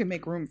statue. We can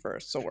make room for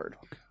a sword.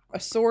 A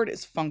sword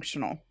is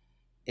functional.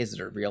 Is it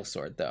a real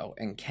sword though?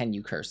 And can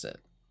you curse it?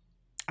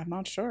 I'm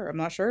not sure. I'm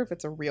not sure if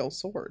it's a real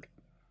sword.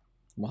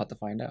 We'll have to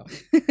find out.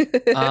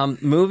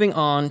 Moving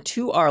on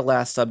to our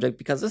last subject,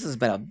 because this has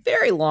been a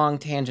very long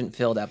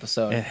tangent-filled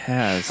episode. It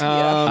has.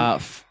 Um,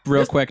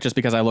 Real quick, just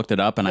because I looked it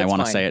up and I That's want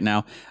to fine. say it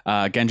now.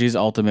 Genji's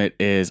ultimate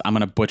is, I'm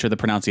going to butcher the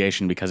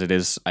pronunciation because it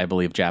is, I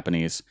believe,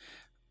 Japanese.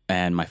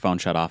 And my phone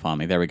shut off on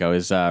me. There we go.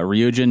 Is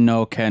Ryujin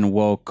no Ken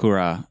wo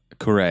Kure.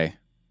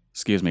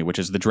 Excuse me, which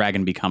is the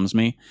dragon becomes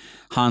me.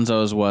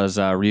 Hanzo's was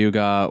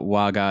Ryuga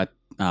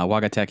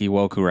Wagateki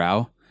wo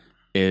Kurao,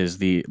 is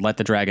the let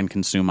the dragon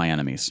consume my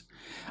enemies.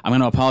 I'm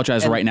going to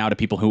apologize And- right now to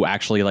people who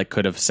actually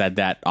could have said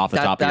that off the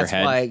top of your That's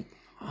head. why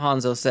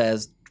Hanzo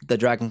says the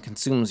dragon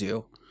consumes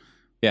you.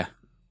 Yeah.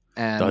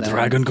 And The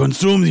dragon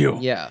consumes you.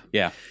 Yeah.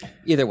 Yeah.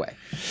 Either way.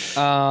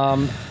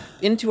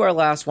 Into our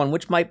last one,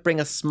 which might bring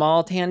a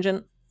small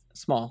tangent.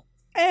 Small.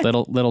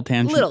 Little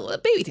tangent. A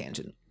baby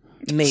tangent.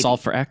 Maybe. Solve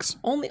for X.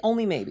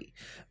 Only maybe.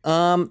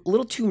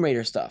 Little Tomb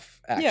Raider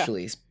stuff,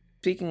 actually.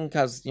 Speaking,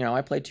 because,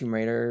 I played Tomb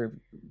Raider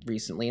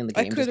recently, and the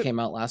game just came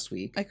out last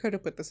week. I could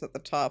have put this at the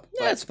top.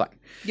 Yeah, but it's fine.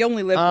 You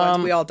only live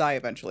once. We all die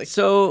eventually.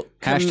 So,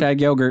 Hashtag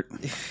yogurt.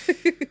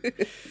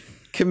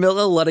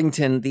 Camilla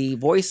Luddington, the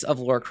voice of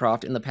Lara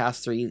Croft in the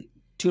past 3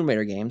 Tomb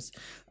Raider games,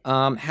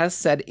 has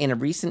said in a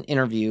recent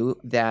interview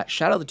that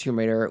Shadow the Tomb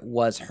Raider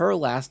was her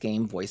last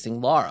game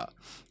voicing Lara,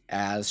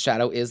 as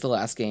Shadow is the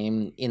last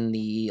game in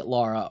the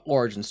Lara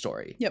origin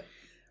story. Yep.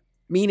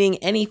 Meaning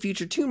any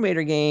future Tomb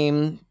Raider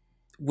game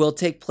will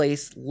take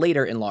place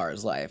later in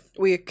Lara's life.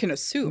 We can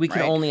assume. We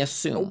can right? only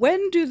assume.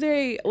 When do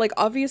they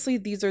obviously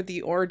these are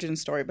the origin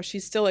story, but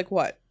she's still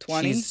what,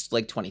 20? She's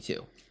like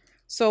 22.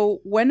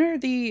 So when are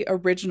the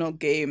original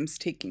games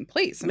taking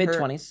place?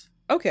 Mid-20s.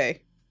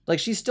 Okay. Like,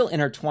 she's still in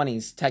her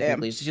 20s,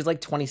 technically. Damn. She's like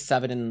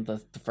 27 in the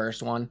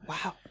first one.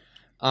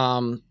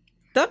 Wow.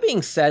 That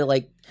being said,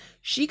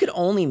 she could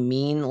only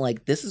mean,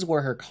 this is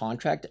where her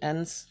contract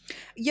ends.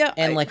 Yeah.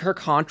 And, her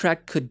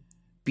contract could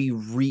be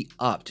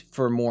re-upped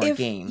for more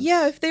games.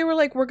 Yeah, if they were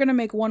we're going to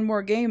make one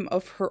more game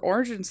of her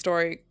origin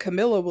story,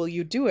 Camilla, will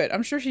you do it?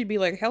 I'm sure she'd be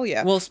like, hell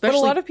yeah. Well, especially...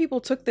 But a lot of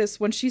people took this,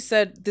 when she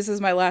said, this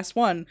is my last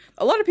one,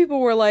 a lot of people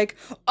were like,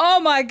 oh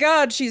my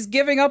god, she's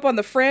giving up on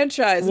the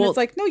franchise. And it's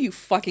like, no, you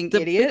fucking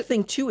idiot. The big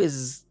thing, too,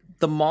 is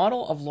the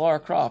model of Lara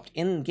Croft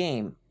in the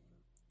game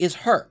is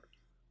her.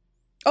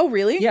 Oh,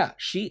 really? Yeah,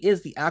 she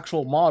is the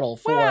actual model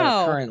for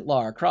current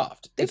Lara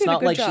Croft. It's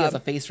not like she has a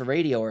face for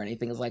radio or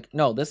anything. It's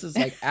no, this is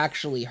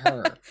actually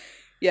her.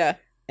 Yeah.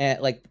 And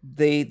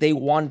they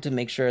wanted to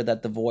make sure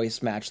that the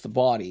voice matched the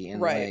body,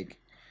 and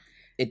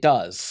it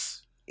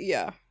does.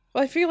 Yeah.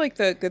 Well, I feel like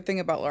the good thing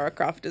about Lara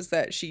Croft is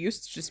that she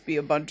used to just be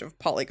a bunch of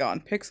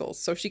polygon pixels,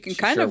 so she can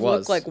kind of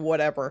look like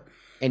whatever.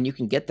 And you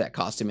can get that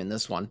costume in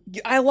this one.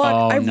 I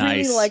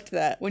really liked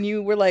that when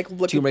you were look at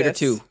this. Tomb Raider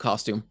 2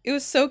 costume. It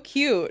was so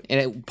cute.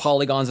 And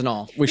polygons and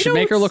all. We should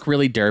make her look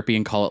really derpy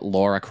and call it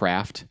Lara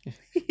Croft.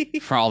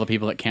 For all the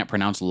people that can't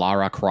pronounce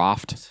Lara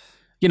Croft.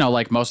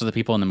 Like most of the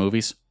people in the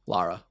movies.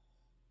 Lara.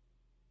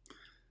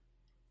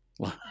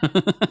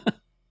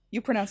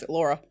 You pronounce it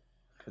Laura.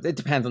 It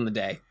depends on the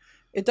day.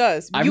 It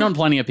does. I've known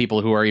plenty of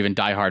people who are even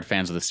diehard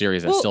fans of the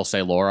series that still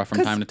say Laura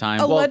from time to time.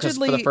 Because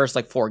for the first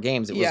 4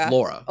 games, it was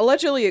Laura.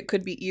 Allegedly, it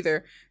could be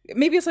either.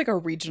 Maybe it's a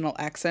regional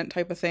accent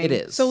type of thing. It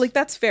is. So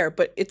that's fair,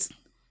 but it's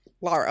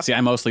Lara. See, I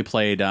mostly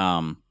played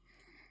Tomb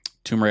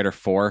Raider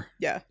 4.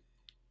 Yeah.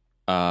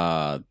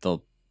 I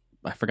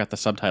forgot the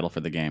subtitle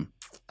for the game.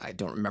 I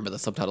don't remember the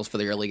subtitles for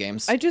the early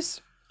games.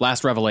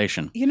 Last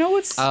Revelation. You know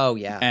what's... Oh,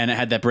 yeah. And it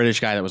had that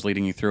British guy that was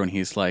leading you through, and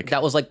he's like...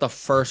 That was the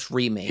first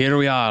remake. Here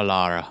we are,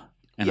 Lara.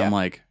 And I'm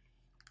like,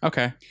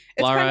 okay,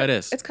 Lara it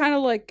is. It's kind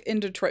of like in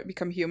Detroit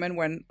Become Human,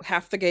 when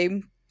half the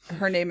game,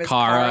 her name is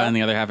Kara, and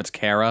the other half it's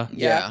Kara.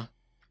 Yeah.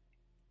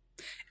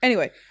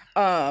 Anyway,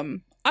 I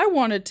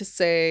wanted to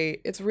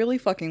say it's really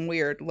fucking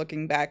weird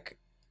looking back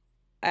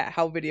at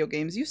how video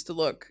games used to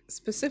look,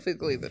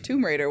 specifically the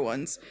Tomb Raider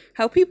ones,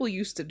 how people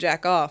used to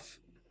jack off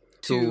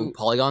to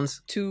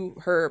polygons? To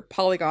her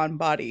polygon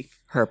body.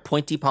 Her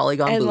pointy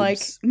polygon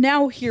boobs. And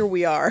now here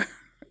we are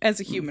as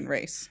a human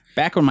race.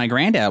 Back when my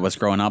granddad was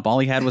growing up, all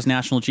he had was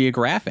National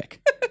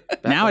Geographic.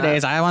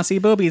 Nowadays, I want to see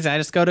boobies. I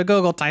just go to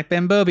Google, type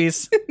in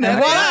boobies. And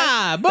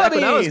voila! Boobies! Back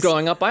when I was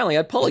growing up, I only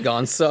had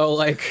polygons, so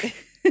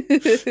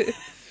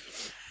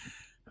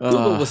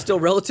Google was still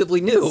relatively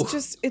new.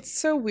 It's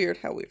so weird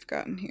how we've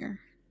gotten here.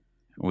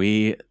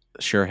 We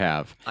sure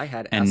have. I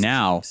had and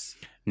now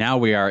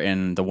we are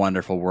in the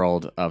wonderful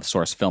world of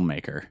Source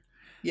Filmmaker.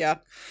 Yeah.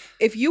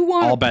 If you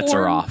want all bets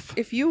are off.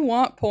 If you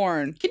want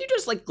porn. Can you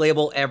just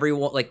label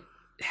everyone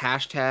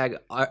hashtag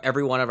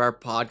every one of our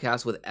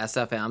podcasts with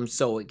SFM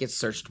so it gets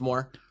searched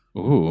more?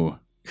 Ooh,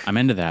 I'm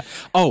into that.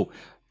 Oh,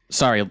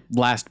 sorry.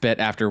 Last bit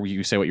after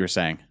you say what you were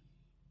saying.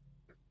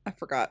 I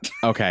forgot.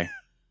 Okay.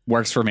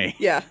 Works for me.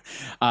 Yeah.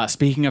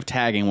 Speaking of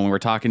tagging, when we were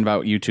talking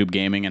about YouTube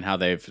gaming and how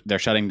they're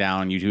shutting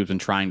down, YouTube's been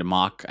trying to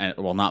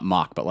not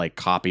mock, but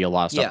copy a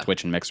lot of stuff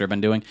Twitch and Mixer have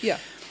been doing. Yeah.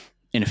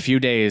 In a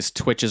few days,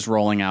 Twitch is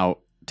rolling out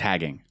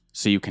tagging.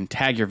 So you can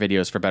tag your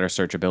videos for better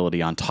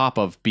searchability on top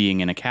of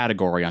being in a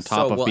category, on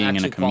top of being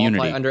in a community.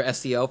 Qualify under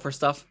SEO for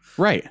stuff?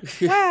 Right.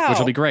 Wow. Which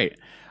will be great.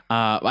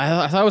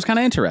 I thought it was kind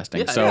of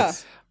interesting. Yeah,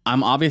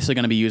 I'm obviously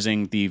going to be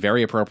using the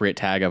very appropriate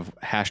tag of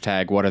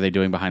hashtag what are they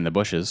doing behind the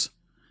bushes.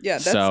 Yeah,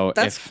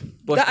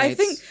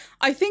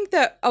 I think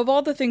that of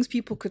all the things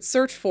people could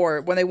search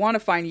for when they want to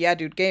find Yeah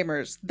Dude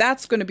Gamers,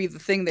 that's going to be the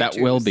thing they choose.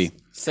 That will be.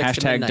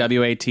 Hashtag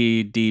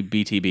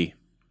WATDBTB.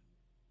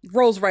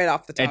 Rolls right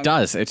off the tongue. It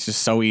does. It's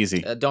just so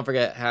easy. Don't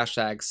forget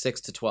hashtag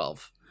 6 to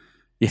 12.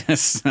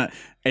 Yes.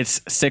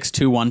 It's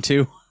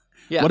 6212.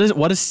 Yeah. What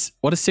is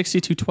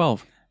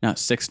 6212? No,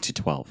 6 to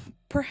 12.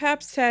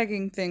 Perhaps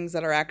tagging things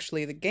that are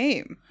actually the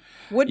game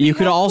would You be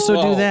could also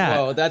helpful. do that.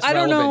 Whoa, that's I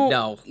don't relevant.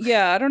 know. No.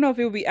 Yeah, I don't know if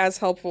it would be as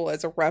helpful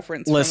as a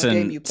reference from a game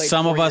Listen, you played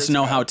some 4 of us years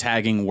know ago. how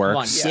tagging Come on,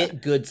 works.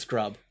 get good,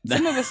 scrub.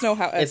 Some of us know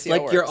how SEO It's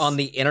like you're works. on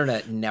the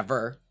internet.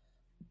 Never.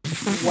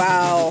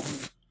 Wow.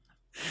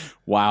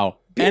 Wow.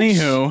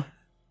 Anywho,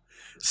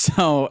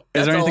 so is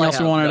That's there anything all I else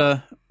we have, wanted no.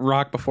 to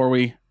rock before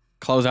we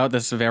close out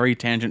this very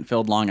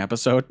tangent-filled long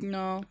episode?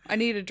 No, I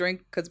need a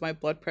drink because my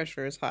blood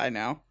pressure is high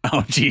now.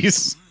 Oh,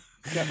 jeez.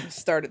 Got me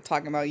started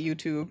talking about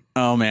YouTube.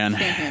 Oh, man.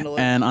 Can't handle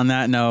it. And on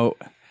that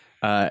note,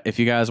 if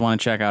you guys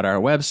want to check out our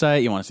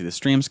website, you want to see the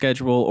stream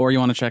schedule, or you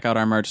want to check out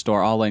our merch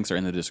store, all links are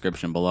in the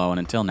description below. And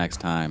until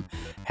next time,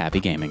 happy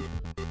gaming.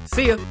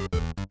 See ya.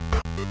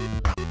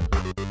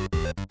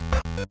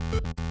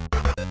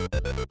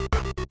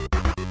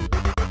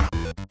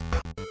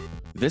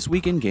 This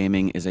Week in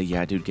Gaming is a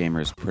Yeah Dude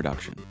Gamers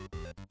production.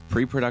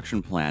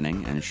 Pre-production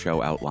planning and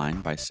show outline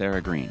by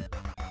Sarah Green.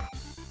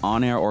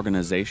 On-air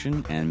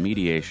organization and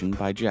mediation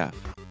by Jeff.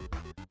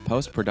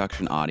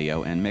 Post-production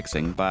audio and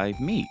mixing by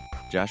me,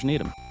 Josh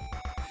Needham.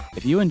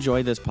 If you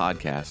enjoyed this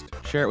podcast,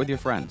 share it with your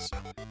friends.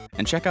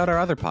 And check out our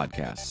other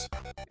podcasts.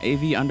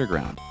 AV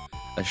Underground,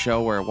 a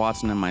show where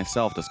Watson and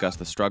myself discuss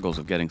the struggles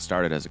of getting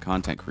started as a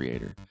content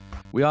creator.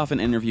 We often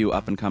interview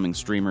up-and-coming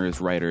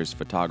streamers, writers,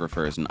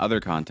 photographers, and other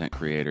content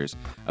creators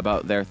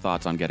about their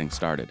thoughts on getting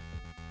started.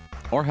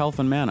 Or Health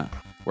and Mana,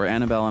 where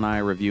Annabelle and I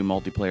review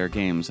multiplayer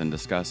games and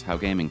discuss how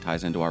gaming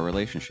ties into our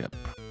relationship.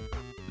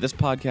 This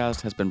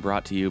podcast has been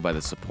brought to you by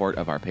the support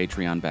of our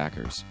Patreon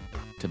backers.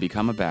 To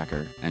become a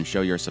backer and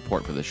show your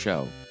support for the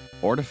show,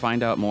 or to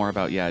find out more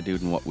about Yeah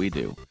Dude and what we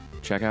do,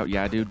 check out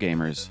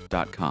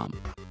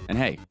yeahdudegamers.com. And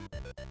hey,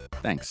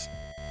 thanks.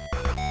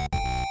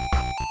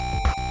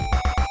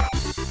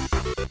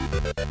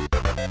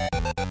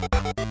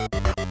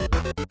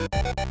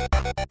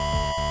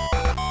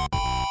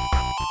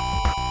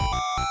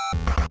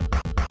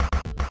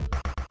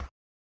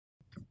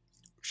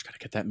 Just gotta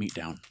get that meat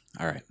down.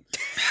 All right.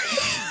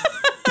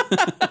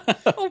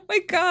 Oh my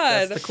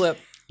god. That's the clip.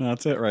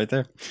 That's it right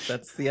there.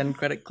 That's the end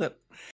credit clip.